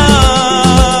mama,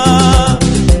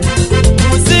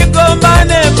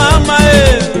 msigombane mama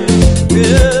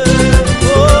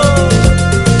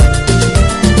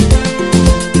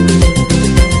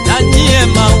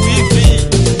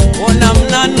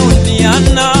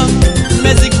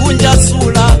mmezikunja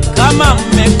sura kama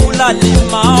mmekula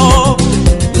limao,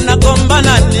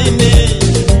 mnagombana nini?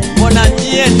 Mbona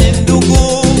nyie ni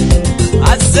ndugu,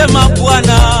 asema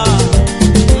Bwana.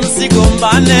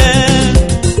 Msigombane,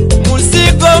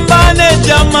 msigombane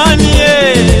jamani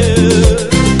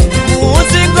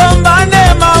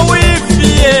msigombane mawifi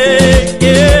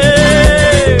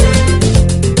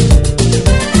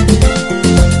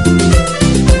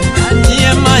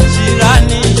Nyie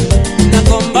majirani,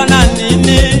 nagombana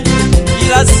nini?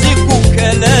 Kila siku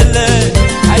kelele,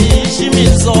 haiishi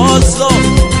mizozo.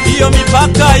 Hiyo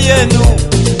mipaka yenu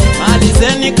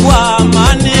malizeni kwa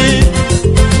amani,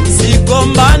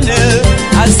 msigombane,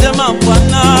 asema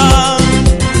Bwana.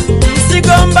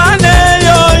 Msigombane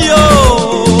yoyo,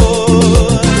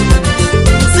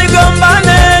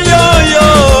 msigombane yoyo,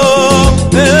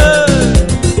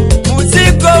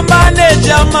 msigombane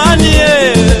jamani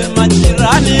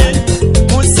majirani,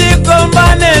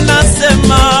 msigombane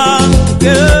nasema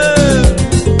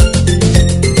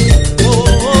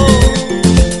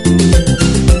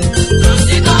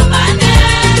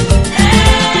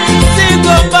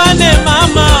msigombane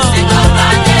mama,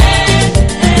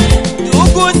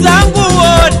 ndugu zangu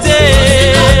wote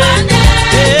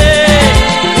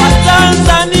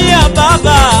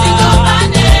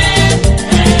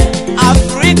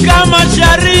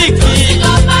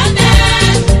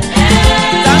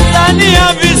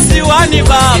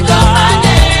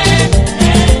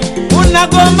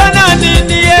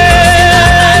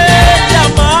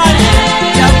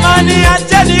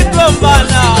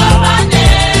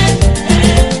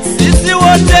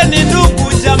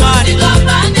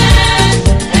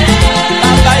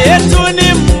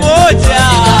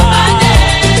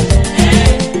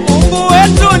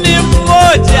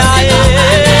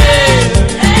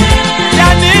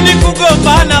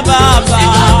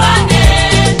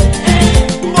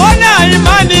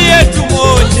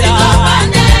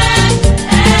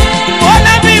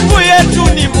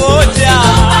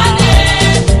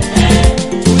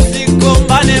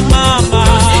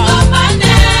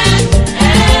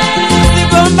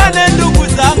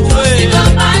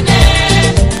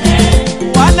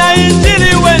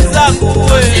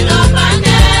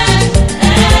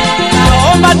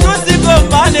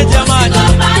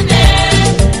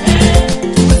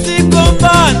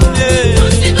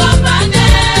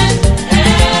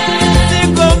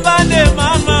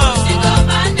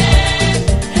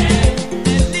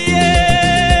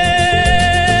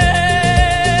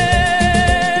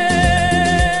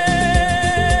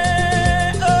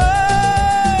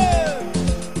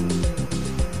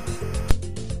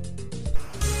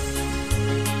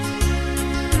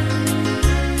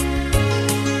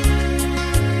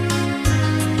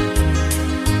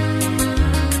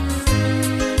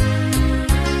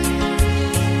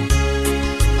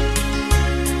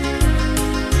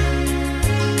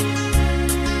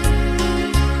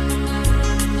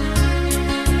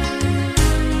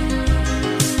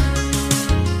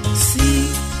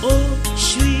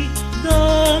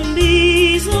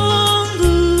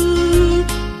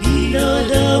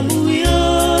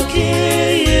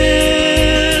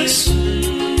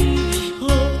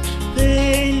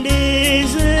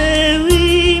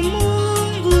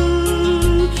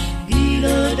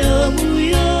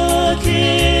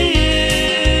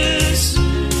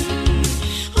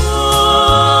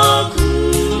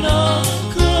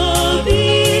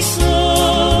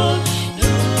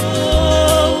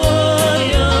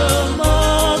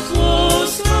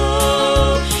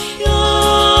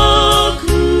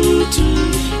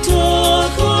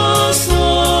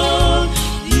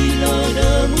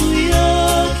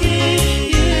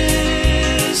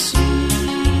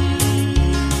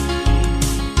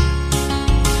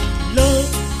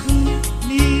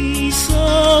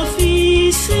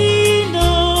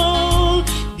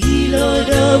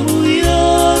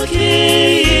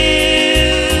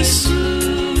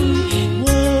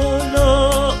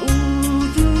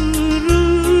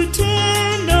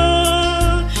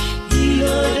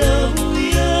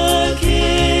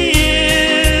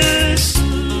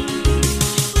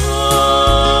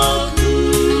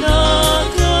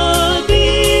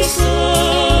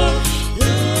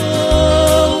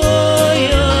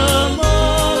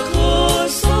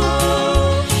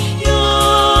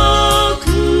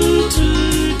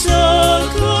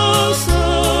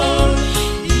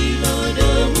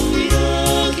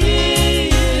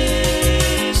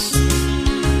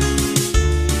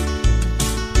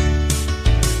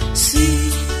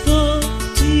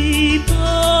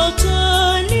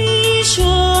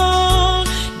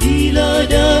ila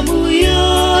damu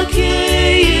yake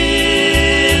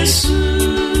Yesu.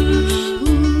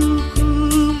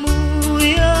 Hukumu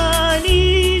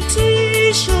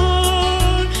yanitisha,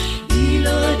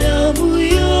 ila damu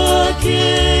yake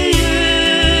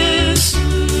Yesu.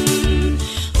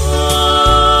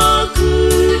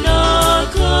 Hakuna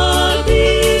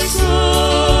kabisa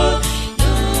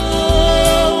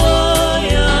dawa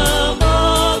ya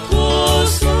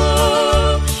makosa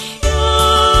ya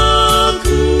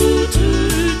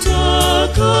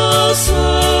kututakasa,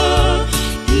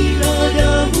 ila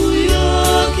damu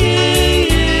yake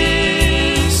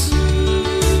Yesu.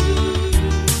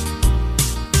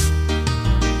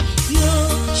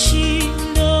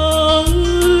 Yashinda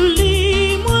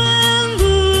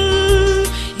ulimwengu,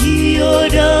 hiyo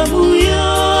damu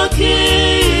yake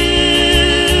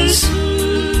Yesu,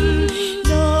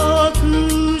 na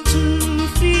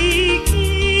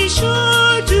kutufikisha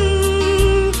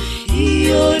juu,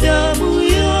 hiyo damu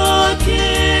yake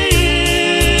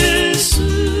Yesu.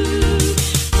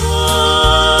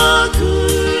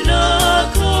 Hakuna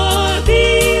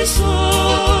kabisa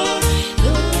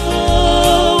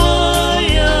dawa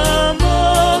ya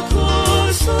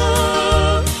makosa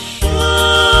ya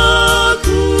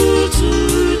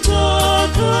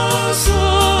kututakasa,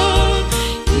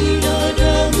 ila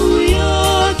damu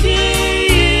yake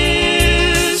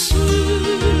Yesu.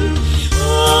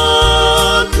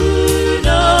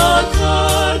 Hakuna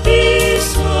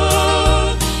kabisa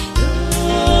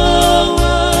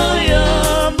dawa ya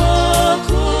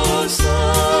makosa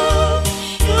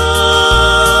ya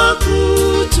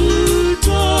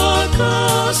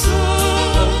kututakasa,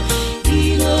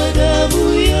 ila damu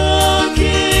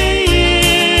yake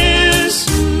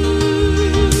Yesu.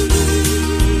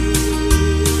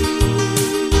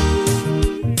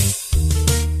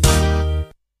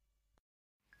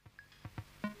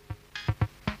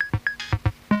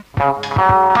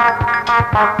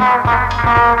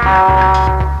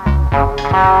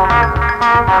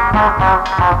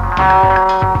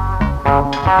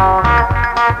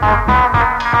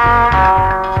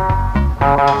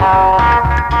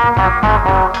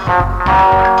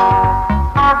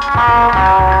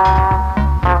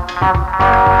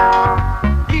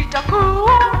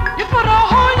 Itakuwa ni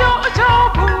furaha ya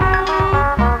ajabu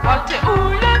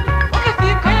wateule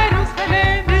wakifika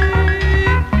Yerusalemu.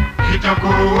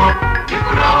 Itakuwa ni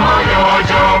furaha ya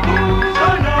ajabu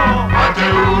sana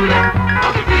wateule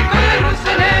wakifika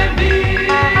Yerusalemu.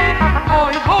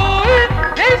 Hoi hoi,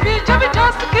 vicha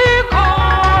vitasikika,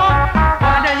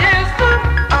 Bwana Yesu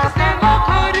akisema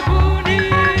karibuni.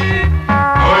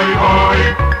 Hoi hoi,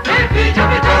 vicha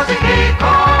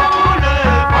vitasikika,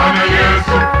 Bwana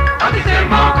Yesu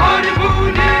akisema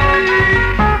karibuni.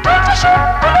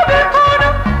 Tutashuka mbinguni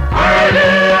Kweli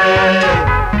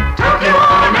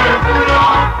tukiwa na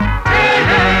furaha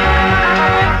tele,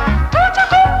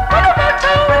 tutakuwa na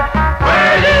matawi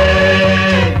kweli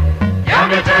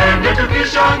yametende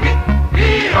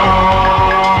tukishangilia.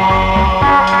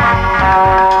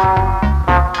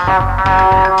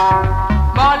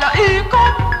 malaika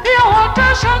pia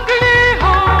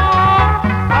watashangilia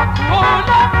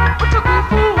wakuona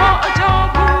utukufu wa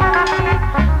ajabu.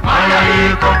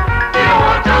 Malaika pia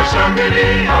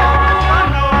watashangilia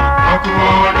na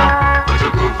kuona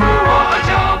utukufu wa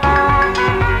ajabu.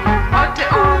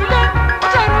 Wateule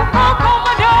wataruka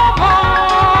kama ndama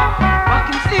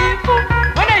wakimsifu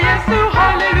Bwana Yesu,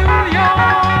 haleluya.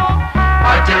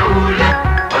 Wateule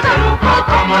wataruka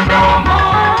kama ndama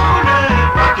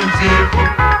wakimsifu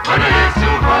Bwana Yesu,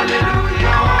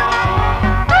 haleluya.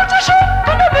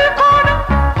 Tutashuka na mikono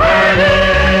Kweli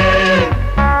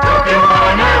tukiwa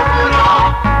na furaha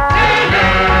tele,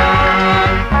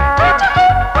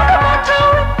 tutakuwa na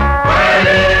matawi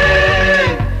kweli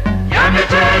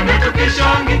yametende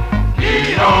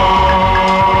tukishangilia.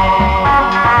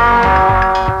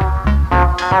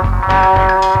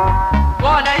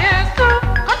 Bwana Yesu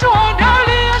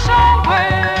katuandalia shangwe,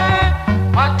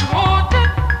 watu wote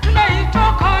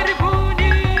tunaitwa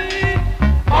karibuni.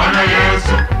 Bwana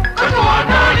Yesu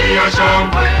katuandalia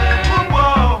shangwe,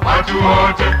 watu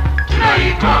wote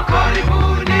tunaitwa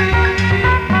karibuni.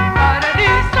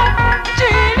 Paradiso, nchi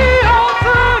iliyo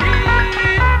nzuri,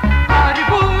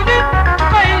 karibuni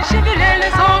tukaishi milele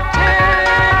zote.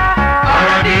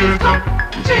 Paradiso,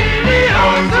 nchi iliyo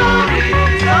nzuri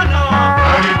sana,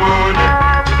 karibuni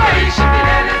tukaishi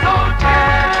milele zote.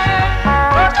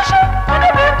 Tutashuka na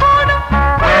mikono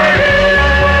Kweli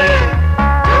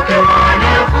tukiwa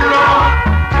na furaha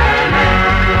tele,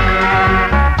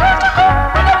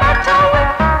 tutakuwa na matawi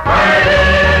kweli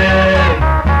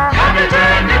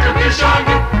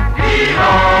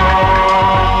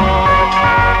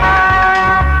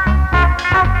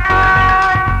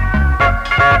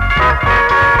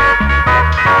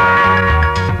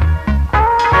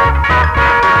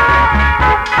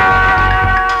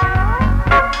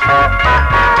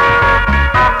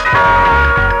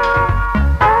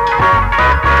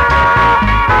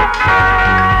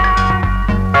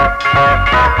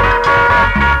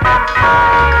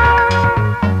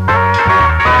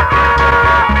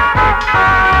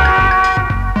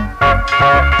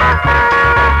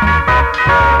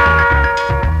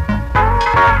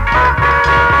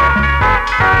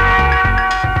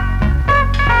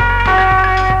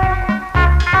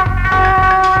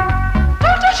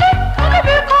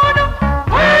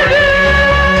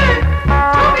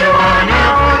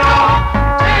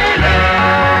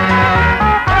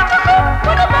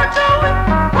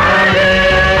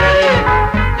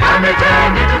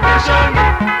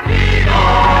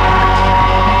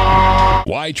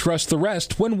trust the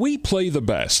rest when we play the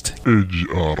best.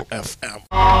 AGR FM.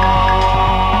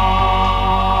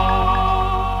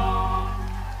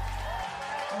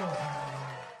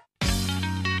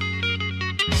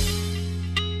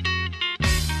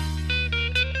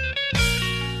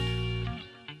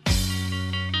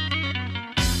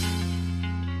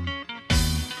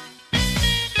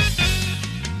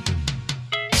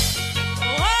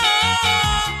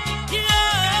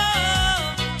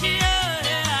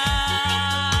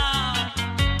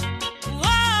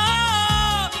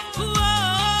 Whoa,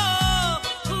 whoa.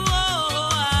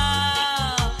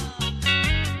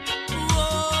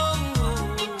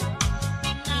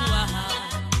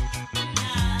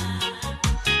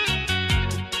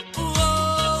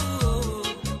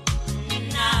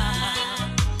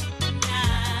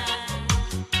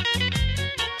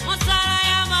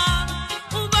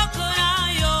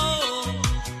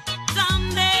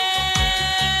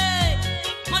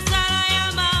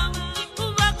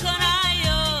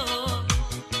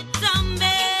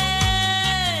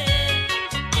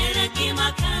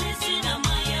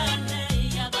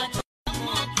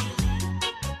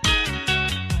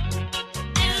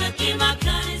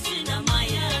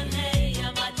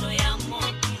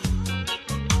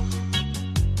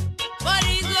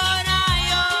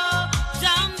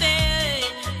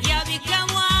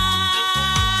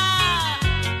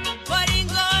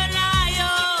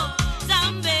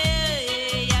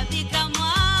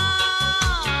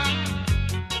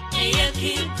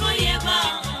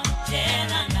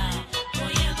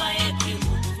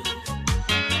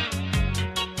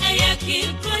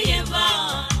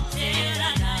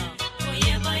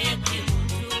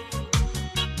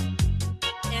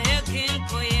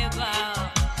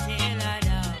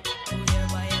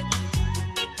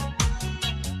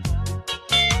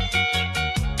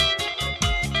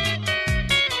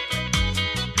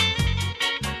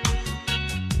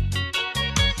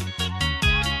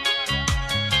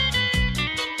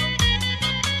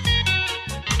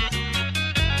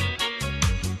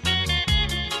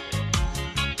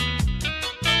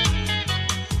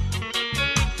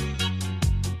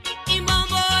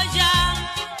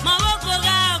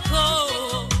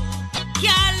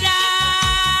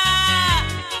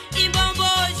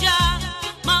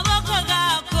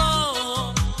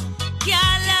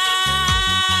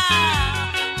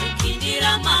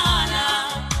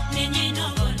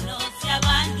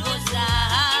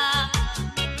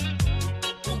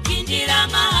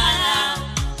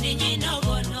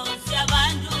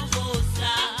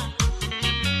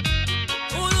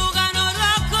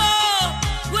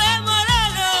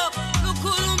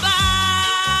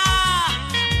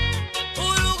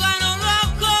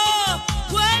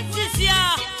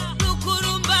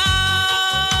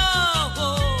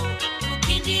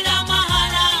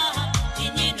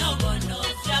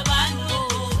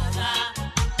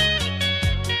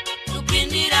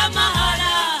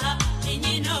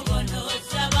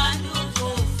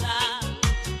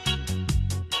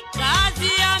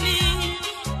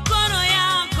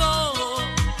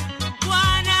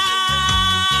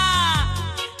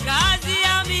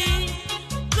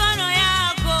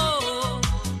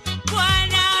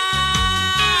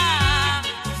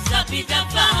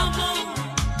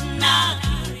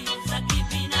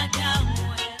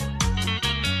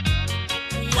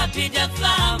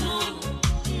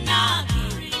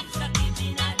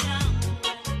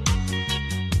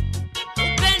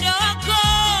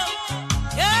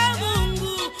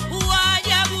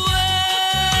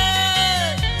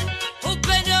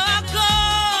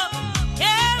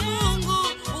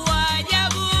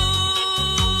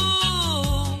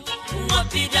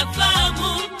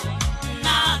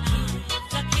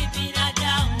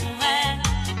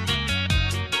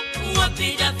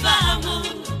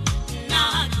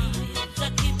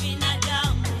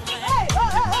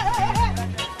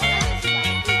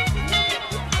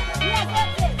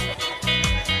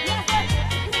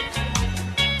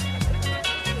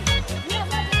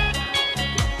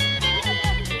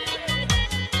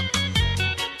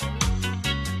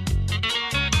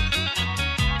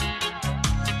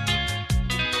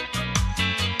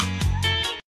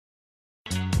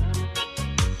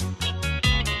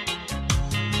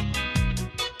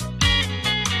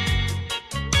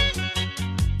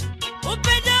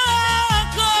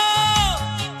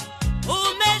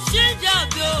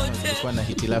 kulikuwa na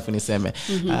hitilafu niseme.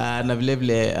 Na vile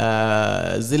vile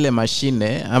zile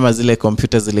mashine ama zile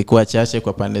kompyuta zilikuwa chache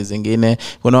kwa pande zingine.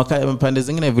 Kuna pande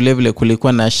zingine vile vile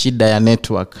kulikuwa na shida ya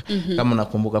network kama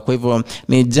unakumbuka. Kwa hivyo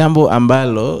ni jambo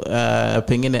ambalo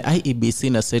pengine IEBC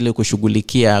inastahili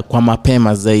kushughulikia kwa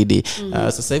mapema zaidi.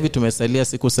 Sasa hivi tumesalia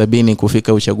siku 70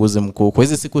 kufika uchaguzi mkuu. Kwa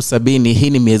hizo siku 70 hii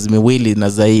ni miezi miwili na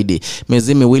zaidi.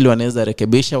 Miezi miwili wanaweza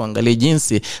rekebisha, waangalie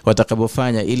jinsi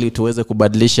watakavyofanya ili tuweze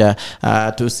kubadilisha,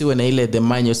 tusiwe na ile the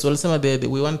manual. So walisema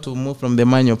we want to move from the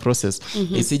manual process.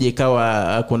 Isije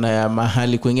ikawa kuna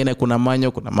mahali kwingine kuna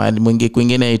manual, kuna mahali mwingi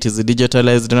kwingine it is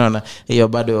digitalized. Unaona hiyo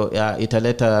bado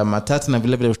italeta matata, na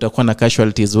vile vile tutakuwa na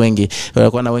casualties wengi.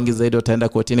 Watakuwa na wengi zaidi wataenda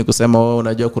kotini kusema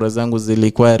unajua kura zangu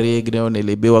zilikuwa rigged,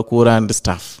 nilibiwa kura and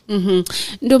stuff.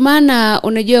 Ndio maana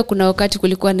unajua kuna wakati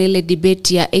kulikuwa na ile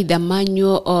debate ya either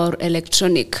manual or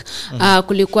electronic.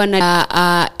 Kulikuwa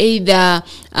na either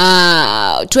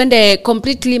tuende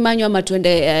completely manual ama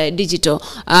tuende digital.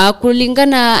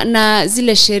 Kulingana na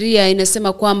zile sheria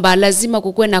inasema kwamba lazima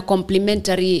kukuwe na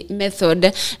complementary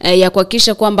method ya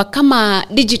kuhakikisha kwamba kama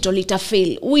digital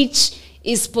itafail, which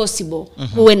is possible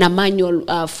huwe na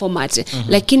manual format.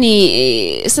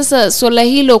 Lakini sasa swala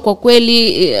hilo kwa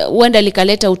kweli huenda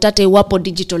likaleta utate iwapo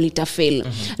digital itafail.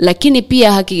 Lakini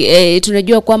pia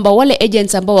tunajua kwamba wale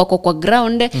agents ambao wako kwa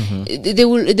ground they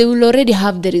will already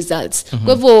have the results.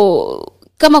 Kwa hivyo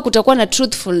kama kutakuwa na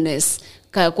truthfulness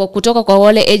kutoka kwa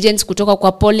wale agents, kutoka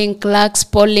kwa polling clerks,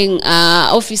 polling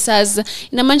officers,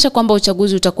 inamaanisha kwamba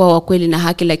uchaguzi utakuwa wa kweli na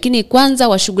haki. Lakini kwanza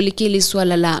washughulikie hili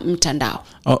swala la mtandao.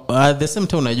 At the same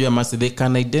time unajua masi they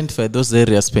can identify those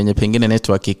areas pengine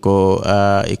network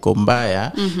iko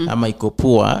mbaya ama iko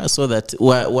poor, so that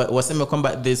waseme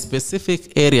kwamba the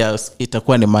specific areas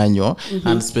itakuwa ni manual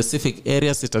and specific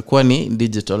areas itakuwa ni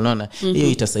digital. Unaona hiyo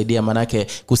itasaidia, manake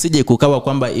kusije kukawa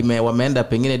kwamba wameenda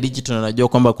pengine digital na unajua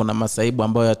kwamba kuna masaibu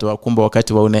ambayo yatawakumba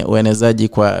wakati wa uenezaji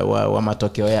wa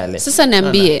matokeo yale. Sasa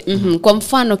niambie kwa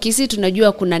mfano Kisii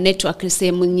tunajua kuna network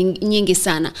sehemu nyingi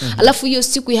sana. Alafu hiyo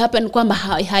siku happen kwamba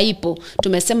haipo,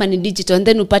 tumesema ni digital, and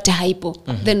then upate haipo,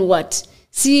 then what?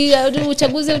 Si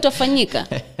uchaguzi utafanyika.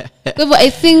 Kwa hivyo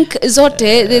I think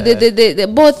zote the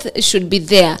both should be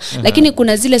there. Lakini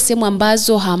kuna zile sehemu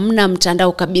ambazo hamna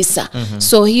mtandao kabisa.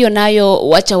 So hiyo nayo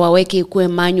wacha waweke kuwe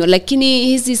manual. Lakini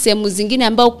hizi sehemu zingine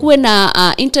ambao kuwe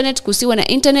na internet, kusiwe na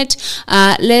internet,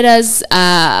 let us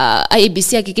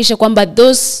IEBC hakikisha kwamba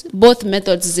those both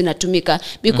methods zinatumika,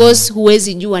 because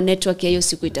huwezi jua network ya hiyo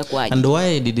siku itakuwaje. And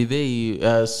why did they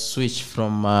switch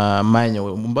from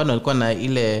manual? Mbona walikuwa na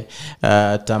ile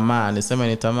tamaa, nisema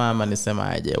ni tamaa ama nisema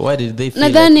aje? Why did they feel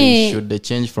like they should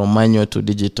change from manual to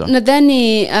digital?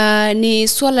 Nadhani ni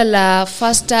swala la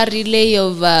faster relay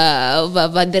of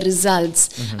the results.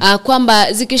 Kwamba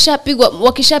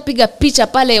wakishapiga picha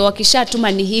pale,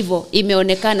 wakishatuma ni hivyo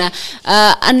imeonekana.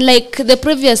 Unlike the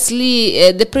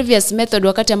previous method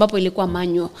wakati ambapo ilikuwa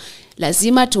manual.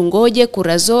 Lazima tungoje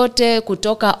kura zote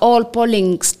kutoka all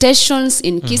polling stations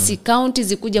in Kisii County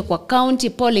zikuje kwa county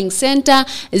polling center,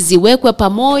 ziwekwe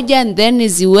pamoja, and then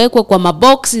ziwekwe kwa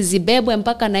mabox, zibebwe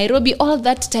mpaka Nairobi. All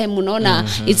that time unaona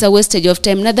it's a wastage of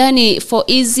time. Nadhani for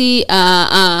easy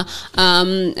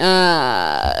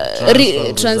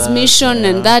transmission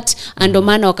and that, and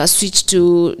maana waka switch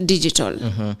to digital.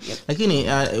 Lakini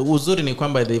uzuri ni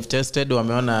kwamba they've tested,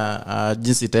 wameona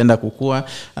jinsi itaenda kukua,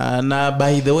 na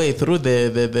by the way through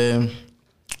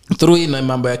through ina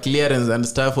mambo ya clearance and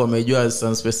stuff, wamejua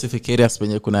some specific areas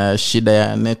penye kuna shida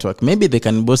ya network. Maybe they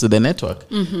can boost the network.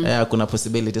 Kuna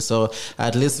possibility. So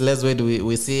at least let's wait,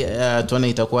 we see tuone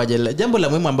itakuwaje. Jambo la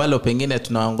muhimu ambalo pengine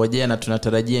tunaongojea na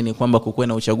tunatarajia ni kwamba kukuwe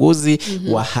na uchaguzi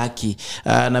wa haki,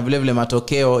 na vile vile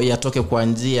matokeo yatoke kwa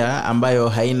njia ambayo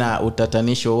haina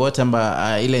utatanisho wote,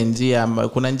 ile njia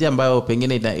kuna njia ambayo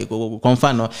pengine kwa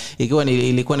mfano ikiwa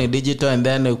ilikuwa ni digital and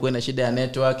then kuwe na shida ya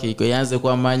network ianze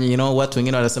kuwa manyu, watu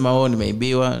wengine wanasema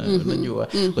nimeibiwa, unajua.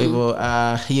 Kwa hivyo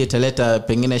hiyo italeta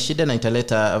pengine shida na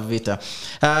italeta vita.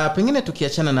 Pengine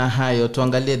tukiachana na hayo,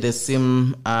 tuangalie the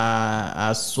sim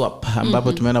swap,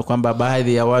 ambapo tumeona kwamba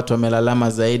baadhi ya watu wamelalama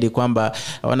zaidi kwamba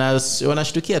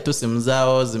wanashtukia tu simu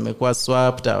zao zimekuwa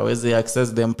swapped, hawezi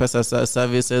access the M-Pesa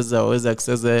services, hawezi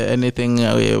access anything.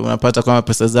 Unapata kwamba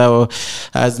pesa zao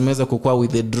zimeweza kukua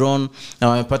withdrawn, na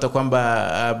wamepata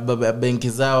kwamba benki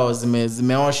zao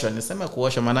zimeoshwa. Nisema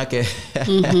kuoshwa manake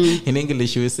in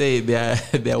English we say they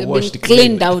are washed,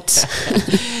 cleaned out.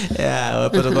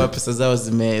 wapata kwa pesa zao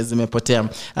zimepotea.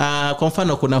 Kwa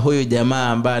mfano kuna huyu jamaa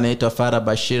ambaye anaitwa Farah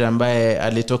Bashir ambaye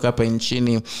alitoka hapa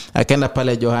nchini akaenda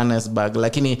pale Johannesburg,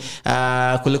 lakini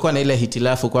kulikuwa na ile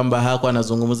hitilafu kwamba hakuwa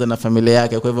anazungumza na familia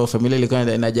yake, kwa hivyo familia ilikuwa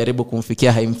inajaribu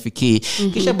kumfikia, haimfikii.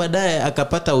 Kisha baadaye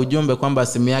akapata ujumbe kwamba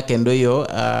simu yake ndio hiyo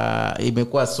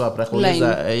imekuwa swap,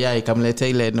 akauliza ikamletea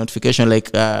ile notification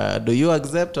like do you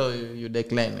accept or you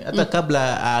decline. Hata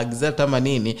kabla accept ama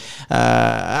nini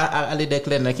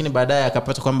alidecline, lakini baadaye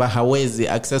akapata kwamba hawezi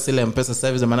access ile M-Pesa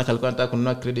service, maana alikuwa anataka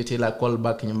kununua credit ila call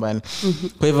back nyumbani.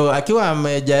 Kwa hivyo akiwa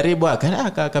amejaribu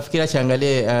akafikiria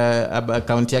chaangalie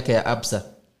account yake ya Absa,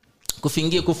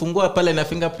 kufungua pale na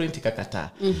fingerprint ikakataa.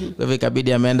 Kwa hivyo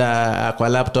ikabidi ameenda kwa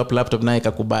laptop naye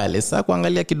ikakubali. Sasa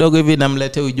kuangalia kidogo hivi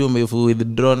namletea ujumbe if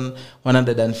withdrawn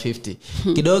 150.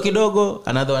 Kidogo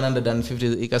another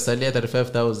 150, ikasalia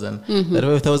 35,000.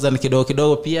 35,000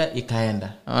 kidogo pia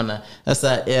ikaenda. Unaona?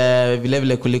 Sasa vile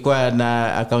vile kulikuwa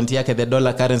na account yake the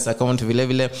dollar currency account, vile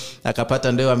vile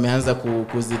akapata ndio ameanza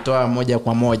kuzitoa moja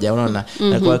kwa moja. Unaona?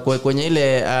 Kwenye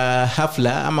ile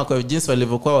hafla ama kwa jinsi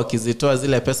walivyokuwa wakizitoa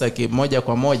zile pesa moja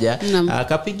kwa moja,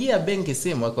 akapigia benki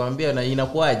simu akamwambia na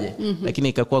inakuaje. Lakini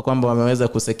ikakuwa kwamba wameweza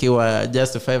kusekiwa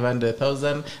just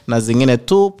 500,000 na zingine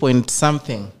 2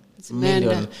 something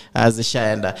million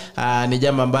zishaenda. Ni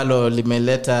jambo ambalo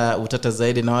limeleta utata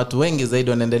zaidi na watu wengi zaidi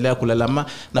wanaendelea kulalama,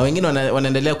 na wengine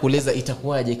wanaendelea kuuliza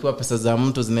itakuwaje ikiwa pesa za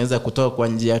mtu zinaweza kutoka kwa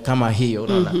njia kama hiyo.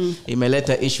 Unaona?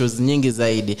 Imeleta issues nyingi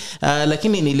zaidi.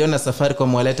 Lakini niliona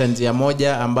Safaricom waleta njia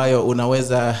moja ambayo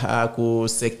unaweza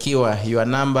kusekiwa your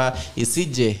number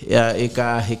isije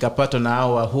ikapatwa na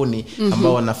hao wahuni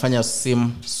ambao wanafanya sim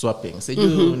swapping.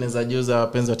 Sijui unaweza juza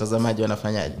wapenzi watazamaji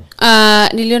wanafanyaje?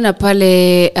 Niliona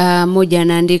pale moja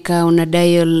anaandika una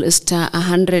dial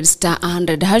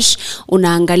 *100 #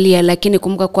 unaangalia, lakini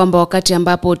kumbuka kwamba wakati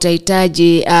ambapo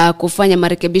utahitaji kufanya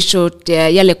marekebisho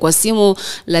yale kwa simu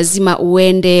lazima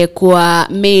uende kwa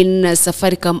main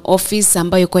Safaricom office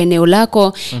ambayo kwa eneo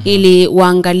lako ili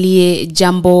waangalie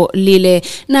jambo lile.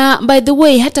 Na by the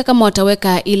way, hata kama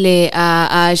wataweka ile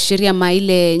sheria ma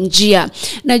ile njia,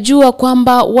 najua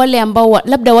kwamba wale ambao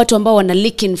labda watu ambao wana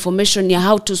leak information ya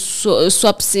how to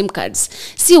swap sim cards,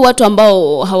 si watu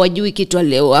ambao hawajui kitu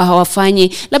leo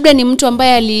hawafanyi. Labda ni mtu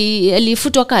ambaye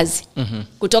alifutwa kazi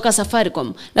kutoka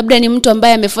Safaricom, labda ni mtu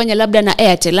ambaye amefanya labda na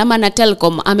Airtel ama na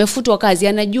Telcom, amefutwa kazi,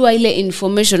 anajua ile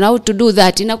information how to do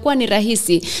that, inakuwa ni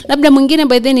rahisi. Labda mwingine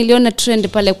by then niliona trend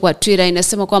pale kwa Twitter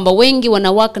inasema kwamba wengi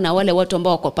wanawaka na wale watu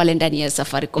ambao wako pale ndani ya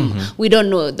Safaricom. We don't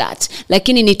know that,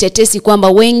 lakini ni tetesi kwamba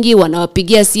wengi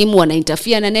wanawapigia simu,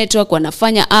 wanainterfere na network,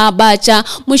 wanafanya bacha,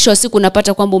 mwisho wa siku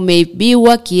unapata kwamba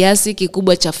umeibiwa kiasi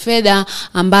kikubwa cha fedha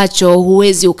ambacho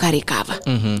huwezi ukarecover.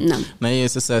 Na hiyo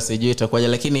sasa sijui itakuwaje,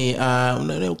 lakini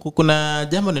kuna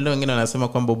jambo nilo wengine wanasema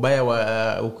kwamba ubaya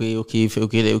wa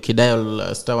ukidial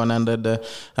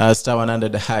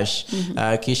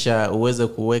 *100 # kisha uweze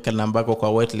kuweka namba yako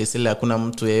kwa waitlist, ile hakuna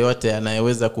mtu yeyote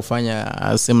anayeweza kufanya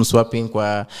sim swapping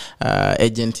kwa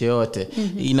agent yote.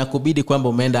 Inakubidi kwamba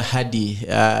umeenda hadi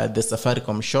the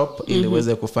Safaricom shop ili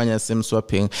uweze kufanya sim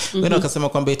swapping. Wengine wakasema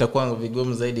kwamba itakuwa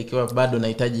vigumu zaidi ikiwa bado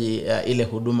unahitaji ile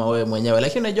huduma wewe mwenyewe,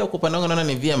 lakini unajua kupanda naona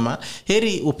ni vyema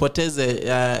heri upoteze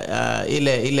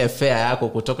ile fare yako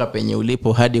kutoka penye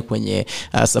ulipo hadi kwenye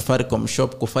Safaricom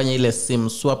shop kufanya ile sim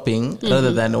swapping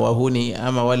rather than wahuni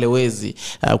ama wale wezi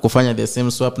kufanya the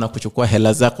sim swap na kuchukua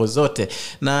hela zako zote.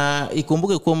 Na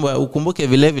ukumbuke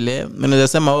vile vile unaweza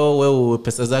sema wewe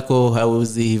pesa zako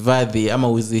hauzihifadhi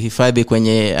ama uzihifadhi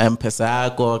kwenye M-Pesa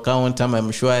yako account ama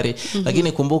Mshwari,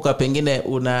 lakini kumbuka pengine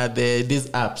una these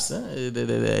apps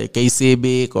the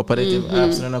KCB cooperative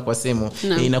apps unaona kwa simu.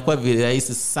 Inakuwa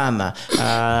rahisi sana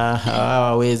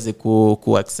hawawezi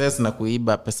access na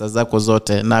kuiba pesa zako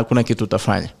zote na hakuna kitu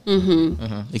utafanya.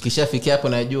 Ikishafikia hapo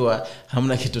najua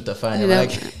hamna kitu utafanya.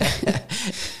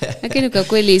 Lakini kwa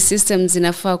kweli systems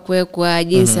zinafaa kuwekwa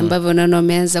jinsi ambavyo unaona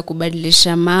wameanza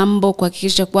kubadilisha mambo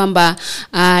kuhakikisha kwamba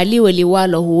liwe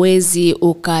liwalo huwezi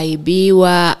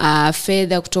ukaibiwa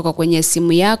fedha kutoka kwenye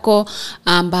simu yako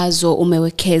ambazo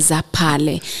umewekeza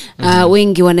pale.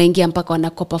 Wengi wanaingia mpaka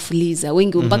wanakopa fuliza,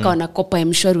 wengi mpaka wanakopa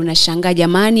Mshwari. Unashangaa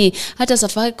jamani, hata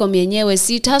Safaricom yenyewe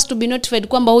it has to be notified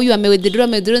kwamba huyu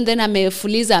amewithdraw then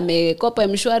amefuliza amekopa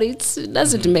Mshwari. It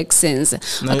doesn't make sense.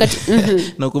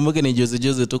 Na ukumbuke ni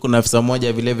juzi tu kuna afisa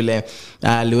mmoja vile vile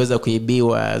aliweza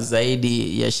kuibiwa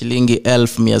zaidi ya shilingi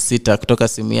 1,600 kutoka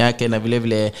simu yake, na vile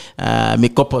vile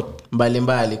mikopo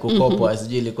mbalimbali kukopwa,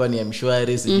 sijui ilikuwa ni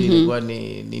Mshwari, sijui ilikuwa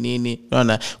ni nini.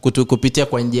 Unaona, kupitia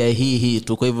kwa njia hii hii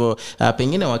tu. Kwa hivyo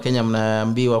pengine Wakenya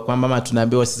mnaambiwa kwamba, ama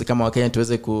tunaambiwa sisi kama Wakenya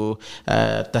tuweze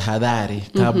kutahadhari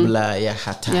kabla ya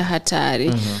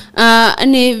hatari.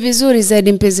 Ni vizuri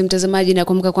zaidi mpenzi mtazamaji, na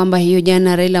kumbuka kwamba hiyo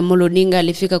jana Raila Amolo Odinga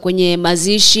alifika kwenye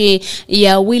mazishi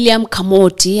ya William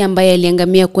Kamoti ambaye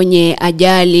aliangamia kwenye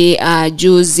ajali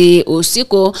juzi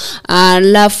usiku,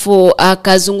 alafu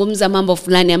akazungumza mambo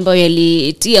fulani ambayo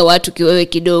yalitia watu kiwewe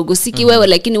kidogo, si kiwewe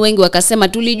lakini wengi wakasema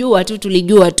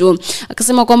tulijua tu.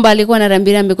 Akasema kwamba alikuwa na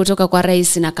rambirambi kutoka kwa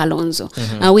rais na Kalonzo.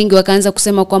 Wengi wakaanza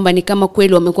kusema kwamba ni kama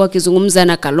kweli wamekuwa wakizungumza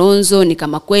na Kalonzo, ni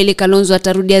kama kweli Kalonzo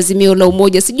atarudi Azimio la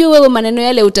Umoja. Sijui wewe maneno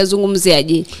yale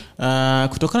utazungumziaje?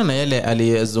 Kutokana na yale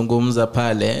aliyezungumza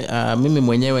pale, mimi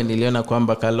mwenyewe niliona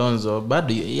kwamba Kalonzo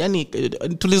bado, yani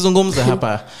tulizungumza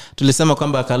hapa, tulisema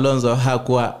kwamba Kalonzo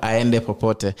hakuwa aende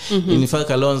popote. In fact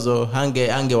Kalonzo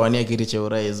angewania kiti cha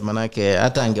urais, manake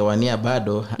hata angewania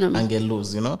bado ange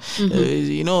lose,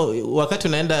 you know, wakati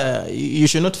unaenda, you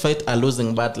should not fight a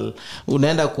losing battle.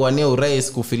 Unaenda kuwania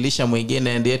urais kufilisha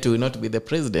mwingine and yet will not be the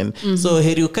president. So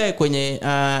heri ukae kwenye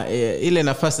ile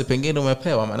nafasi pengine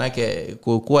umepewa, manake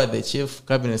kuwa the chief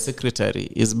cabinet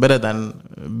secretary is better than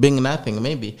being nothing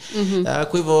maybe.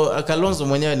 Kwa hivyo Kalonzo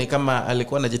mwenyewe ni kama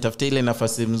alikuwa anajitafutia ile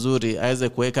nafasi mzuri aweze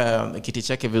kuweka kiti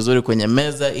chake vizuri kwenye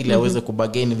meza ili aweze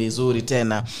kubagain vizuri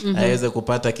tena, aweze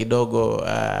kupata kidogo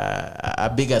a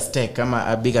bigger stake kama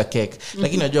a bigger cake.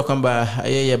 Lakini najua kwamba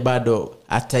yeye bado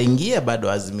ataingia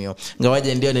bado Azimio.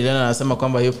 Ngawaje ndio niliona anasema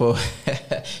kwamba yupo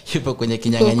kwenye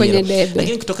kinyang'anyiro.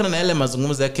 Lakini kutokana na yale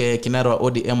mazungumzo yake kinara wa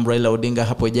ODM Raila Odinga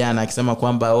hapo jana akisema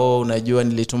kwamba unajua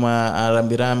nilituma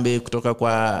rambirambi kutoka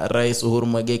kwa Rais Uhuru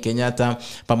Muigai Kenyatta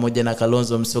pamoja na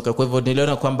Kalonzo Musyoka. Kwa hivyo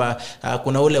niliona kwamba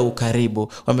kuna ule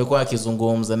ukaribu wamekuwa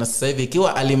wakizungumza, na sasa hivi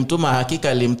ikiwa hakika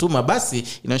alimtuma, basi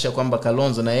inaonyesha kwamba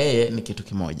Kalonzo na yeye ni kitu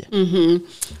kimoja.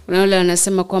 Wale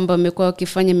wanasema kwamba wamekuwa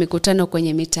wakifanya mikutano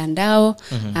kwenye mitandao.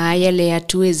 Yale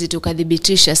hatuwezi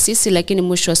tukadhibitisha sisi, lakini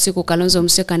mwisho wa siku Kalonzo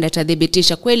Musyoka ndiye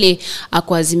atadhibitisha kweli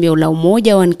ako Azimio la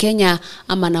Umoja wa Kenya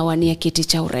ama nawania kiti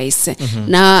cha urais.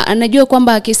 Na anajua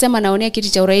kwamba akisema nawania kiti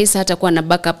cha urais hatakuwa na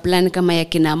backup plan kama ya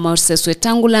kina Moses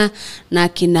Wetangula na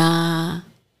kina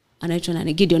anaitwa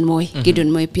nani, Gideon Moi.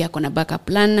 Gideon Moi pia kuna backup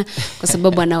plan kwa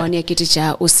sababu anawania kiti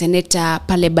cha useneta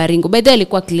pale Baringo. By the way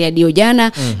alikuwa cleared hiyo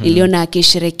jana. Niliona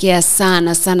akisherekea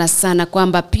sana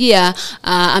kwamba pia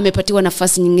amepatiwa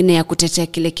nafasi nyingine ya kutetea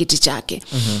kile kiti chake.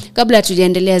 Kabla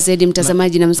hatujaendelea zaidi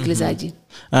mtazamaji na msikilizaji,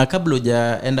 kabla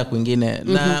hujaenda kwingine,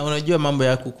 na unajua mambo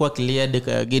ya kukua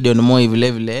cleared, Gideon Moi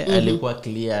vile alikuwa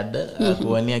cleared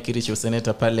kuwania kiti cha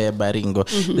useneta pale Baringo.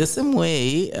 The same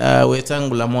way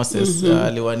Wetangula Moses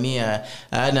aliwania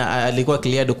alikuwa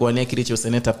cleared kuwania kiti cha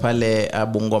useneta pale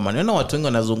Bungoma. Naona watu wengi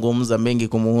wanazungumza mengi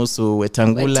kumhusu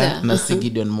Wetangula na si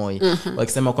Gideon Moi.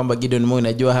 Wakisema kwamba Gideon Moi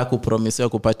najua hakupromisiwa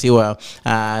kupatiwa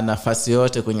nafasi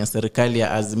yote kwenye serikali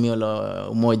ya Azimio la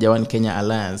Umoja One Kenya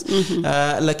Alliance.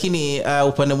 Lakini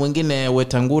upande mwingine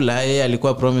Wetangula yeye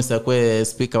alikuwa promise akwe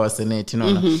speaker wa Senate,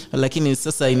 unaona. Lakini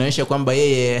sasa inaonyesha kwamba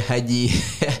yeye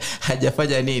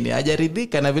hajafanya nini,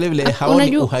 hajaridhika na vile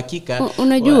haoni uhakika.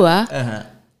 Unajua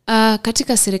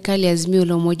katika serikali ya Azimio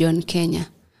la Umoja wa Kenya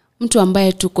mtu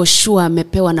ambaye tuko sure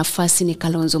amepewa nafasi ni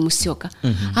Kalonzo Musyoka.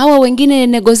 Hawa wengine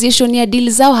negotiation ya deal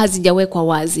zao hazijawekwa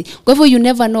wazi. Kwa hivyo you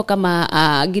never know kama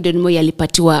Gideon Moi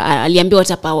aliambiwa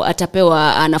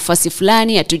atapewa nafasi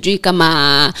fulani, hatujui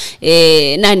kama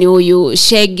nani huyu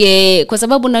Shege, kwa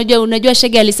sababu unajua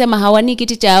Shege alisema hawani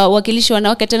kiti cha wakilishi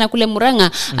wanawake tena kule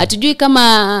Murang'a. Hatujui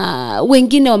kama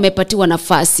wengine wamepatiwa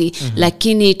nafasi,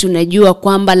 lakini tunajua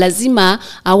kwamba lazima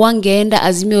awangeenda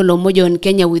Azimio la Umoja wa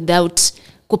Kenya without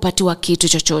kupatiwa kitu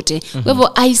chochote. Kwa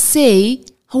hivyo I say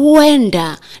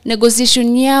huenda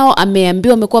negotiation yao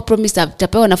ameambiwa amekuwa promise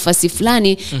atapewa nafasi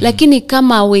fulani, lakini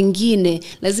kama wengine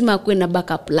lazima akuwe na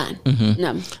backup plan.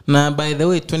 Na by the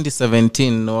way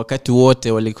 2017 wakati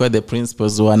wote walikuwa the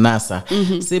principals wa NASA,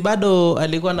 si bado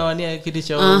alikuwa anawania kiti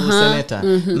cha seneta.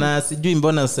 Na sijui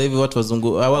mbona sasa hivi watu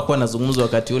hawakuwa wanazungumza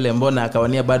wakati ule, mbona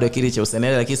akawania bado kiti cha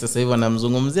seneta, lakini sasa hivi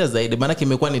wanamzungumzia zaidi. Maana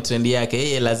kimekuwa ni trend yake,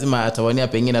 yeye lazima atawania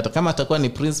pengine hata kama atakuwa ni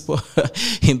principal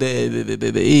in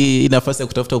the nafasi ya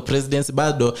kutafuta presidency,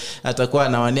 bado atakuwa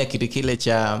anawania kiti kile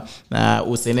cha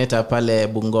useneta pale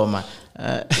Bungoma.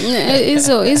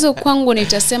 Hizo kwangu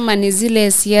nitasema ni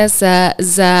zile siasa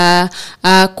za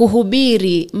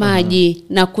kuhubiri maji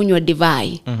na kunywa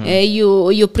divai.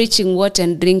 You preaching water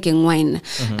and drinking wine.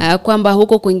 Kwamba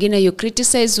huko kwingine you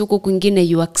criticize, huko kwingine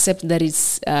you accept that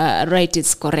it's right,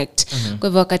 it's correct. Kwa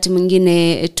hivyo wakati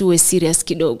mwingine tuwe serious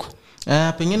kidogo.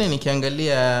 Pengine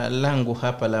nikiangalia langu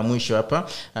hapa la mwisho hapa,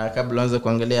 kabla anza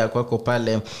kuangalia kwako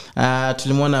pale,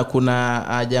 tulimwona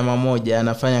kuna jamaa moja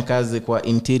anafanya kazi kwa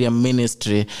Interior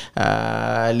Ministry,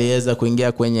 aliweza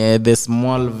kuingia kwenye the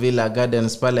Small Villa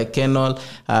Gardens pale Kenol,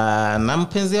 na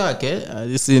mpenzi wake,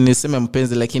 niseme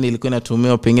mpenzi lakini ilikuwa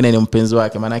inatumiwa pengine ni mpenzi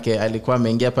wake, manake alikuwa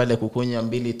ameingia pale kukunywa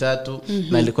 2-3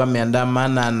 na alikuwa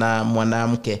ameandamana na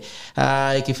mwanamke.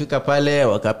 Ikifika pale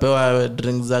wakapewa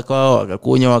drinks zao,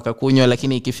 wakakunywa,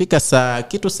 lakini ikifika saa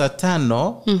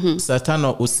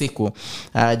 5 usiku,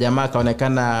 jamaa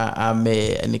kaonekana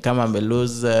ni kama ame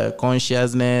lose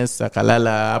consciousness,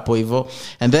 akalala hapo hivyo.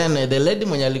 And then the lady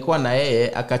mwenye alikuwa na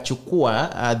yeye akachukua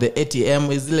the ATM,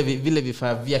 vile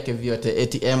vifaa vyake vyote,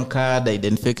 ATM card,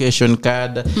 identification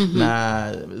card,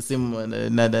 na simu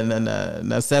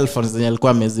na cell phones zenye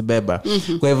alikuwa amezibeba.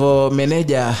 Kwa hivyo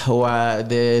manager wa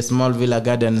the Small Villa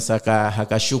Gardens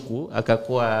akashuku,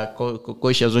 akakuwa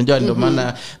conscious. Ndio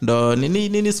maana ndo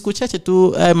nini siku chache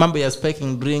tu mambo ya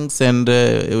spiking drinks and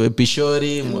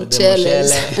pishori moshele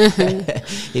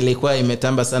ilikuwa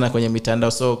imetamba sana kwenye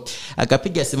mitandao. So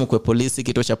akapiga simu kwa polisi,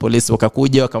 kituo cha polisi,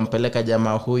 wakakuja wakampeleka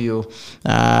jamaa huyu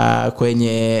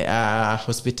kwenye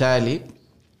hospitali.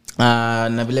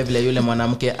 Na vile vile yule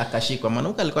mwanamke akashikwa.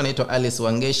 Mwanamke alikuwa anaitwa Alice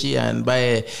Wangeshi,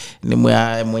 ambaye ni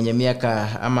mwenye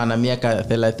miaka ama na miaka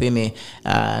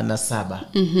 37.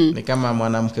 Ni kama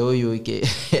mwanamke huyu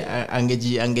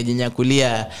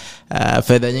angejinyakulia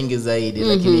fedha nyingi zaidi,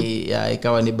 lakini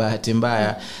ikawa ni bahati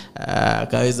mbaya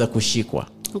akaweza kushikwa.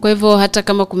 Kwa hivyo hata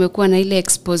kama kumekuwa na ile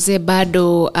expose,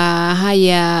 bado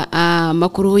haya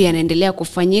makuruhu yanaendelea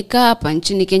kufanyika hapa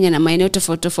nchini Kenya na maeneo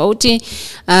tofauti.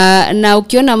 Na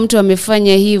ukiona mtu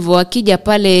amefanya hivyo, akija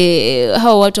pale,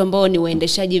 hao watu ambao ni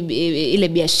waendeshaji ile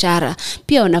biashara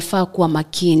pia wanafaa kuwa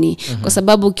makini. Kwa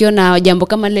sababu ukiona jambo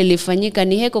kama lile lifanyika,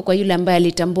 ni heko kwa yule ambaye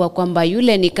alitambua kwamba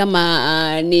yule ni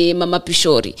kama ni mama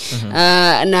pishori,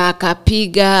 na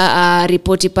akapiga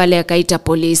ripoti pale, akaita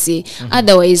polisi.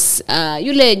 Otherwise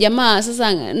yule jamaa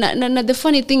sasa na the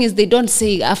funny thing is they don't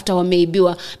say after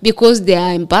wameibiwa, because they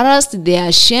are embarrassed, they are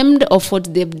ashamed of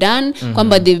what they've done,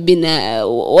 kwamba they've been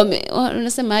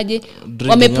unasemaje,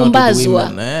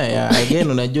 wamepumbazwa.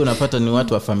 Again unajua unapata ni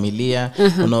watu wa familia,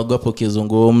 unaogopa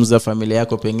ukizungumza familia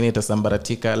yako pengine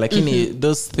itasambaratika, lakini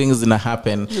those things na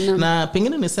happen. Na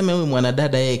pengine niseme huyu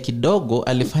mwanadada yeye kidogo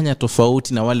alifanya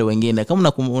tofauti na wale wengine.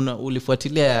 Kama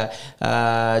ulifuatilia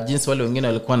jinsi wale wengine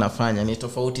walikuwa nafanya, ni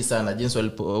tofauti sana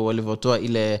jinsi walivyotoa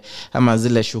ile ama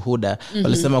zile shuhuda.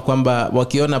 Walisema kwamba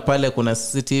wakiona pale kuna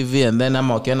CCTV, and then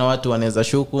ama wakiona watu wanaweza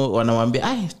shuku, wanamwambia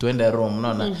tuende room,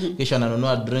 unaona. Kisha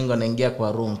ananunua drink, anaingia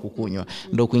kwa room kukunywa.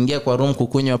 Ndio kuingia kwa room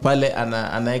kukunywa pale,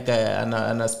 anaweka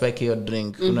ana spike hiyo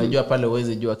drink. Unajua pale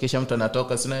uwezi jua, kisha mtu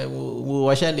anatoka,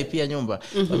 washali pia nyumba,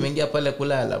 wameingia pale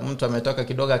kulala, mtu ametoka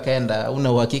kidogo kaenda,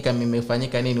 una uhakika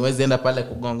mimefanyika nini, uwezi enda pale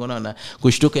kugonga, unaona.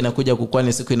 Kushtuka inakuja kukua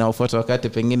ni siku inayofuata, wakati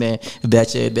pengine they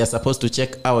are supposed to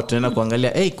check out, tunaenda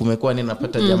kuangalia kumekuwa nini,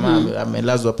 napata jamaa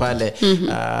amelazwa pale,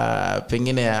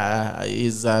 pengine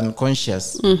is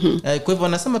unconscious. Kwa hivyo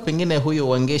nasema pengine huyo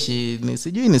Wangeshi,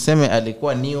 sijui niseme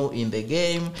alikuwa new in the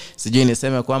game, sijui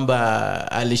niseme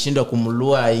kwamba alishindwa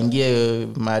kumlua aingie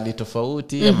mahali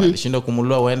tofauti, ama alishindwa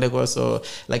kumlua waende kwa, so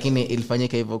lakini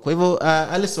ilifanyika hivyo. Kwa hivyo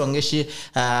Alice Wangeshi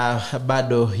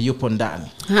bado yupo ndani.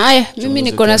 Haya, mimi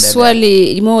niko na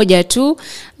swali moja tu,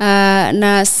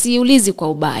 na siulizi kwa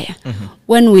ubaya.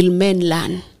 When will men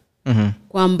learn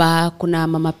kwamba kuna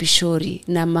mama pishori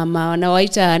na mama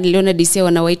wanawaita, niliona DC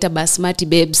wanawaita basmati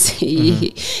babes?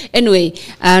 Anyway,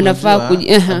 unafaa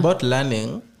about learning,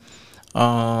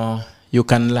 you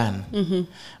can learn,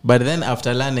 but then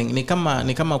after learning ni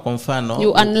kama kwa mfano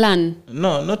you unlearn.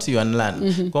 No, not you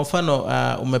unlearn. Kwa mfano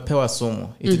umepewa sumu,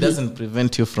 it doesn't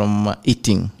prevent you from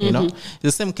eating, you know.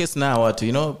 The same case now, what,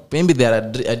 you know, maybe they are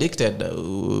addicted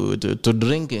to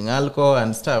drinking alcohol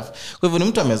and stuff. Kwa hivyo ni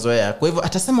mtu amezoea. Kwa hivyo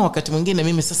atasema wakati mwingine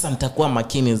mimi sasa nitakuwa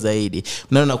makini zaidi.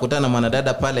 Unaona, unakutana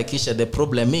mwanadada pale, kisha the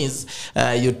problem is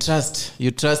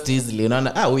you trust easily.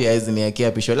 Unaona huyu haizi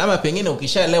niwekea pisho. Lama pengine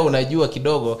ukisha leo unajua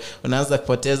kidogo, unaanza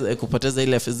kupoteza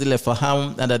zile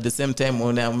fahamu, and at the same time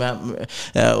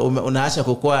unaacha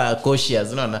kukua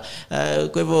cautious, unaona.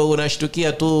 Kwa hivyo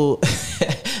unashtukia tu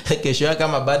kesho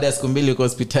kama baada ya siku 2 uko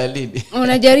hospitalini.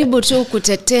 Unajaribu tu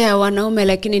kutetea wanaume,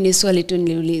 lakini ni swali tu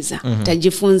niliuliza.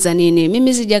 Tajifunza nini?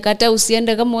 Mimi sijakataa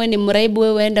usiende, kama wewe ni mraibu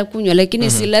wewe enda kunywa,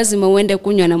 lakini si lazima uende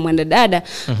kunywa na mwanadada.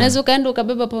 Unaweza kaenda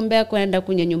ukabeba pombe yako enda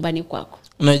kunywa nyumbani kwako.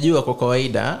 Unajua kwa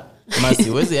kawaida Masi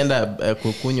huwezi enda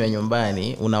kukunywa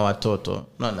nyumbani una watoto.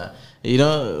 Unaona? You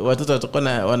know, watoto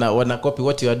watakona wana copy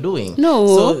what you are doing. No,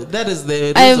 so that is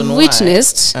the reason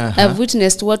I've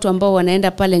witnessed watu ambao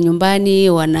wanaenda pale nyumbani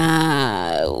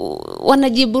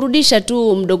wanajiburudisha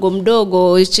tu mdogo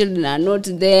mdogo, children are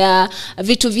not there,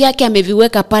 vitu vyake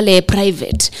ameviweka pale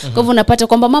private. Kwa hivyo unapata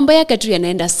kwamba mambo yake tu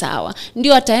yanaenda sawa.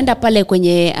 Ndio ataenda pale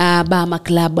kwenye bar ma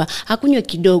club, hakunywe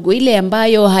kidogo ile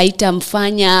ambayo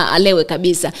haitamfanya alewe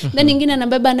kabisa. Na nyingine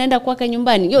anabeba anaenda kwake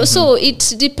nyumbani. So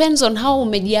it depends on how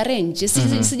umejiarrange.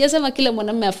 Sijasema kila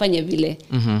mwanamume afanye vile.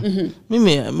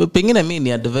 Mimi pengine mimi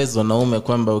ni advise wanaume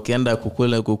kwamba ukienda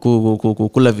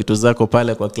kukula vitu zako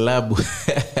pale kwa club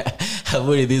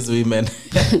avoid these women.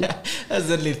 That's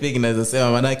the only thing naweza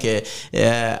sema, manake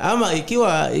ama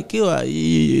ikiwa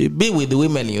be with the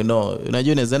women, you know.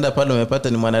 Unajua unaenda pale umepata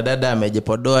ni mwanadada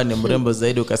amejipodoa, ni mrembo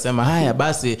zaidi, ukasema haya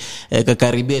basi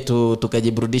kakaribie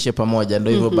tukajiburudishe pamoja.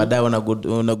 Ndio hivyo baadaye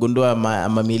unagundua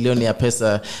mamilioni ya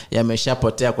pesa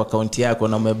yameshapotea kwa akaunti yako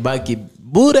na umebaki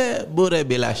bure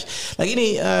bilash.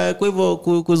 Lakini kwa hivyo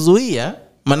kuzuia,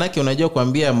 manake unajua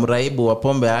kuambia mraibu wa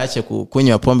pombe aache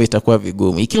kunywa pombe itakuwa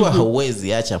vigumu. Ikiwa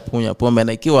hauwezi acha kunywa pombe,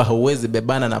 na ikiwa hauwezi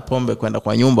bebana na pombe kwenda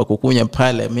kwa nyumba kukunywa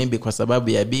pale maybe kwa sababu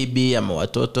ya bibi ama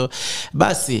watoto,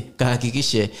 basi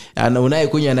kahakikishe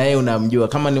unayekunywa na yeye unamjua.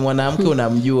 Kama ni mwanamke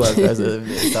unamjua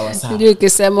sawa sawa. Ndio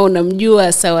ukisema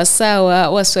unamjua sawa sawa,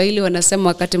 Waswahili wanasema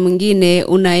wakati mwingine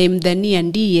unayemdhania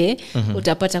ndiye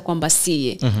utapata kwamba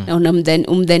siye, na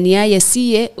unamdhaniaye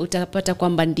siye utapata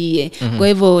kwamba ndiye. Kwa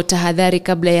hivyo tahadhari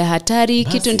kabla ya hatari.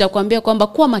 Basi, kitu nitakwambia kwamba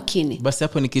kuwa makini. Basi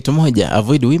hapo ni kitu moja,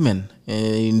 avoid women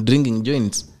in drinking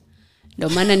joints. Ndio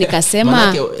maana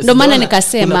nikasema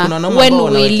when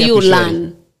will you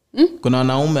learn? Kuna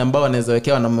wanaume ambao wanaweza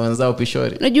wekewa na mwenzao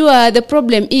pishori. Unajua the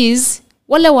problem is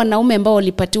wale wanaume ambao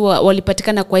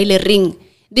walipatikana kwa ile ring,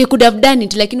 they could have done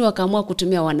it, lakini wakaamua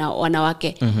kutumia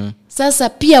wanawake. Sasa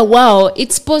pia wao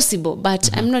it's possible,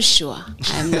 but I'm not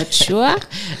sure.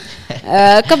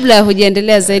 Kabla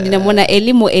hujaendelea zaidi, namuona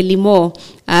Elimo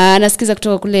anasikiza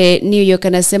kutoka kule New York,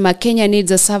 anasema Kenya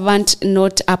needs a servant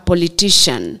not a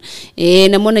politician.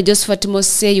 Namuona Josephat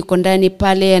Mose yuko ndani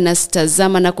pale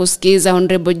anastazama na kusikiza.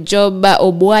 Honorable Job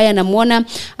Obwaya namuona.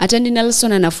 Atandi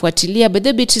Nelson anafuatilia.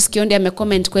 Bedhe Beatrice Kionde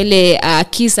amecomment kwa ile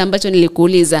kisa ambacho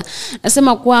nilikuuliza.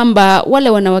 Nasema kwamba wale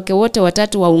wanawake wote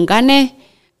watatu waungane,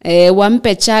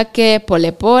 wampe chake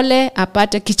polepole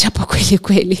apate kichapo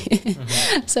kweli.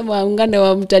 Sema waungane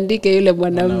wamtandike yule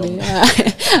mwanamume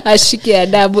ashike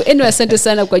adabu. Asante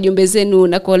sana kwa jumbe zenu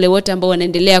na kwa wale wote ambao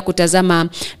wanaendelea kutazama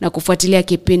na kufuatilia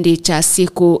kipindi cha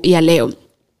siku ya leo.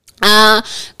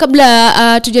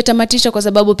 Kabla tujatamatisha, kwa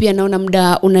sababu pia naona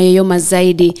muda unayoyoma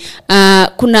zaidi,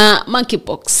 kuna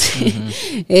monkeypox.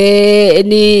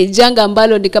 Ni janga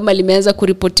ambalo ni kama limeanza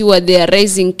kuripotiwa, the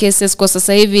rising cases kwa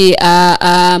sasa hivi.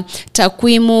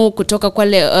 Takwimu kutoka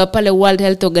pale World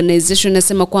Health Organization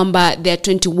nasema kwamba there are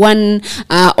 21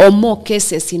 or more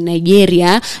cases in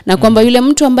Nigeria, na kwamba yule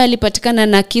mtu ambaye alipatikana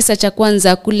na kisa cha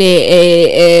kwanza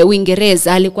kule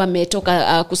Uingereza alikuwa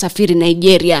ametoka kusafiri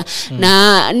Nigeria.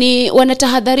 Na ni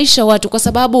wanatahadharisha watu kwa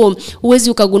sababu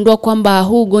huwezi ukagundua kwamba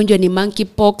huu ugonjwa ni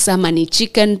monkeypox ama ni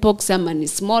chickenpox ama ni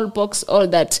smallpox, all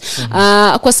that.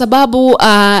 Kwa sababu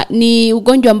ni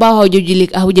ugonjwa ambao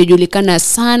haujajulikana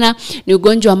sana, ni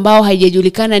ugonjwa ambao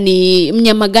haijajulikana ni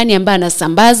mnyama gani ambaye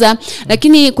anasambaza.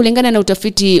 Lakini kulingana na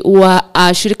utafiti wa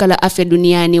shirika la afya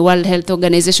duniani, World Health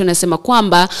Organization, nasema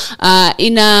kwamba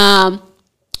ina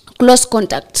close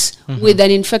contact with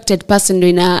an infected person ndio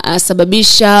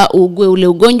inasababisha ule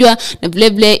ugonjwa, na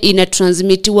vile ina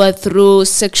transmitiwa through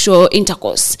sexual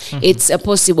intercourse. It's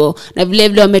possible. Na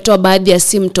vile wametoa baadhi ya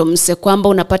symptoms kwamba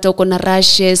unapata uko na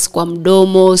rashes kwa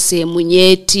mdomo, sehemu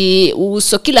nyeti,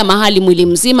 uso, kila mahali mwili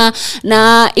mzima,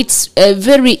 na it's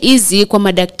very easy kwa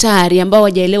madaktari ambao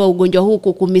hawajaelewa ugonjwa huu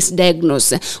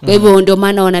kumisdiagnose. Kwa hivyo ndio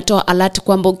maana wanatoa alert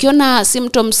kwamba ukiona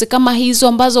symptoms kama hizo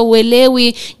ambazo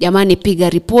uelewi, jamani piga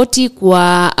ripoti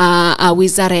kwa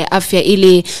Wizara ya Afya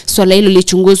ili swala hilo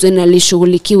lichunguzwe na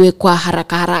lishughulikiwe kwa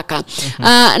haraka.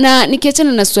 Na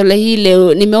nikiachana na swala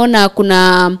hili, nimeona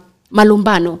kuna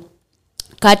malumbano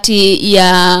kati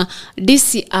ya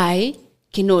DCI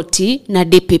Kinoti na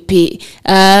DPP.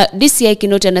 DCI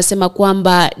Kinoti anasema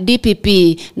kwamba DPP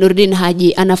Nurdin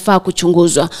Haji anafaa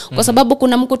kuchunguzwa kwa sababu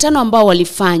kuna mkutano ambao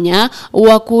walifanya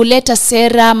wa kuleta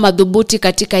sera madhubuti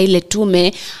katika ile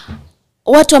tume.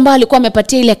 watu ambao alikuwa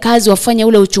amepatia ile kazi wafanye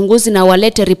ule uchunguzi na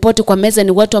walete ripoti kwa meza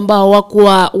ni watu ambao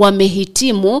hawakuwa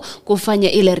wamehitimu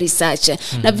kufanya ile research.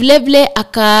 Na vile vile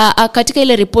katika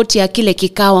ile ripoti ya kile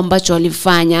kikao ambacho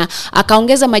walifanya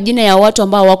akaongeza majina ya watu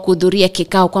ambao hawakuhudhuria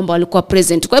kikao kwamba walikuwa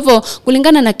present. Kwa hivyo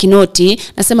kulingana na Kinoti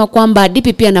nasema kwamba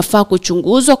DPP anafaa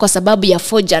kuchunguzwa kwa sababu ya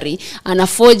forgery.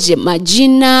 Anaforge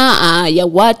majina ya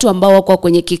watu ambao wako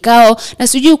kwenye kikao na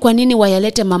sijui kwa nini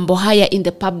wayalete mambo haya in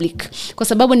the public. Kwa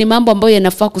sababu ni mambo ambayo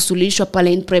yanafaa kusuluhishwa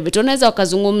pale in private. Unaweza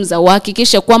wakazungumza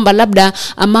wahakikishe kwamba labda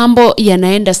mambo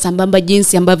yanaenda sambamba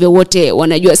jinsi ambavyo wote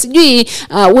wanajua. Sijui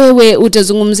wewe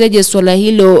utazungumziaje swala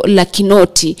hilo la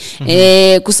Kinoti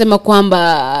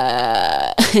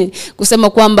kusema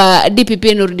kwamba DPP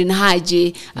Nurdin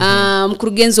Haji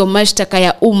mkurugenzi wa mashtaka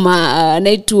ya umma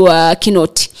anaitwa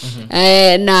Kinoti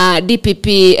na DPP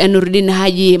Nurdin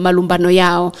Haji malumbano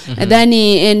yao.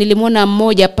 Nadhani nilimwona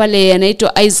mmoja pale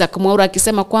anaitwa Isaac Mwaura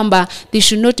akisema kwamba they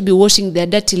should not be washing their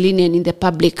dirty linen in the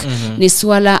public. Ni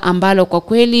swala ambalo kwa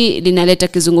kweli linaleta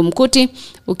kizungumkuti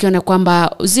ukiona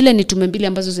kwamba zile ni tume mbili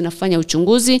ambazo zinafanya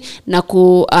uchunguzi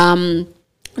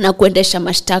na kuendesha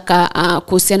mashtaka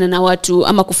kuhusiana na watu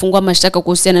ama kufungua mashtaka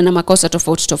kuhusiana na makosa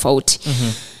tofauti.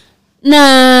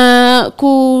 Na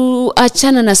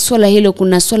kuachana na swala hilo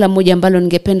kuna swala moja ambalo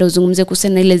ningependa uzungumzie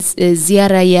kuhusiana na ile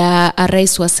ziara ya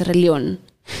rais wa Sierra Leone.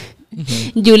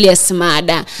 Julius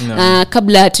Maada.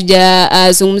 Kabla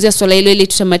tujazungumzia swala hilo ili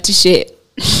tutamatishe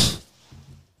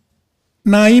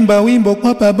naimba wimbo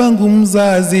kwa babangu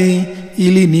mzazi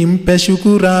ili nimpe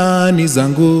shukurani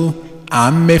zangu.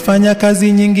 Amefanya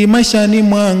kazi nyingi maishani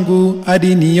mwangu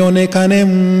hadi nionekane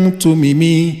mtu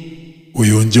mimi.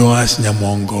 Uyu Joash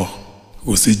Nyamongo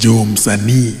usijo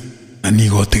msanii na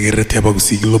nigotegerete hapa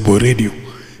kusigilo radio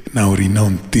na urina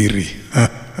untiri.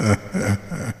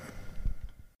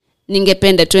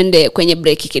 Ningependa tuende kwenye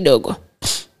break kidogo.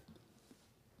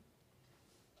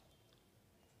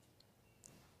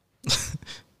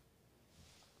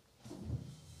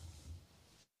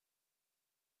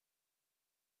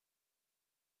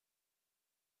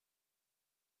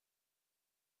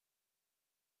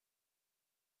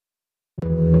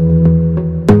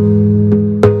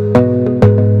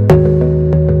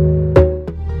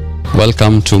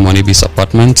 Welcome to Monibis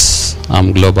Apartments.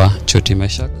 I'm Globa Choti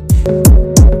Meshak.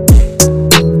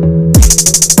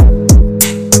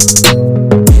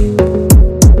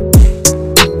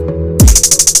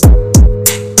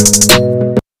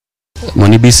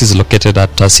 Monibis is located at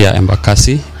Tasia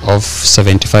Embakasi off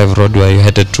 75 Road where you're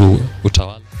headed to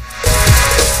Utawala.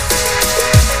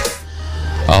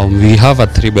 We have a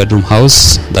 3-bedroom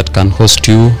house that can host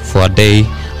you for a day,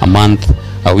 a month,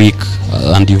 a week,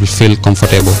 and you will feel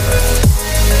comfortable.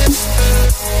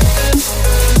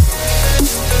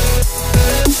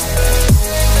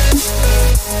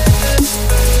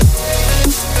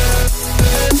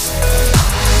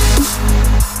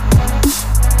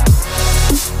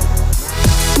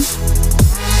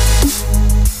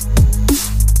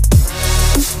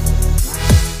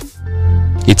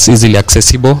 It's easily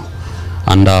accessible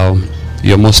and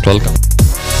you're most welcome.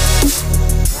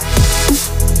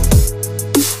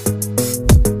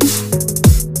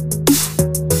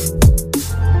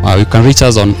 You can reach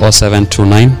us on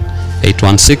 0729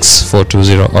 816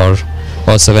 420 or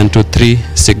 0723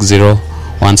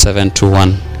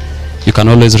 601721. You can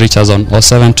always reach us on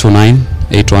 0729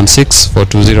 816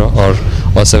 420 or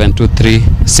 0723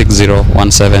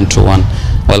 601721.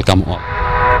 Welcome all.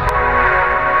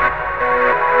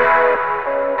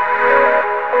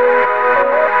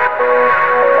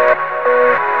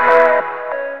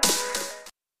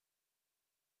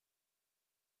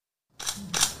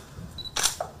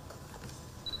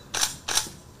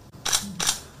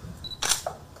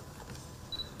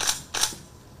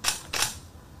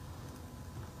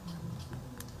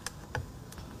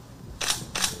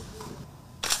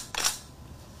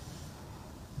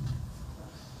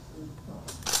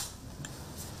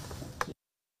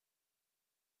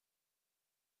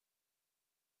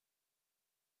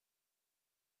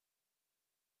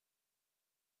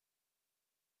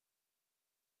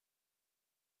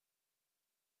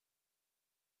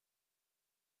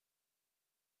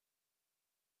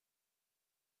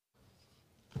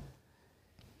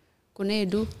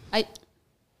 Kunedu ai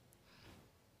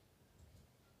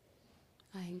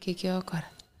nkikyo kora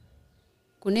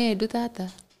kunedu tata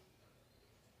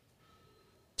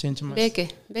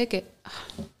beke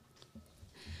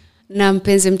na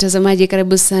mpenzi mtazamaji,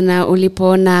 karibu sana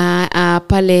ulipoona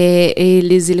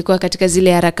pale zilikuwa katika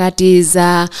zile harakati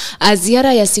za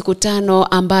ziara ya siku 5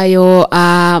 ambayo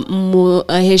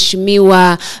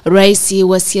mheshimiwa rais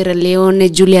wa Sierra Leone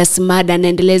Julius Maada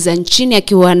anaendeleza nchini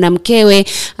akiwa na mkewe.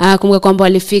 Kumbuka kwamba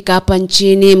walifika hapa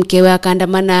nchini, mkewe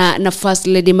akaandamana na First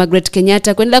Lady Margaret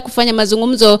Kenyatta kuendelea kufanya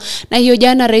mazungumzo. Na hiyo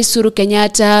jana Rais Uhuru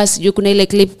Kenyatta, sijui kuna ile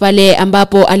clip pale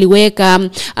ambapo aliweka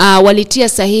walitia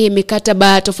sahihi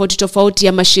mikataba tofauti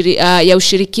ya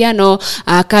ushirikiano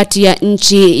kati ya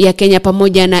nchi ya Kenya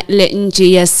pamoja na ile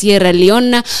nchi ya Sierra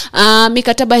Leone.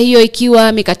 Mikataba hiyo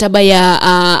ikiwa mikataba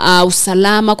ya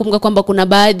usalama. Kumbuka kwamba kuna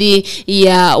baadhi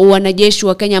ya wanajeshi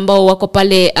wa Kenya ambao wako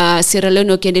pale Sierra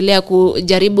Leone wakiendelea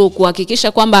kujaribu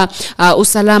kuhakikisha kwamba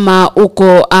usalama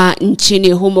uko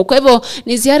nchini humo. Kwa hivyo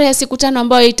ni ziara ya siku 5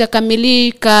 ambayo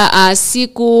itakamilika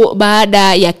siku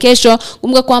baada ya kesho.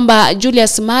 Kumbuka kwamba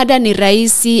Julius Maada ni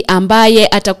rais ambaye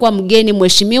atakuwa mgeni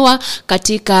mheshimiwa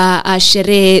katika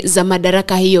sherehe za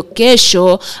madaraka hiyo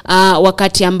kesho,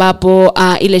 wakati ambapo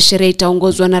ile sherehe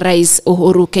itaongozwa na Rais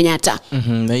Uhuru Kenyatta.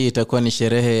 Na hii itakuwa ni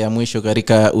sherehe ya mwisho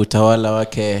katika utawala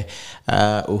wake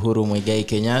Uhuru Muigai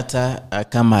Kenyatta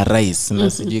kama rais. Na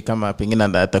sijui kama pengine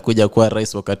atakuja kuwa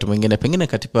rais wakati mwingine, pengine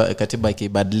katiba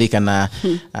ikibadilika na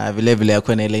vile vile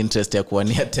yakuwa na ile interest ya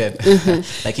kuwania tena.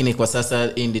 Lakini kwa sasa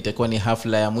hii itakuwa ni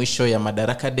hafla ya mwisho ya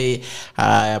Madaraka Day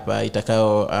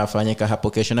itakao fanyika hapo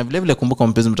kesho. Na vile vile kumbuka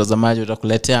mpenzi mtazamaji,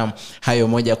 utakuletea hayo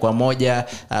moja kwa moja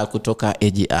kutoka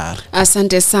AGR.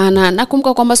 Asante sana. Na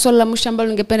kumbuka kwamba swala la mwisho ambalo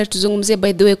ningependa tuzungumzie,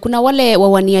 by the way, kuna wale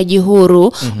wawaniaji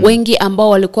huru wengi ambao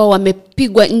walikuwa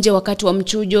wamepigwa nje wakati wa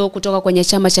mchujo kutoka kwenye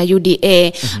chama cha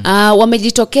UDA.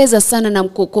 Wamejitokeza sana na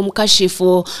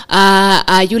kumkashifu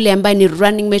yule ambaye ni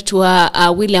running mate wa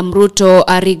William Ruto,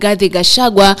 Rigathi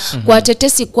Gachagua, kwa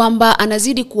tetesi kwamba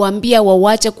anazidi kuambia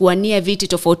wawache kuwania viti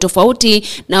tofauti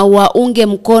na waunge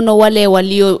mkono wale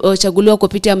waliochaguliwa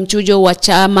kupitia mchujo wa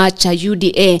chama cha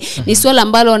UDA. Ni swala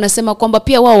ambalo wanasema kwamba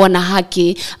pia wao wana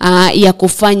haki ya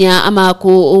kufanya ama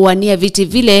kuwania viti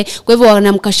vile. Kwa hivyo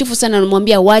wanamkashifu sana,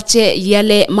 wanamwambia wache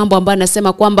yale mambo ambayo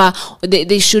anasema kwamba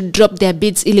they should drop their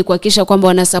bids ili kuhakikisha kwamba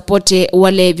wanasupport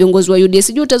wale viongozi wa UDA.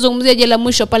 Sijui utazungumzia je la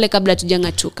mwisho pale kabla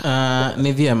tujangatuka.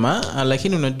 Ni vyema,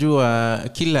 lakini unajua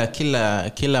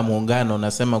kila muungano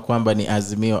unasema kwamba ni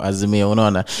azimio,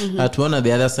 unaona. Tuona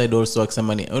the other side also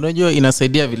wakisema ni, unajua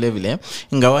inasaidia vile vile,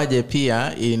 ingawaje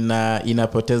pia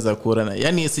inapoteza kura.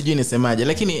 Yaani sijui nisemaje,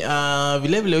 lakini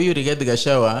vile vile huyu Rigathi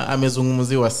Gachagua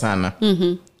amezungumziwa sana.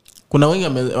 Kuna wengi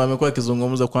wamekuwa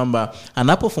wakizungumza kwamba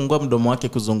anapofungua mdomo wake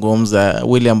kuzungumza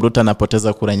William Ruto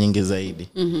anapoteza kura nyingi zaidi.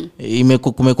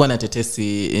 Kumekuwa na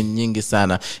tetesi nyingi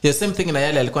sana. The same thing na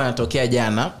yale alikuwa anatokea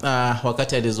jana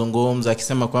wakati alizungumza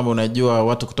akisema kwamba unajua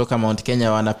watu kutoka Mount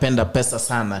Kenya wanapenda pesa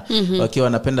sana. Wakiwa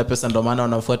wanapenda pesa ndio maana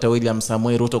wanafuata William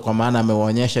Samoei Ruto, kwa maana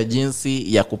amewaonyesha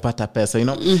jinsi ya kupata pesa, you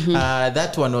know.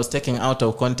 That one was taken out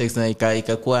of context na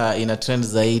ikakuwa ina trend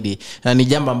zaidi. Ni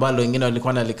jambo ambalo wengine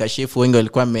walikuwa nalikashifu, wengi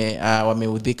walikuwa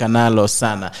wameudhika nalo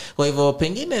sana. Kwa hivyo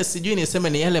pengine sijui niseme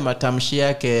ni yale matamshi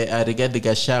yake Rigathi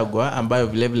Gachagua ambayo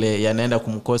vile vile yanaenda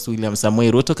kumkosi William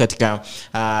Samoei Ruto katika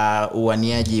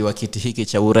uwaniaji wa kiti hiki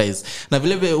cha urais. Na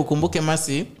vile vile ukumbuke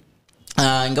Masi,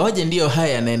 ingawaje ndio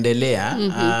haya yanaendelea,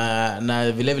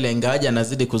 na vile vile ingawaje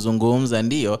anazidi kuzungumza,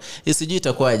 ndio sijui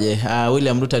itakuwaje.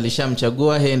 William Ruto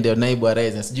alishamchagua, yeye ndio naibu wa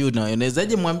rais. Sijui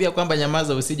unawezaje mwambia kwamba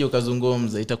nyamaza usije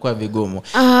ukazungumza, itakuwa vigumu.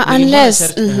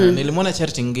 Unless nilimwona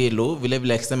Charity Ngilu vile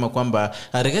vile akisema kwamba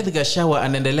Rigathi Gachagua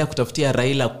anaendelea kutafutia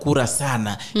Raila kura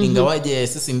sana. Ingawaje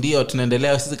sisi ndio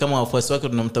tunaendelea, sisi kama wafuasi wake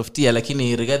tunamtafutia,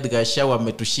 lakini Rigathi Gachagua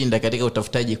ametushinda katika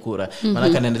utafutaji kura.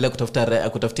 Maana anaendelea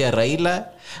kutafutia Raila,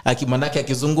 manake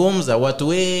akizungumza watu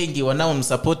wengi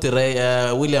wanaomsupport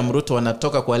William Ruto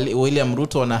wanatoka kwa William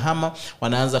Ruto, wanahama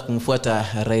wanaanza kumfuata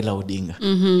Raila Odinga.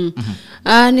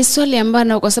 Ni swali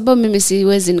ambalo kwa sababu mimi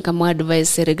siwezi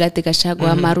nikamwadvise Rigathi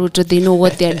Gachagua ama Ruto, they know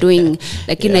what they are doing.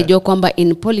 Lakini najua kwamba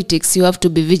in politics you have to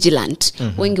be vigilant.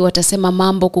 Wengi watasema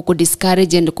mambo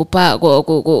kukudiscourage and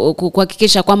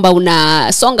kuhakikisha kwamba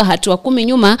unasonga hatua 10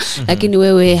 nyuma, lakini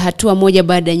wewe hatua moja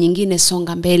baada nyingine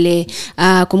songa mbele.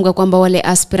 Kumbuka kwamba wale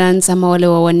aspirants ama wale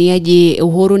wawaniaji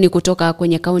uhuru ni kutoka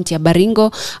kwenye kaunti ya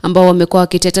Baringo ambao wamekuwa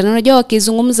wakiteta. Na unajua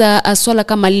wakizungumza swala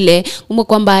kama lile, kumbuka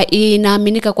kwamba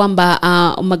inaaminika kwamba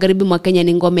magharibi mwa Kenya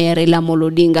ni ngome ya Raila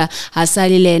Odinga, hasa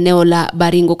lile eneo la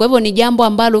Baringo. Kwa hivyo ni jambo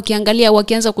ambalo ukiangalia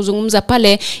wakianza kuzungumza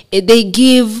pale, they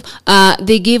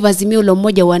give Azimio la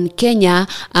Umoja wa Kenya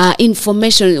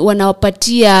information,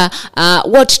 wanawapatia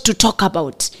what to talk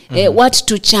about, what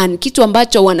to chan, kitu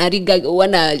ambacho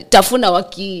wanatafuna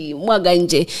wakimwaga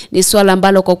nje. Ni ni swala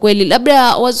ambalo kwa kweli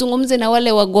labda wazungumze na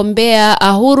wale wagombea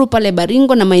huru pale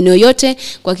Baringo na maeneo yote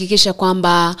kuhakikisha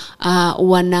kwamba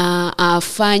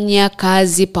wanafanya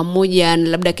kazi pamoja na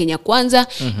labda Kenya Kwanza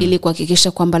ili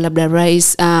kuhakikisha kwamba labda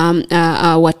rais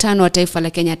watano wa taifa la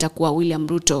Kenya atakuwa William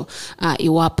Ruto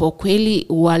iwapo kweli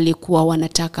walikuwa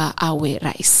wanataka awe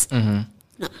rais.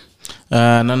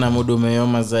 Nana muda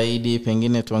umeyoma zaidi,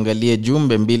 pengine tuangalie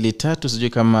jumbe 2-3, sijui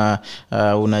kama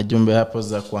una jumbe hapo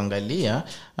za kuangalia.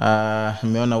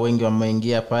 Nimeona wengi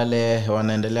wameingia pale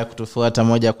wanaendelea kutufuata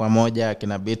moja kwa moja,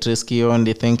 kina Beatrice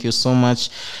Kiondi, thank you so much.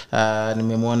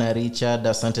 Nimemwona Richard,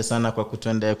 asante sana kwa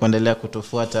kuendelea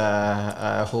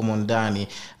kutufuata humu ndani.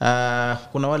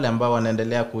 Kuna wale ambao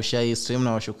wanaendelea kushare stream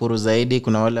na washukuru zaidi,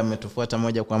 kuna wale wametufuata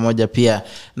moja kwa moja pia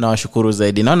na washukuru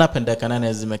zaidi. Naona dakika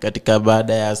 8 zimekatika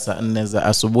baada ya saa 4 za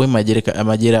asubuhi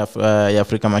majira ya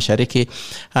Afrika Mashariki.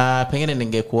 Pengine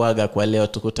ningekuaga kwa leo,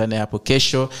 tukutane hapo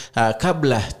kesho.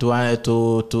 Kabla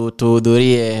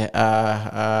tuhudhurie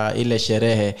ile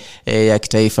sherehe ya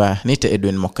kitaifa, nite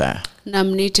Edwin Mokaya na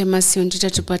mnite Masiondita,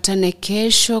 tupatane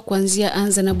kesho kuanzia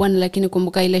Anza na Bwana, lakini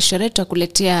kumbuka ile sherehe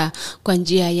tutakuletea kwa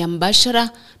njia ya mbashara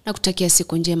na kutakia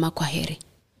siku njema. Kwa heri.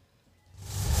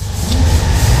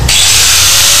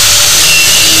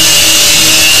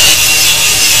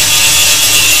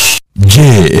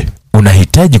 Je,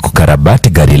 unahitaji kukarabati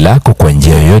gari lako kwa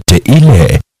njia yoyote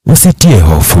ile? Usitie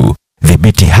hofu.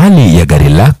 Dhibiti hali ya gari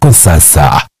lako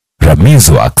sasa.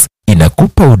 Ramizworks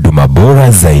inakupa huduma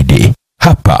bora zaidi.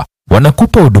 Hapa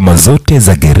wanakupa huduma zote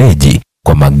za gereji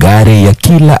kwa magari ya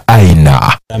kila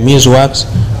aina. Ramizworks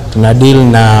tuna deal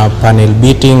na panel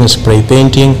beating, spray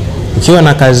painting. Ukiwa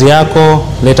na kazi yako,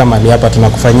 leta mali hapa,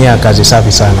 tunakufanyia kazi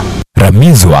safi sana.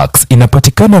 Ramizworks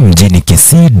inapatikana mjini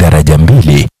Kisii daraja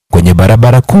 2 kwenye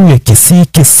barabara kuu ya Kisii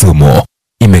Kisumu.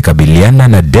 Imekabiliana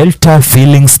na Delta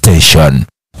Filling Station.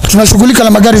 Tunashughulika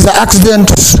na magari za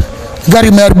accident, gari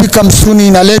imeharibika msuni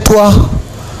inaletwa.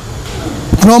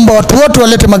 Tunaomba watu wote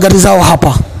walete magari zao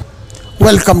hapa.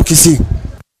 Welcome Kisii.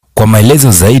 Kwa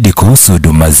maelezo zaidi kuhusu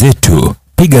huduma zetu,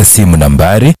 piga simu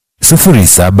nambari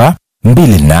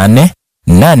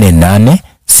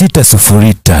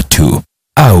 0728880603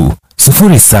 au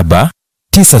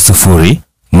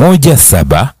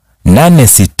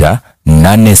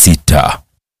 0790178686.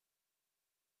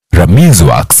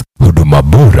 Ramizworks, huduma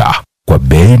bora kwa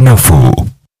bei nafuu.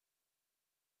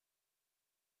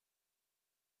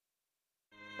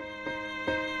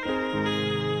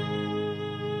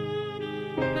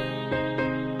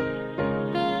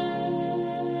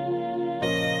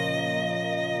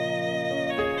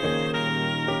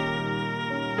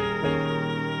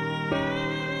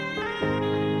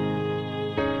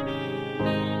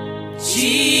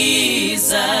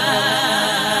 Jesus,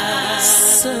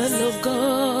 Son of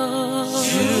God,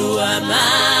 you are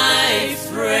my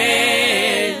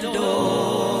friend,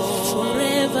 oh,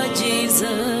 forever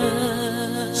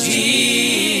Jesus,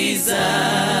 Jesus,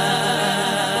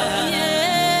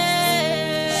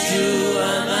 yeah, you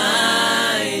are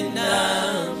my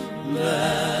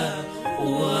number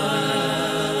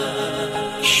one.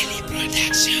 Any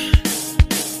production.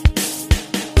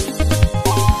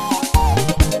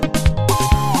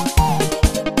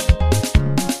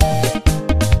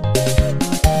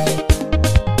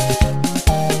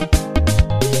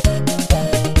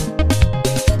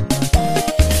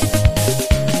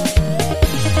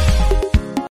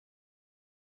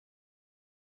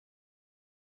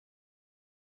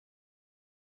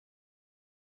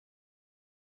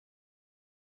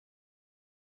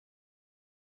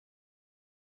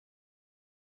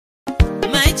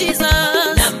 My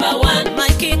Jesus, number one. My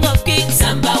King of Kings,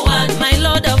 number one. My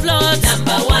Lord of Lords,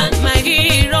 number one. My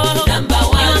hero, number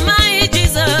one. You are my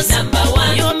Jesus, number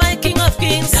one. You are my King of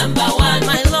Kings, number one.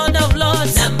 My Lord of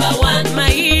Lords, number one. My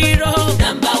hero,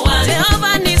 number one.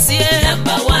 Jehovah Nissi,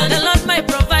 number one. The Lord my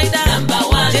provider, number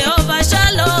one. Jehovah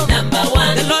Shalom, number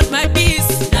one. The Lord my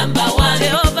peace, number one.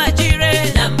 Jehovah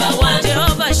Jireh, number one.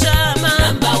 Jehovah Shammah,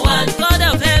 number one. God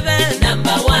of heaven,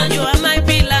 number one. You are my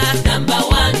pillar, number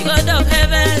one. God of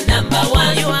heaven, number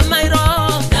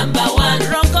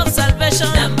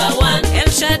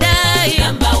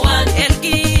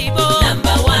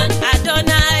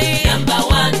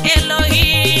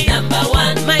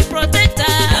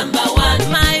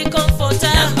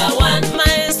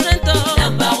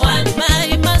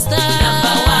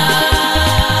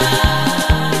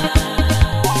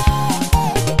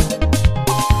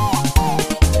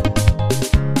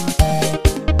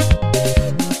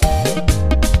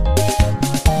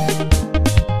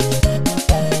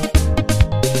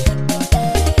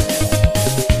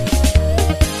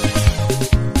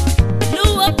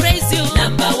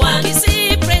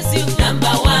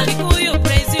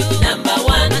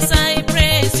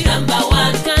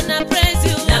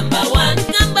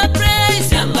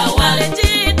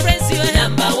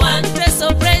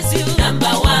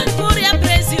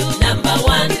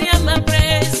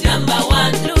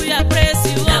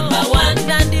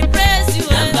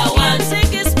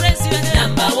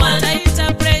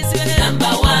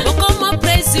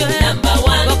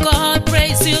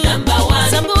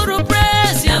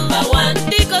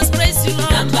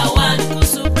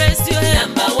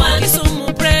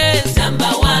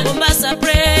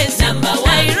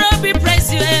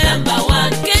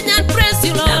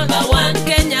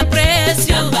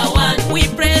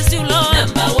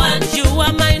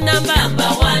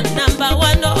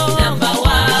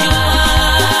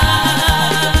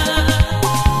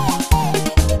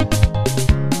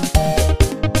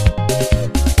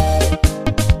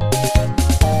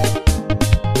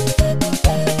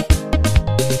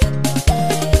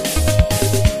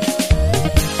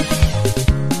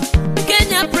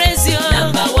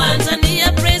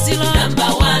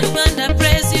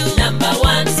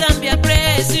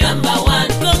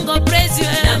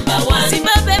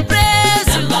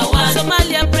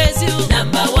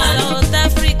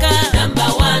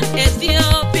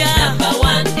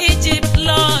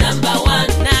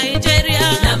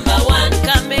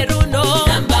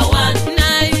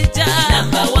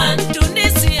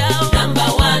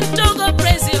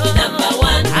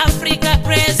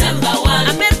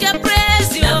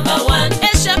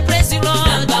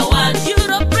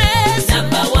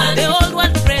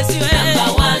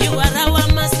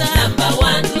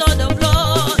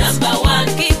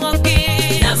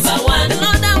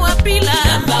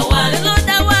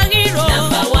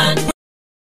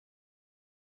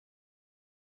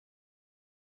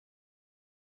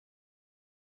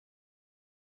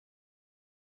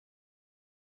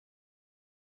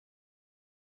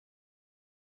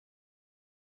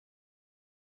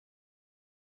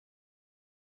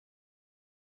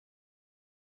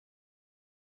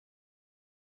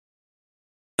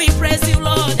We praise you,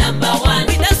 Lord. Number one.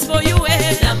 We dance for you,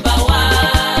 Number one.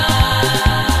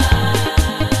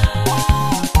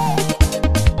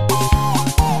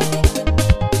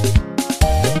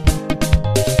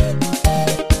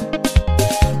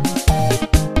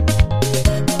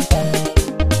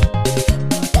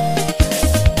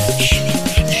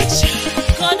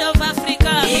 God of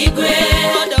Africa, Igwe.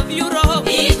 God of Europe,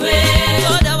 Igwe.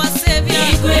 God our Savior,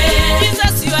 Igwe.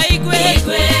 Jesus, you are Igwe.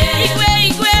 Igwe. Igwe,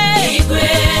 Igwe. Igwe.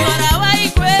 You are our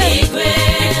Igwe. Igwe.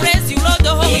 We praise you,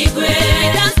 Lord. Igwe. We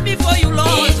dance before you,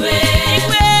 Lord. Igwe.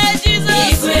 Igwe,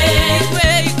 Jesus. Igwe. Igwe,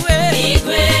 Igwe.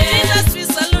 Igwe. Jesus, we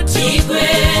salute you. Igwe.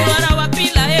 You are our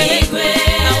pillar, Igwe.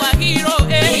 our hero,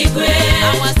 Igwe.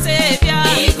 our Savior,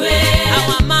 Igwe.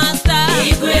 our Master.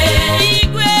 Igwe.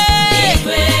 Igwe.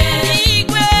 Igwe.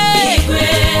 Igwe. Igwe.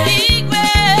 Igwe.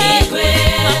 Igwe.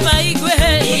 Papa Igwe.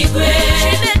 Igwe.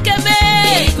 Chinekeme.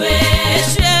 Igwe.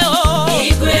 Esheo.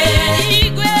 Igwe.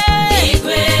 Igwe.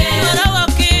 Igwe. You are our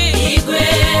King. Igwe.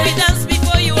 We dance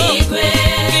before you. Igwe.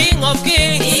 King of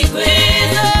Kings. Igwe.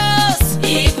 Jesus.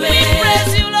 Igwe. We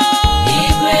praise you, Lord.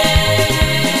 Igwe.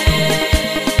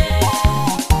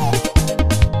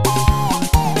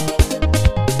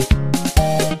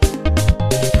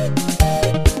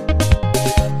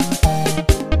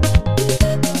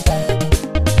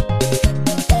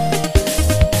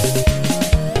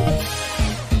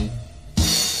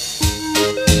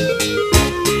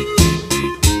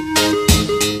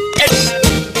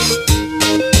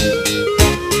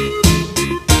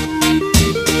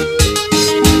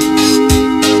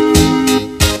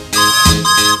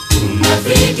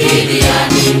 Unafikiria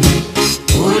nini?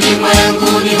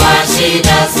 Ulimwengu ni wa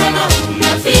shida sana.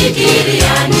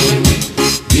 Unafikiria nini?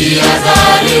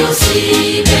 Jihadhari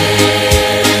usile.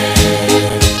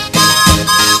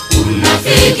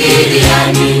 Unafikiria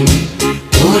nini?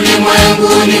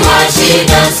 Ulimwengu ni wa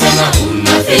shida sana.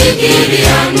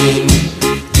 Unafikiria nini?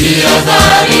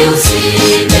 Jihadhari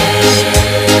usile.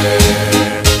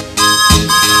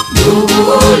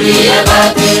 Ndugu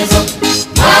uliyebatizwa,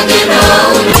 magendo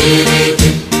unashiriki,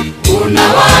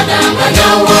 unawadanganya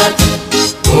watu,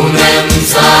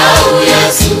 umemsahau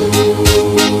Yesu.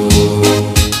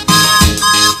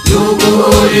 Ndugu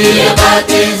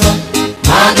uliyebatizwa,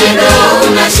 magendo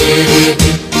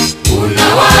unashiriki,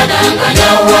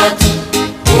 unawadanganya watu,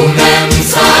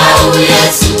 umemsahau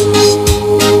Yesu.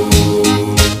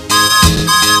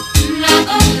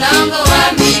 Mlango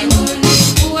wa mbinguni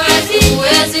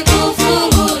huwezi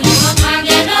kufunguliwa.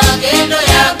 Magendo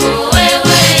yako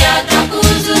wewe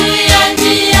yatakuzuia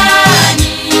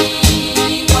njiani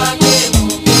kwake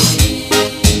Mwokozi.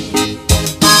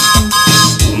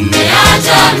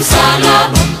 Umeacha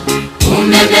msalaba,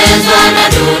 umemezwa na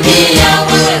dunia,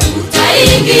 wewe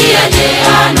utaingia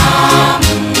jehanamu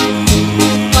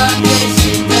kwake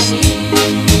Shetani.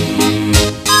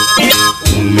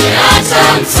 Umeacha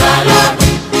msalaba,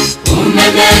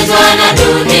 umemezwa na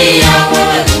dunia,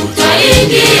 wewe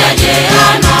utaingia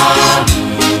jehanamu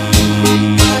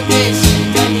kwake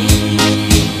Shetani.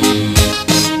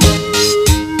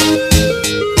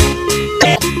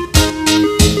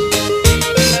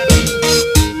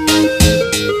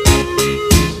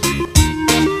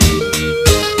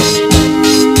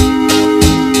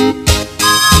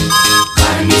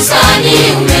 Kanisani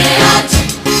umeacha,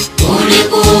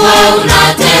 ulikuwa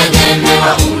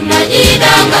unategemewa,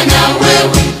 unajidanganya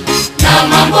wewe na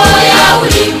mambo ya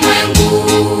ulimwengu.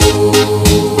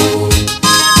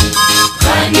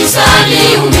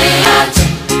 Kanisani umeacha,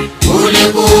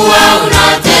 ulikuwa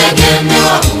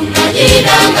unategemewa,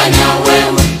 unajidanganya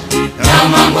wewe na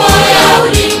mambo ya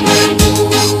ulimwengu.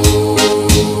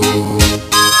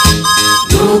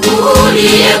 Ndugu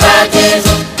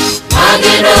uliyebatizwa,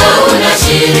 magendo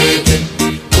unashiriki,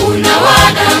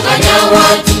 unawadanganya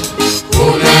watu,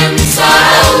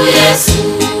 umemsahau Yesu.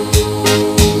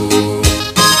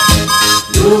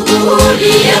 Ndugu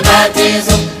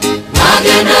uliyebatizwa,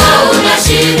 magendo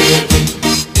unashiriki,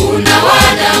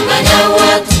 unawadanganya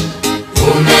watu,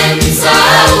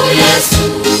 umemsahau Yesu.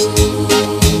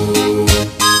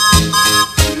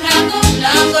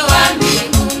 Mlango wa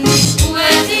mbinguni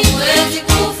huwezi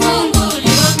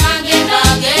kufunguliwa.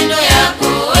 Magendo yako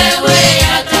wewe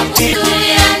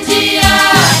yatakuzuia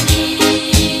njiani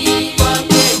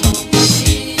kwake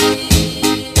Mwokozi.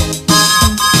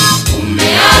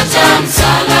 Umeacha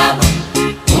msalaba,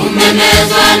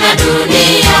 umemezwa na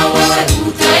dunia, wewe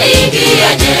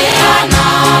utaingia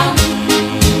jehanamu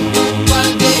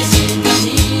kwake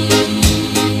Shetani.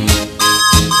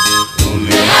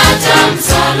 Umeacha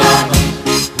msalaba,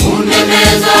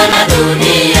 umemezwa na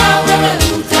dunia, wewe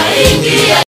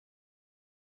utaingia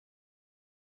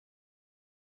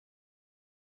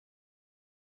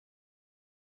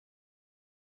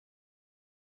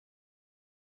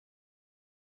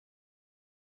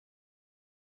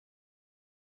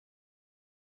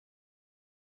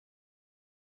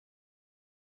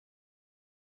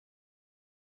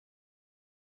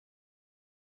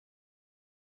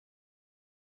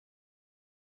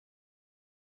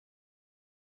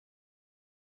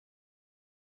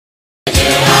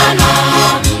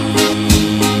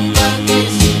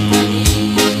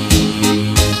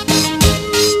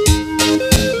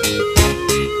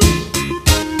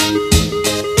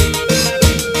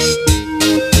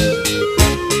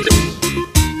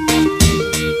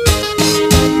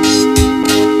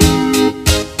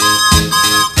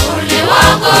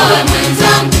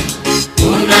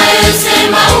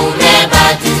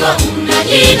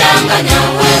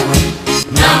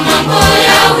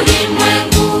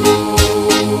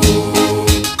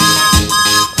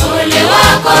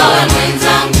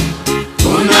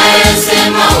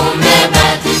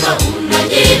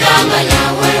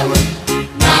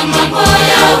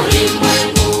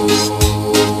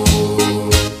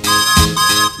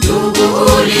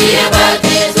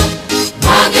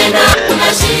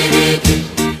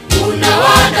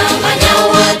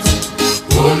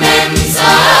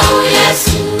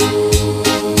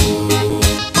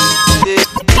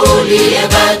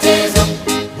uliyebatizwa,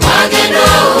 magendo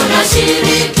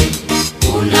unashiriki,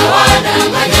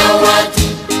 unawadanganya watu,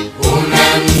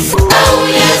 umemsahau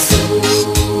Yesu.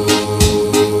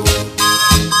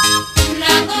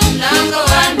 Mlango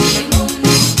wa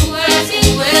mbinguni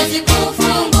huwezi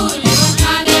kufunguliwa,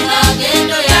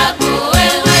 magendo yako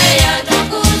wewe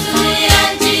yatakuzuia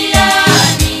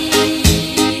njiani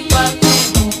kwake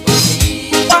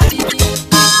Mwokozi.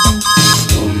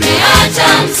 Umeacha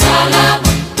msalaba,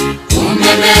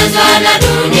 umemezwa na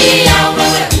dunia,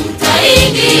 wewe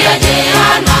utaingia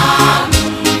jehanamu.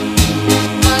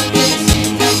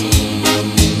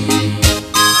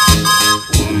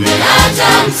 Umeacha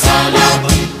msalaba,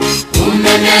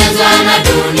 umemezwa na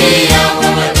dunia,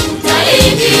 wewe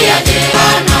utaingia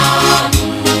jehanamu.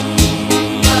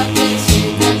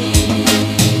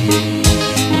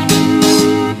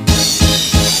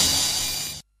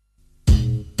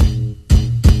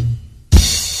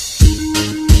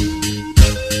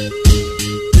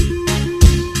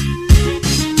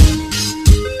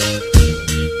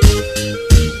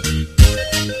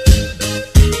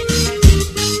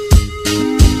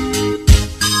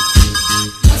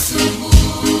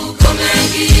 Masumbuko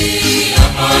mengi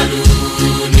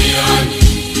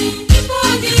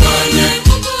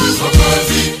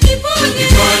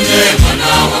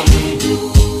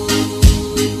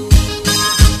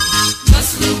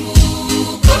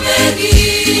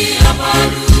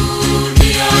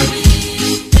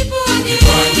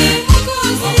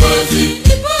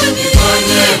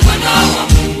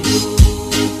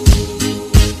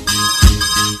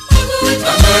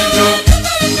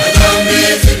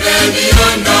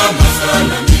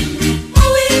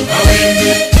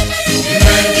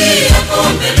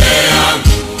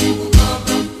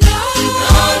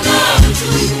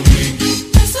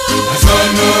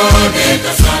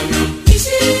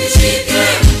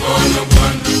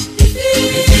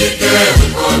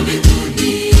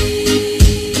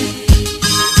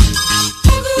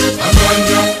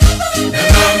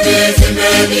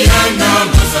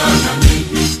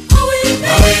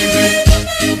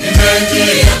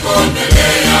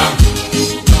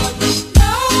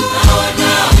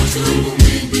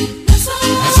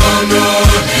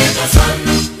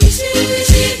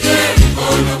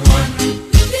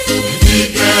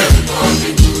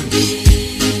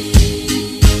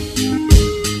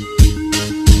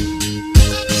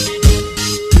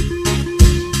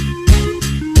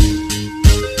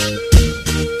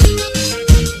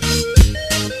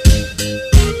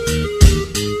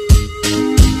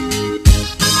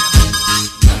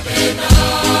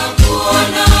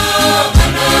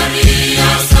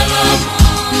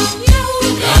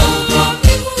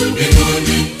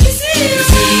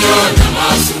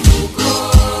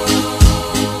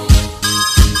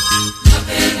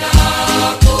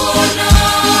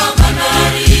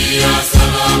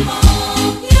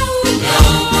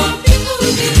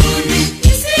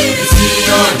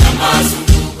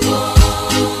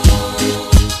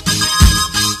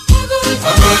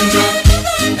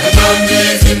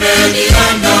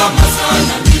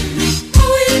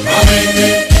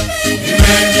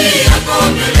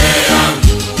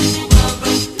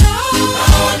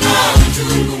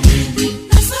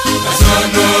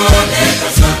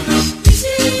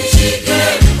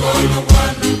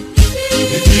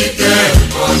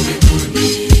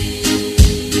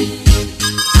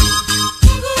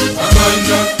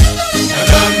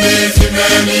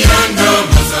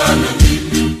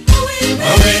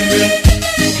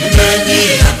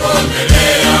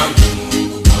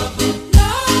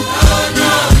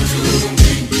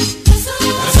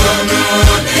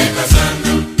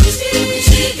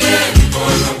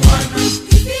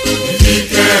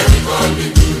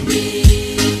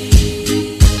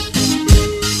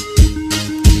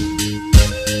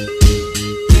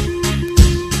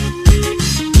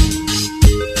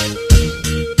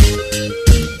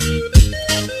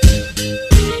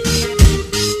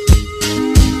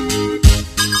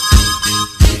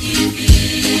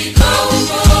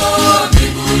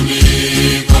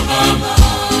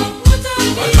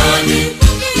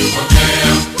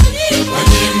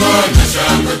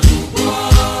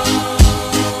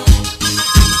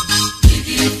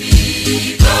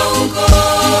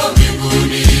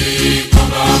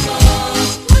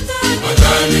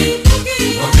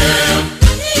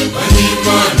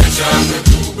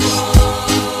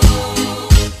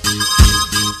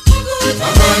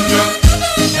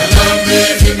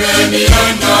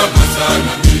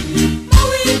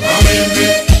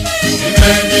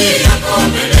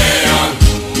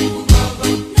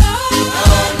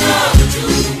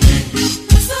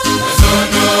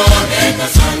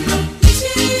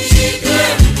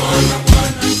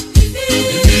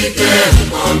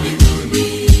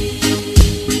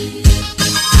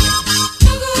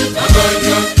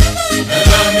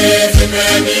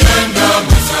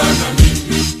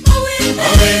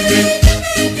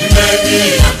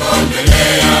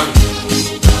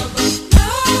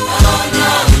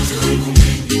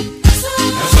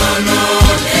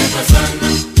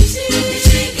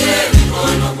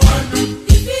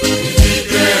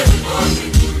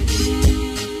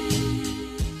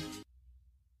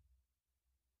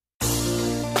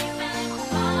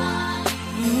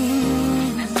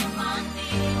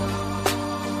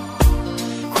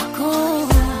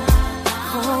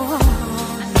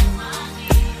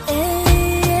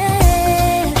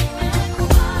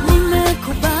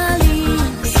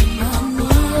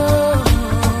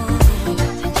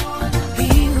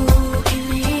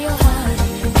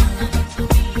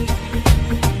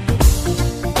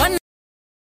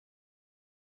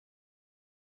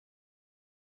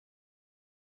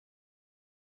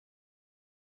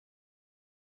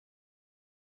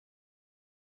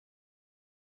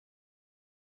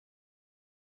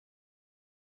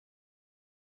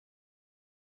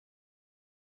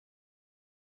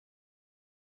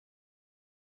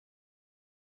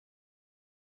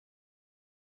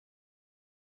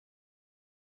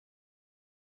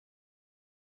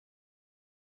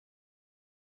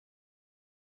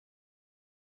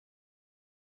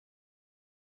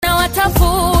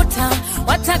wanaowatafuta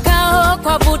watakao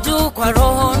kuabudu kwa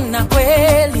roho na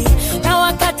kweli, na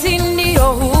wakati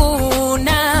ndio huu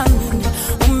nami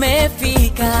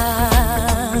umefika.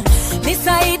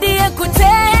 Nisaidie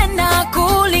kutenda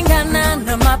kulingana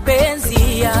na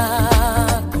mapenzi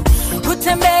yako,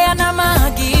 kutembea na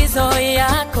maagizo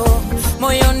yako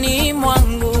moyoni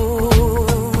mwangu.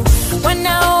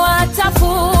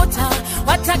 Wanaowatafuta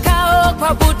watakao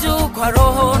kuabudu kwa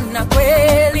roho na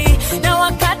kweli, na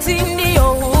wakati ndio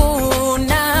huu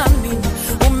nami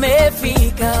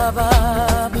umefika.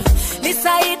 Baba,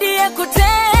 nisaidie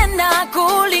kutenda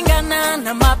kulingana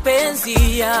na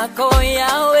mapenzi yako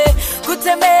Yawe,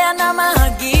 kutembea na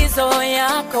maagizo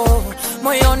yako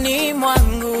moyoni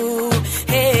mwangu.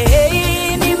 Hey,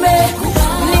 hey,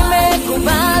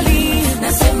 nimekubali,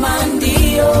 nasema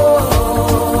ndio,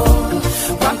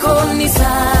 kwako ni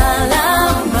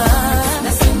salama,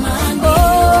 nasema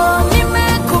ndio.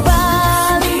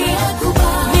 Nimekubali,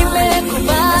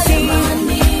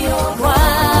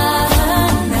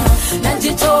 Bwana,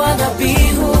 najitoa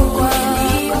dhabihu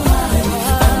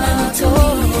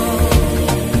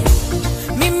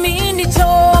mimi ni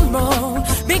chombo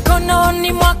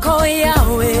mikononi mwako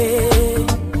Yawe,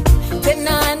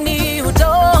 tena ni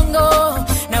udongo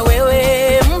na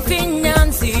wewe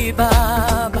mfinyanzi.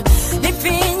 Baba,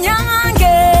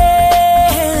 nifinyange,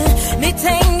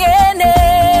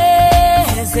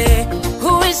 nitengeneze,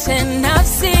 huishe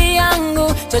nafsi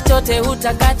yangu, chochote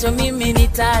utakacho mimi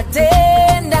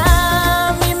nitatenda.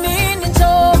 Mimi ni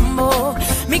chombo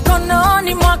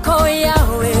mikononi mwako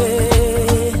Yawe,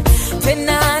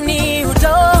 tena ni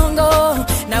udongo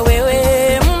na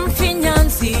wewe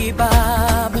mfinyanzi.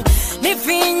 Baba,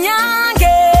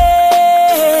 nifinyange,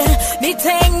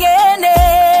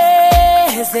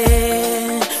 nitengeneze,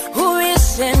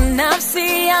 huishe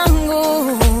nafsi yangu,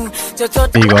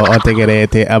 chochote Digo,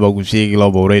 otegerete abagushi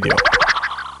Global Radio.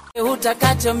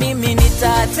 utakacho mimi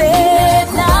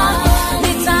nitatenda,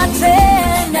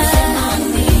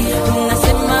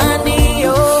 nasema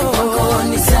ndio, kwako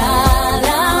ni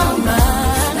salama,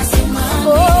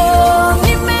 oh,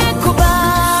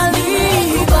 nimekubali,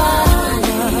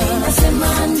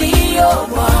 nasema ndio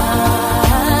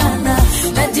Bwana,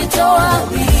 najitoa,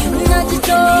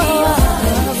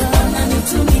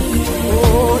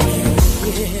 oh,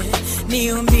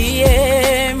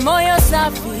 niumbie moyo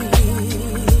safi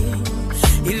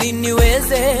ili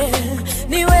niweze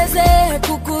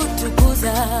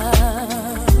kukutukuza.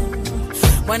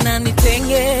 Bwana,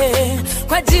 nitenge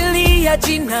kwa ajili ya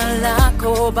jina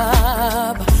lako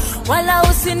Baba, wala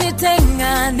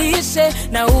usinitenganishe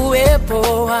na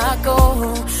uwepo wako.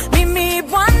 Mimi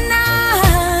Bwana,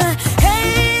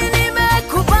 hey,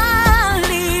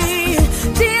 nimekubali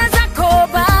njia zako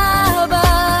Baba,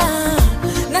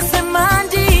 nasema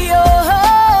ndio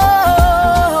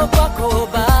kwako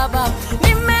Baba,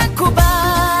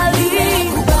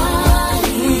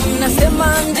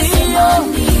 nasema ndio,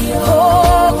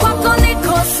 oh, kwako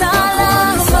niko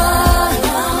salama,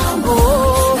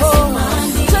 oh,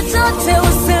 chochote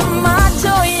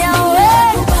usemacho Yawe,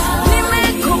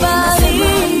 nimekubali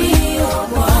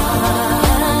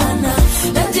Bwana,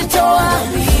 najitoa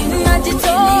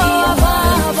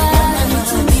Baba,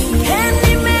 hey,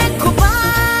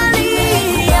 nimekubali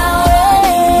Yawe,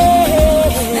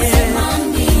 nasema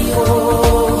ndio,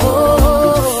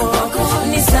 kwako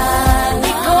ni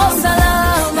niko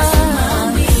salama,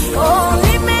 oh,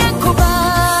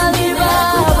 nimekubali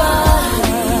Baba,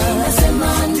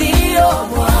 nasema ndio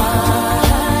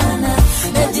Bwana,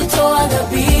 najitoa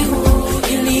dhabihu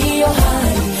iliyo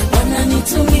hai, Bwana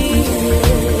nitumie.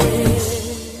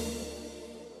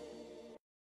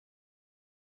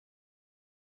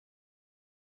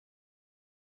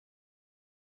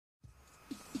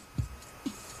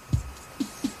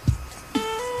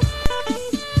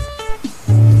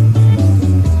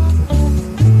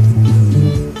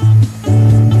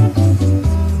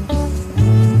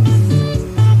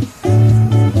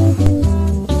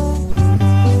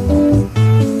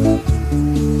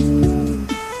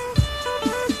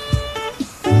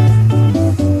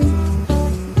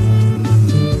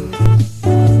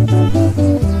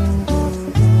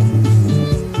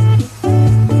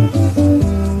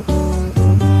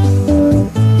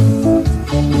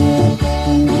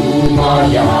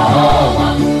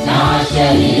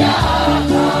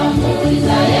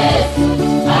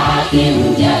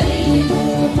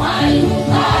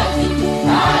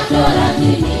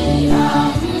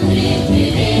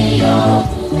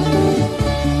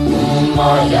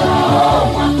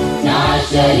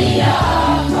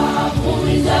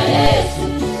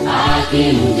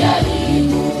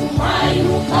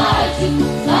 Mwalimu kati,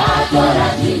 katora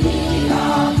kimira,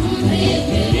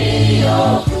 mrikiri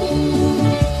hilo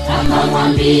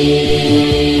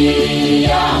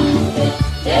akamwambia mpe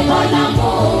Bwana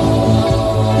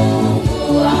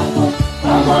Mungu wako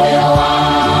kwa moyo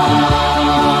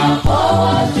wako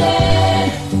wote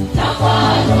na kwa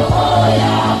roho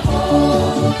yako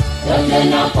yote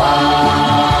na kwa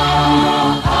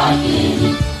akili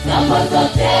zako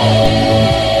zote.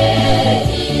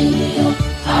 Iliyo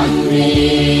amri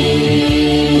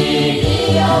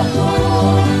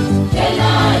iliyokuu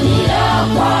tena ni ya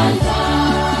kwanza.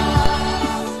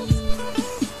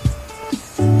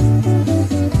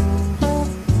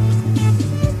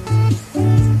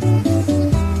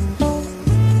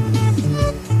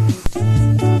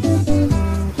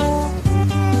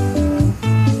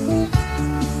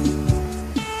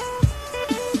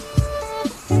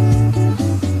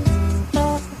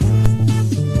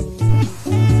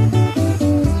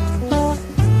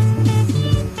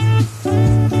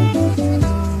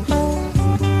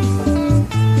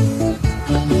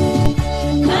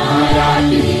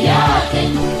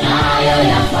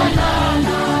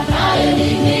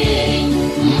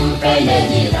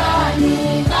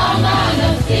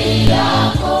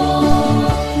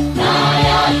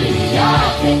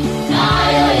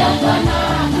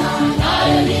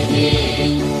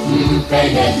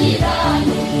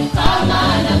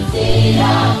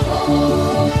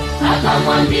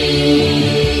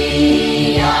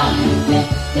 Akamwambia mpe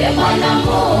Bwana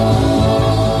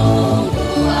Mungu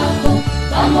wako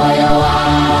kwa moyo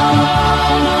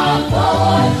wako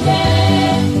wote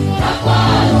na kwa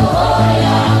roho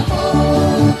yako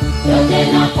yote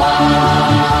na kwa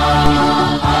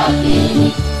akili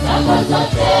zako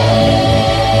zote.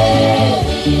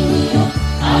 Iliyo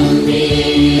amri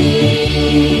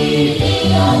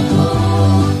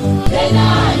iliyokuu tena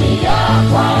ni ya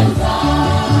kwanza.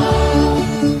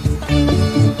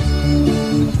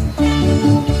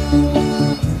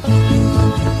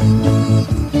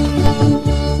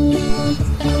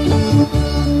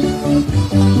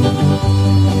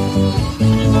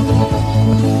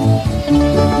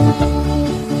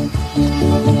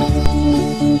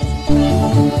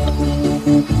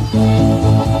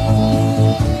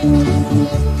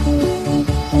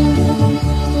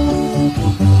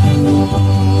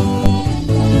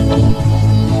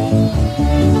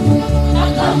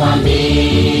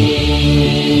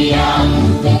 Akamwambia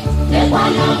mpe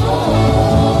Bwana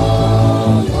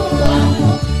Mungu wako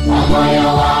kwa moyo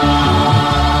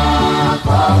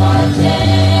wako wote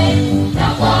na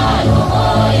kwa roho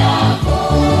yako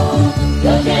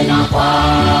yote na kwa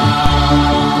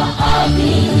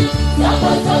akili zako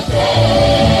zote.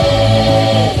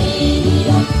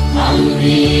 Iliyo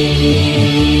amri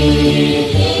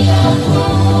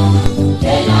iliyokuu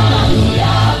tena ni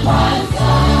ya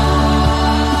kwanza.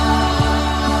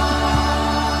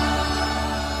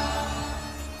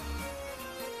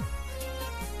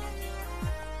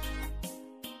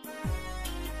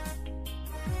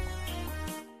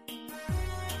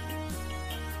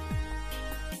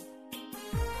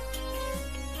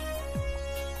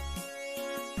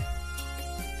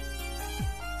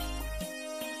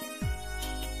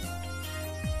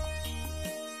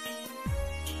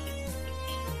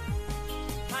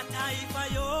 Mataifa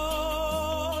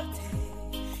yote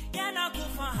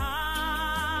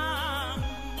yanakufahamu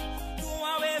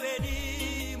kuwa wewe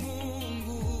ni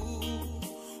Mungu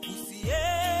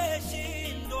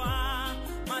usiyeshindwa.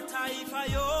 Mataifa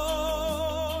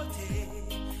yote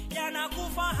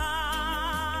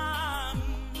yanakufahamu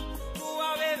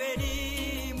kuwa wewe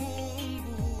ni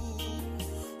Mungu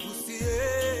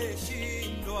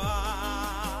usiyeshindwa.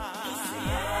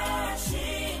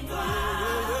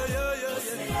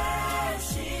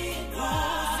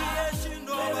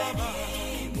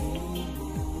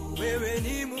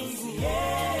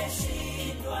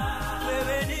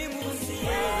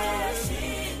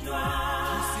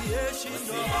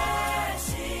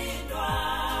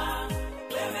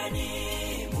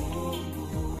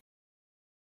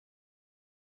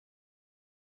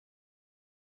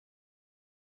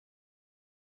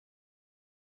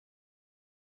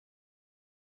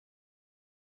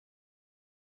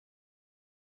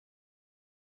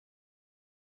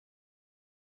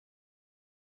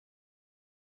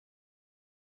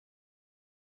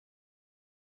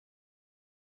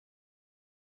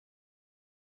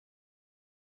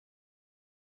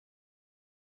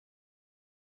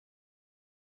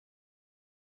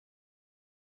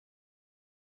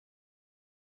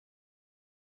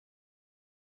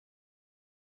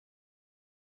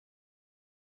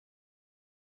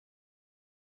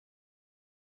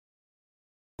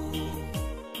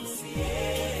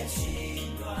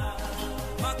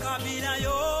 Makabila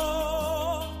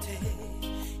yote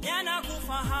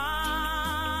yanakufahamu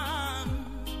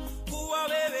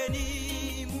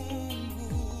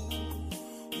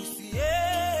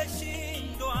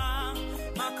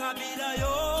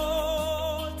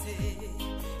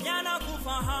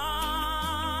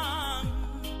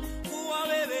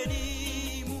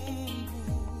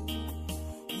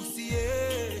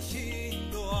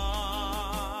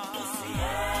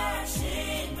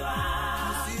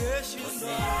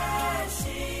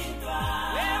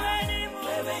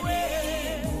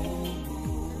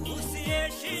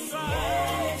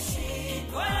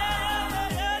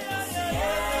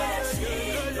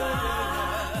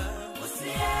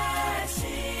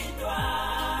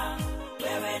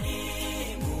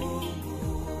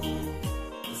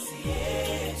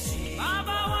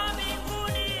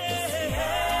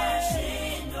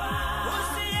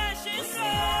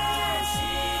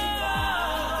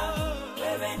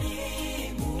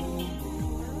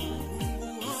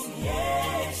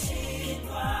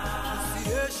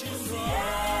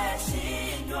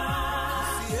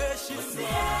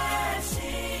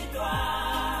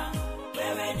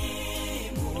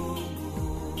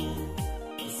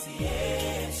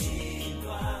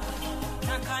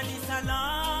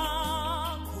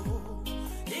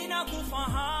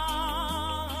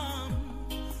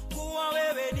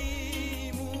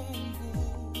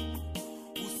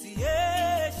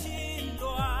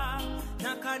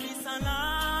Kanisa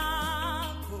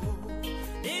lako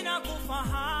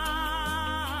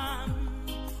linakufahamu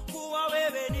kuwa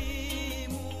wewe ni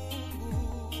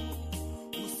Mungu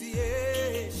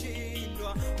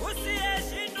usiyeshindwa,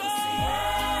 usiyeshindwa,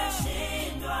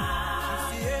 usiyeshindwa,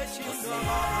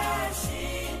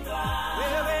 usiyeshindwa.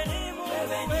 Wewe ni Mungu,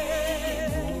 wewe ni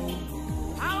Mungu,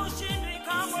 haushindwi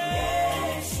kamwe.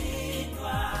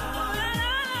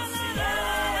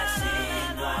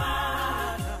 Usiyeshindwa,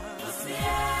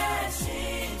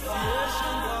 usiyeshindwa.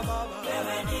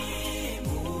 Wewe ni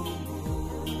Mungu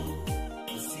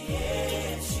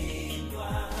usiyeshindwa,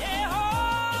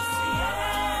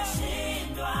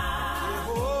 usiyeshindwa,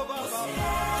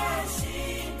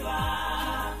 usiyeshindwa.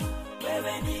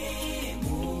 Wewe ni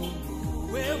Mungu,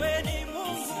 wewe ni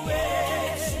Mungu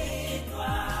usiyeshindwa,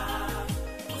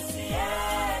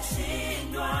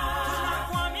 usiyeshindwa.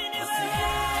 Tunakuamini wewe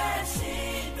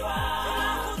usiyeshindwa,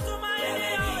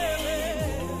 tunakutumainia wewe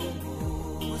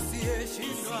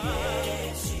usiyeshindwa.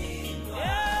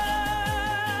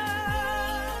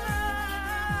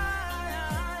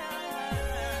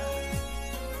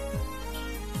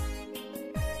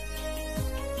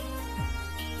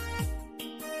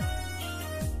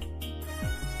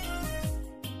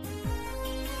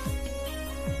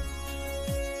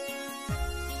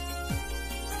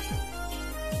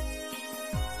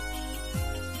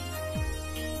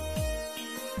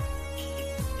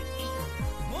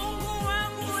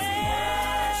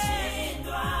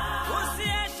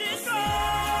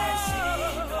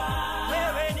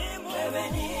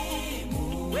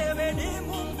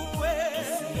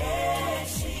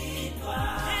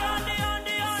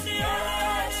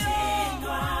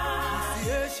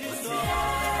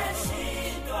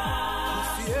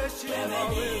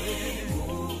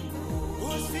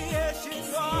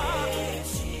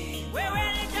 Wewe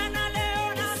ni jana,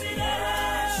 leo na milele.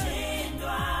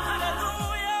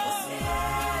 Haleluya.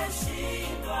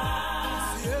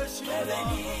 Wewe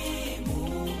ni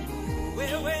Mungu,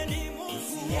 wewe ni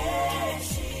Mungu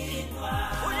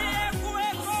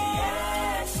uliyekuweko,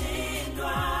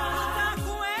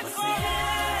 utakuweko na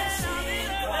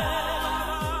milele.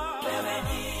 Wewe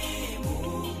ni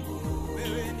Mungu,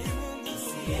 wewe ni Mungu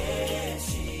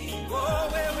usiyeshindwa. Oh,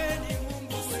 wewe ni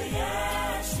Mungu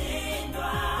usiyeshindwa.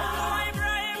 Mungu wa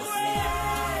Ibrahimu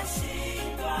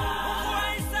usiyeshindwa. Mungu wa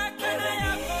Isaka na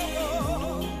Yakobo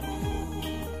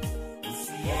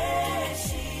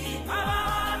usiyeshindwa. Baba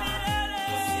wa milele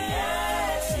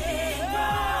usiyeshindwa.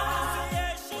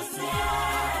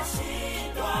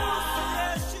 Usiyeshindwa.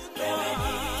 Wewe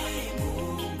ni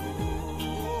Mungu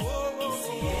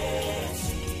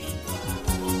usiyeshindwa.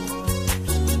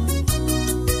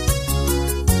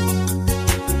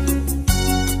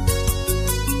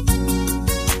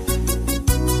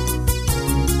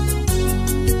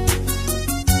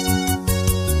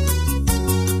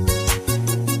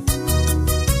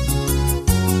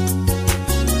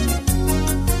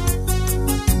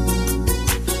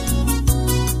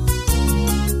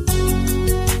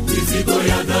 Mizigo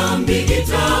ya dhambi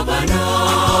itabana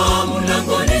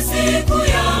mlangoni siku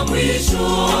ya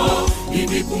mwisho.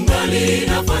 Hivi kungali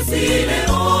nafasi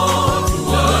leo,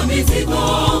 tua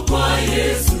mizigo kwa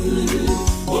Yesu.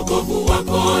 Wokovu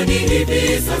wako ni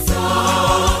hivi sasa,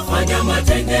 fanya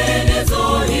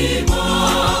matengenezo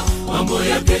hima. Mambo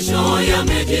ya kesho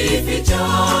yamejificha,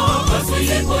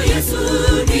 pasipo Yesu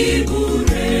ni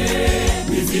bure.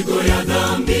 Mizigo ya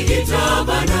dhambi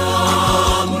itabana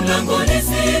mlangoni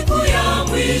siku ya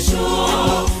mwisho.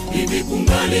 Hivi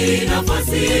kungali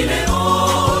nafasi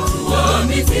leo, tua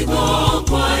mizigo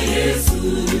kwa Yesu.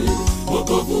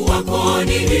 Wokovu wako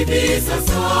ni hivi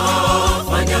sasa,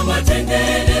 fanya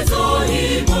matengenezo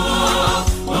hima.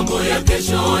 Mambo ya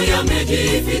kesho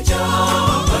yamejificha,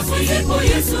 pasipo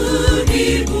Yesu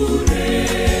ni bure.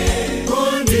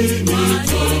 Kwa nini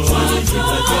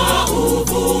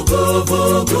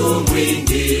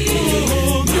mwingi,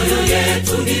 mioyo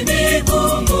yetu ni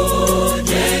migumu.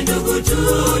 Je, ndugu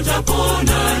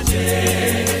tutaponaje?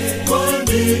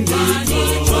 Kwani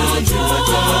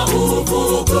twajua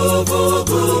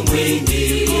uvuguvugu mwingi,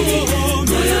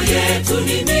 mioyo yetu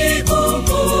ni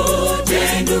migumu. Je,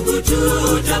 ndugu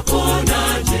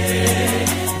tutaponaje?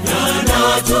 Na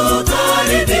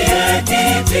tukaribie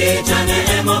kiti cha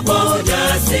neema kwa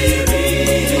ujasiri.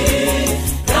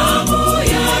 Damu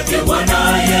yake Bwana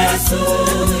Yesu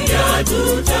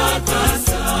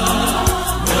yatutakasa.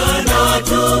 Na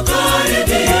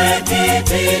tukaribie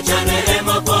kiti cha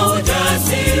neema kwa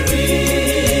ujasiri.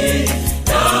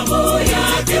 Damu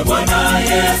yake Bwana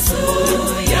Yesu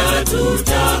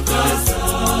yatutakasa.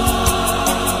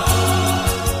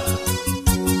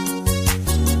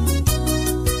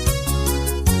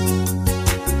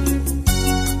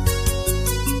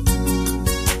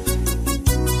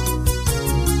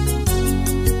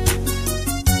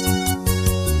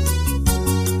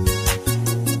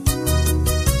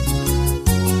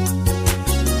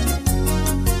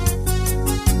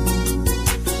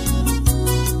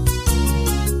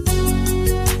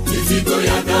 Mizigo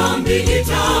ya dhambi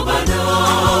itabana,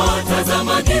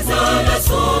 tazama giza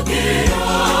lasogea.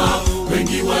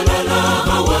 Wengi walala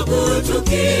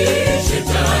hawakutuki,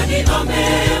 shetani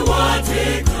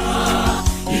amewateka.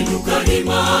 Inuka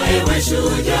hima ewe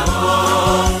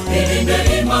shujaa, ilinde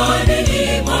imani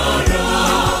imara.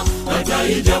 Hata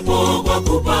ijapo kwa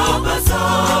kupapasa,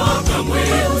 kamwe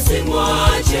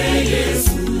usimwache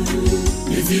Yesu.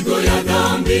 Mizigo ya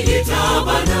dhambi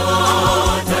itabana,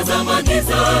 tazama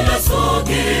giza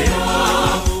lasogea.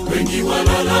 Wengi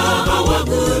walala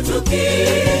hawakutuki,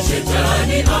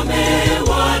 shetani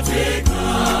amewateka.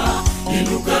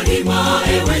 Inuka hima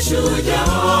ewe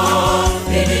shujaa,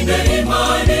 ilinde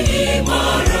imani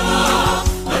imara.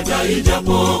 Hata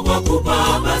ijapo kwa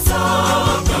kupapasa,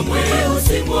 kamwe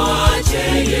usimwache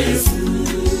Yesu.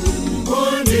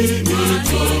 Kwani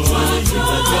twajua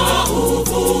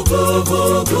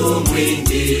uvuguvugu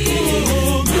mwingi,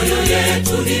 mioyo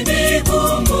yetu ni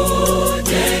migumu.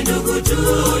 Je, ndugu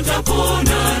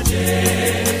tutaponaje?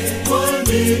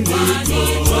 Kwani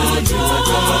twajua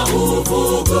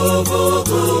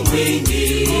uvuguvugu mwingi,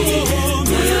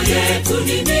 mioyo yetu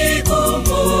ni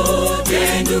migumu. Je,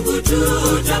 ndugu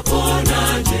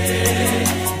tutaponaje?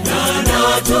 Na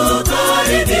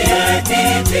tukaribie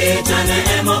kiti cha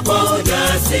neema kwa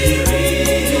ujasiri.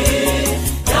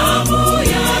 Damu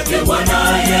yake Bwana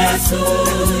Yesu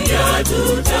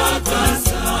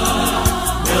yatutakasa.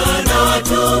 Na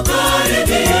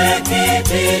tukaribie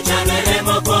kiti cha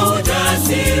neema kwa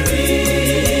ujasiri.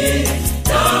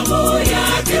 Damu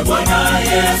yake Bwana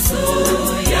Yesu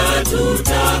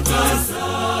yatutakasa.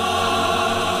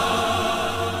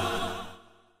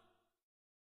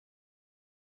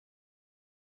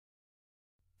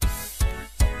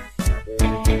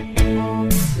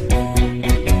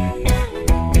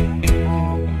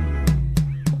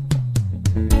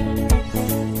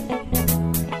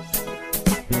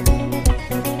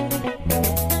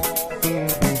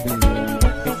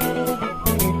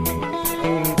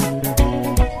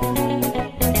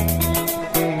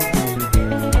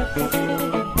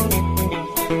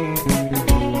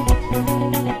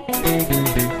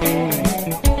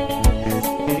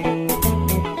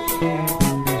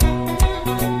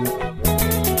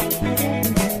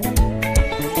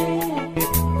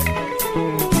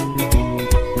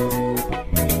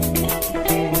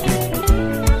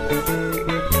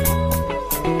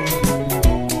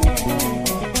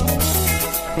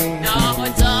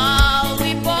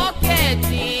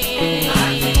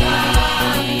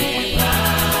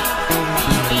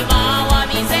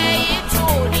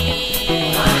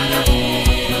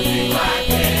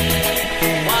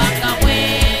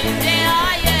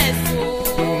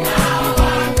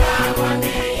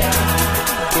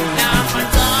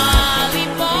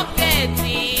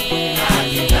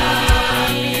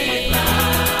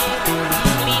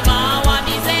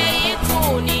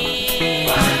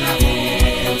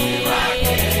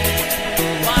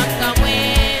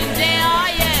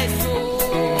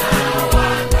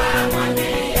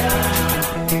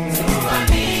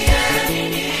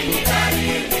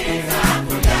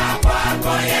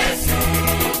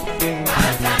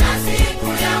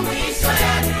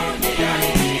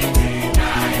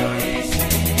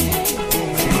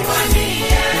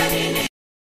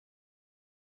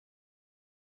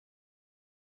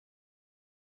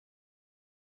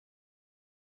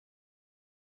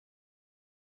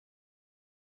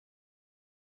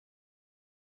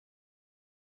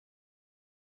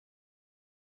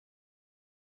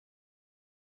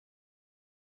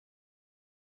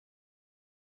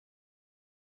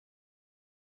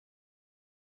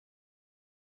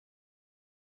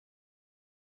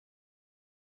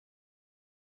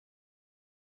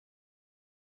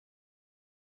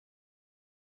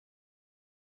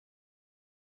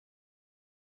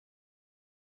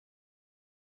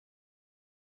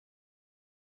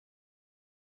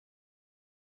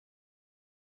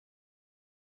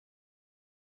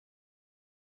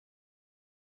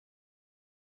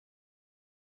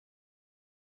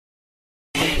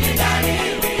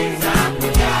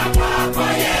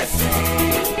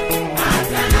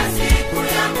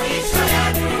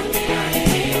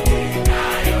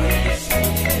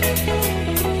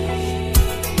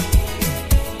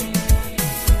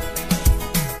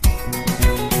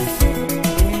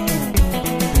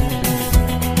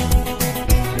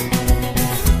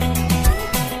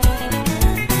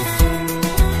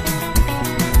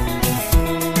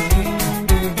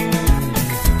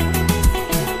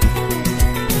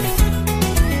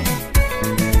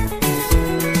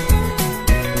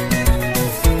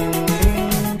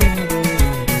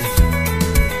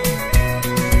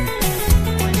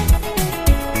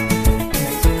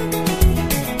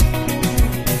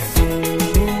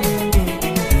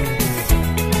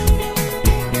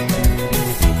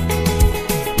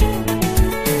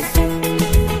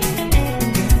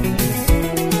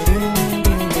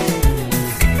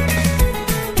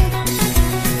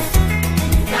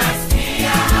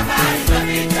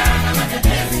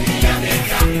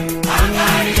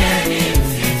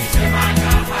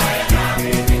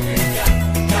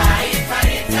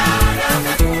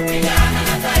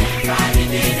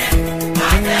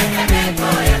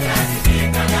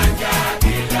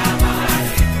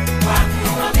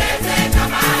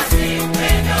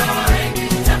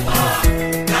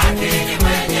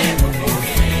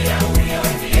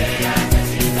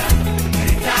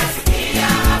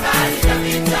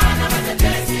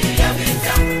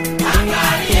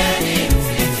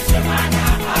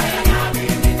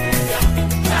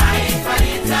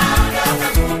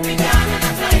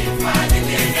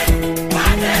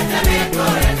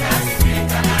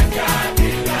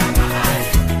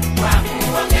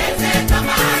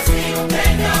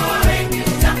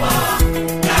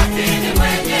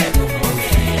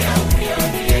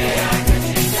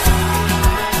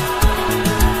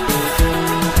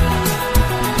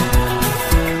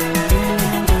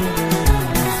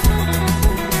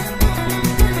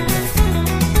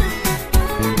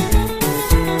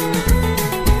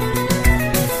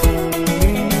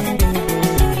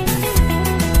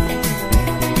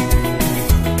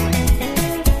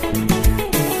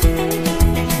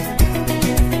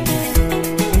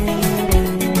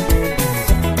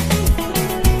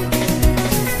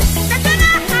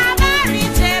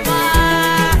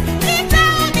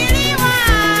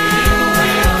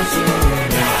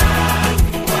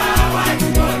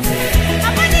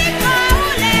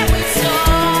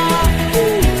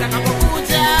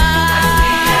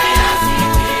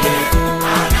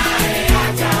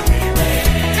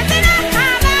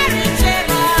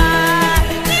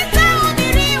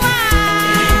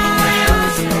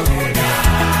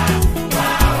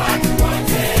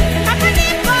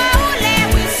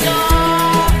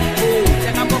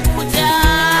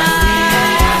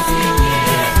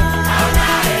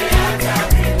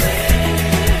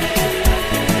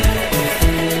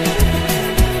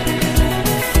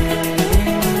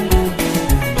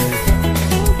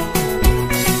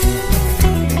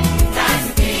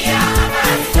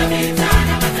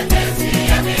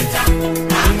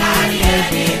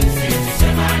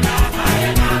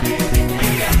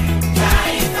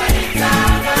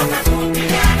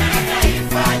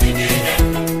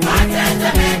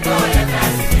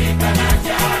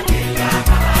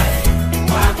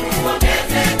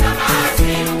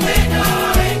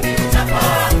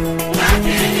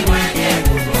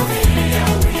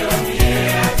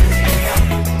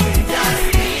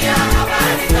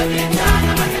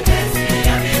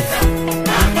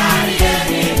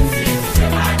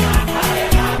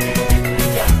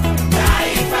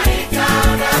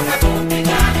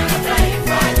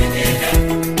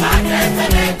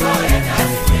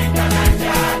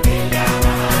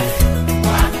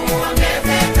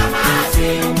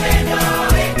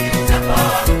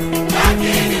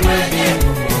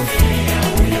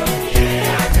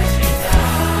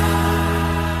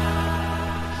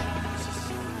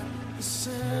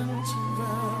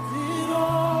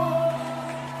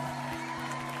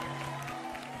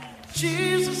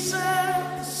 Jesus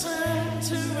at the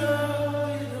center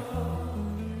of it all.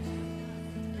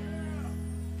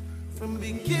 From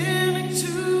beginning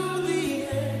to the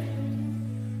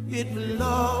end, it will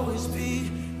always be,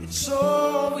 it's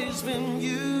always been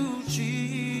you,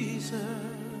 Jesus.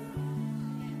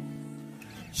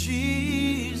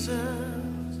 Jesus,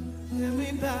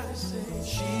 everybody say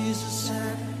Jesus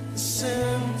at the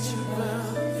center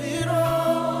of it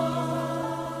all.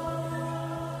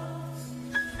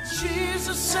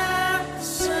 Jesus at the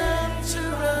center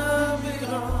of it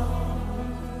all.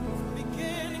 From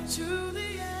beginning to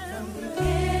the end, from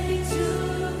beginning to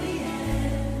the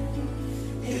end,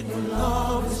 it will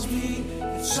always be,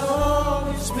 it's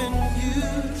always been you,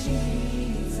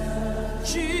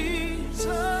 Jesus.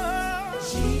 Jesus.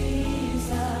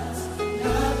 Jesus,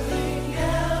 nothing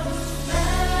else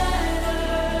matters.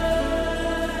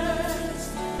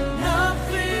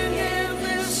 Nothing in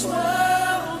this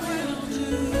world will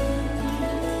do.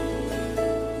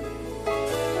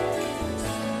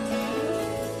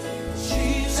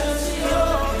 Jesus,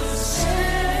 you're the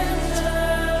center.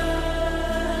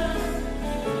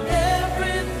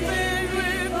 Everything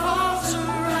revolves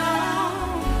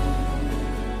around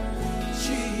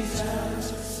Jesus.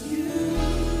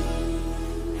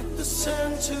 The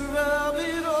center of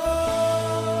it all.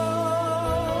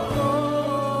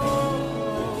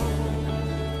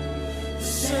 The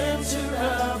center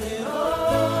of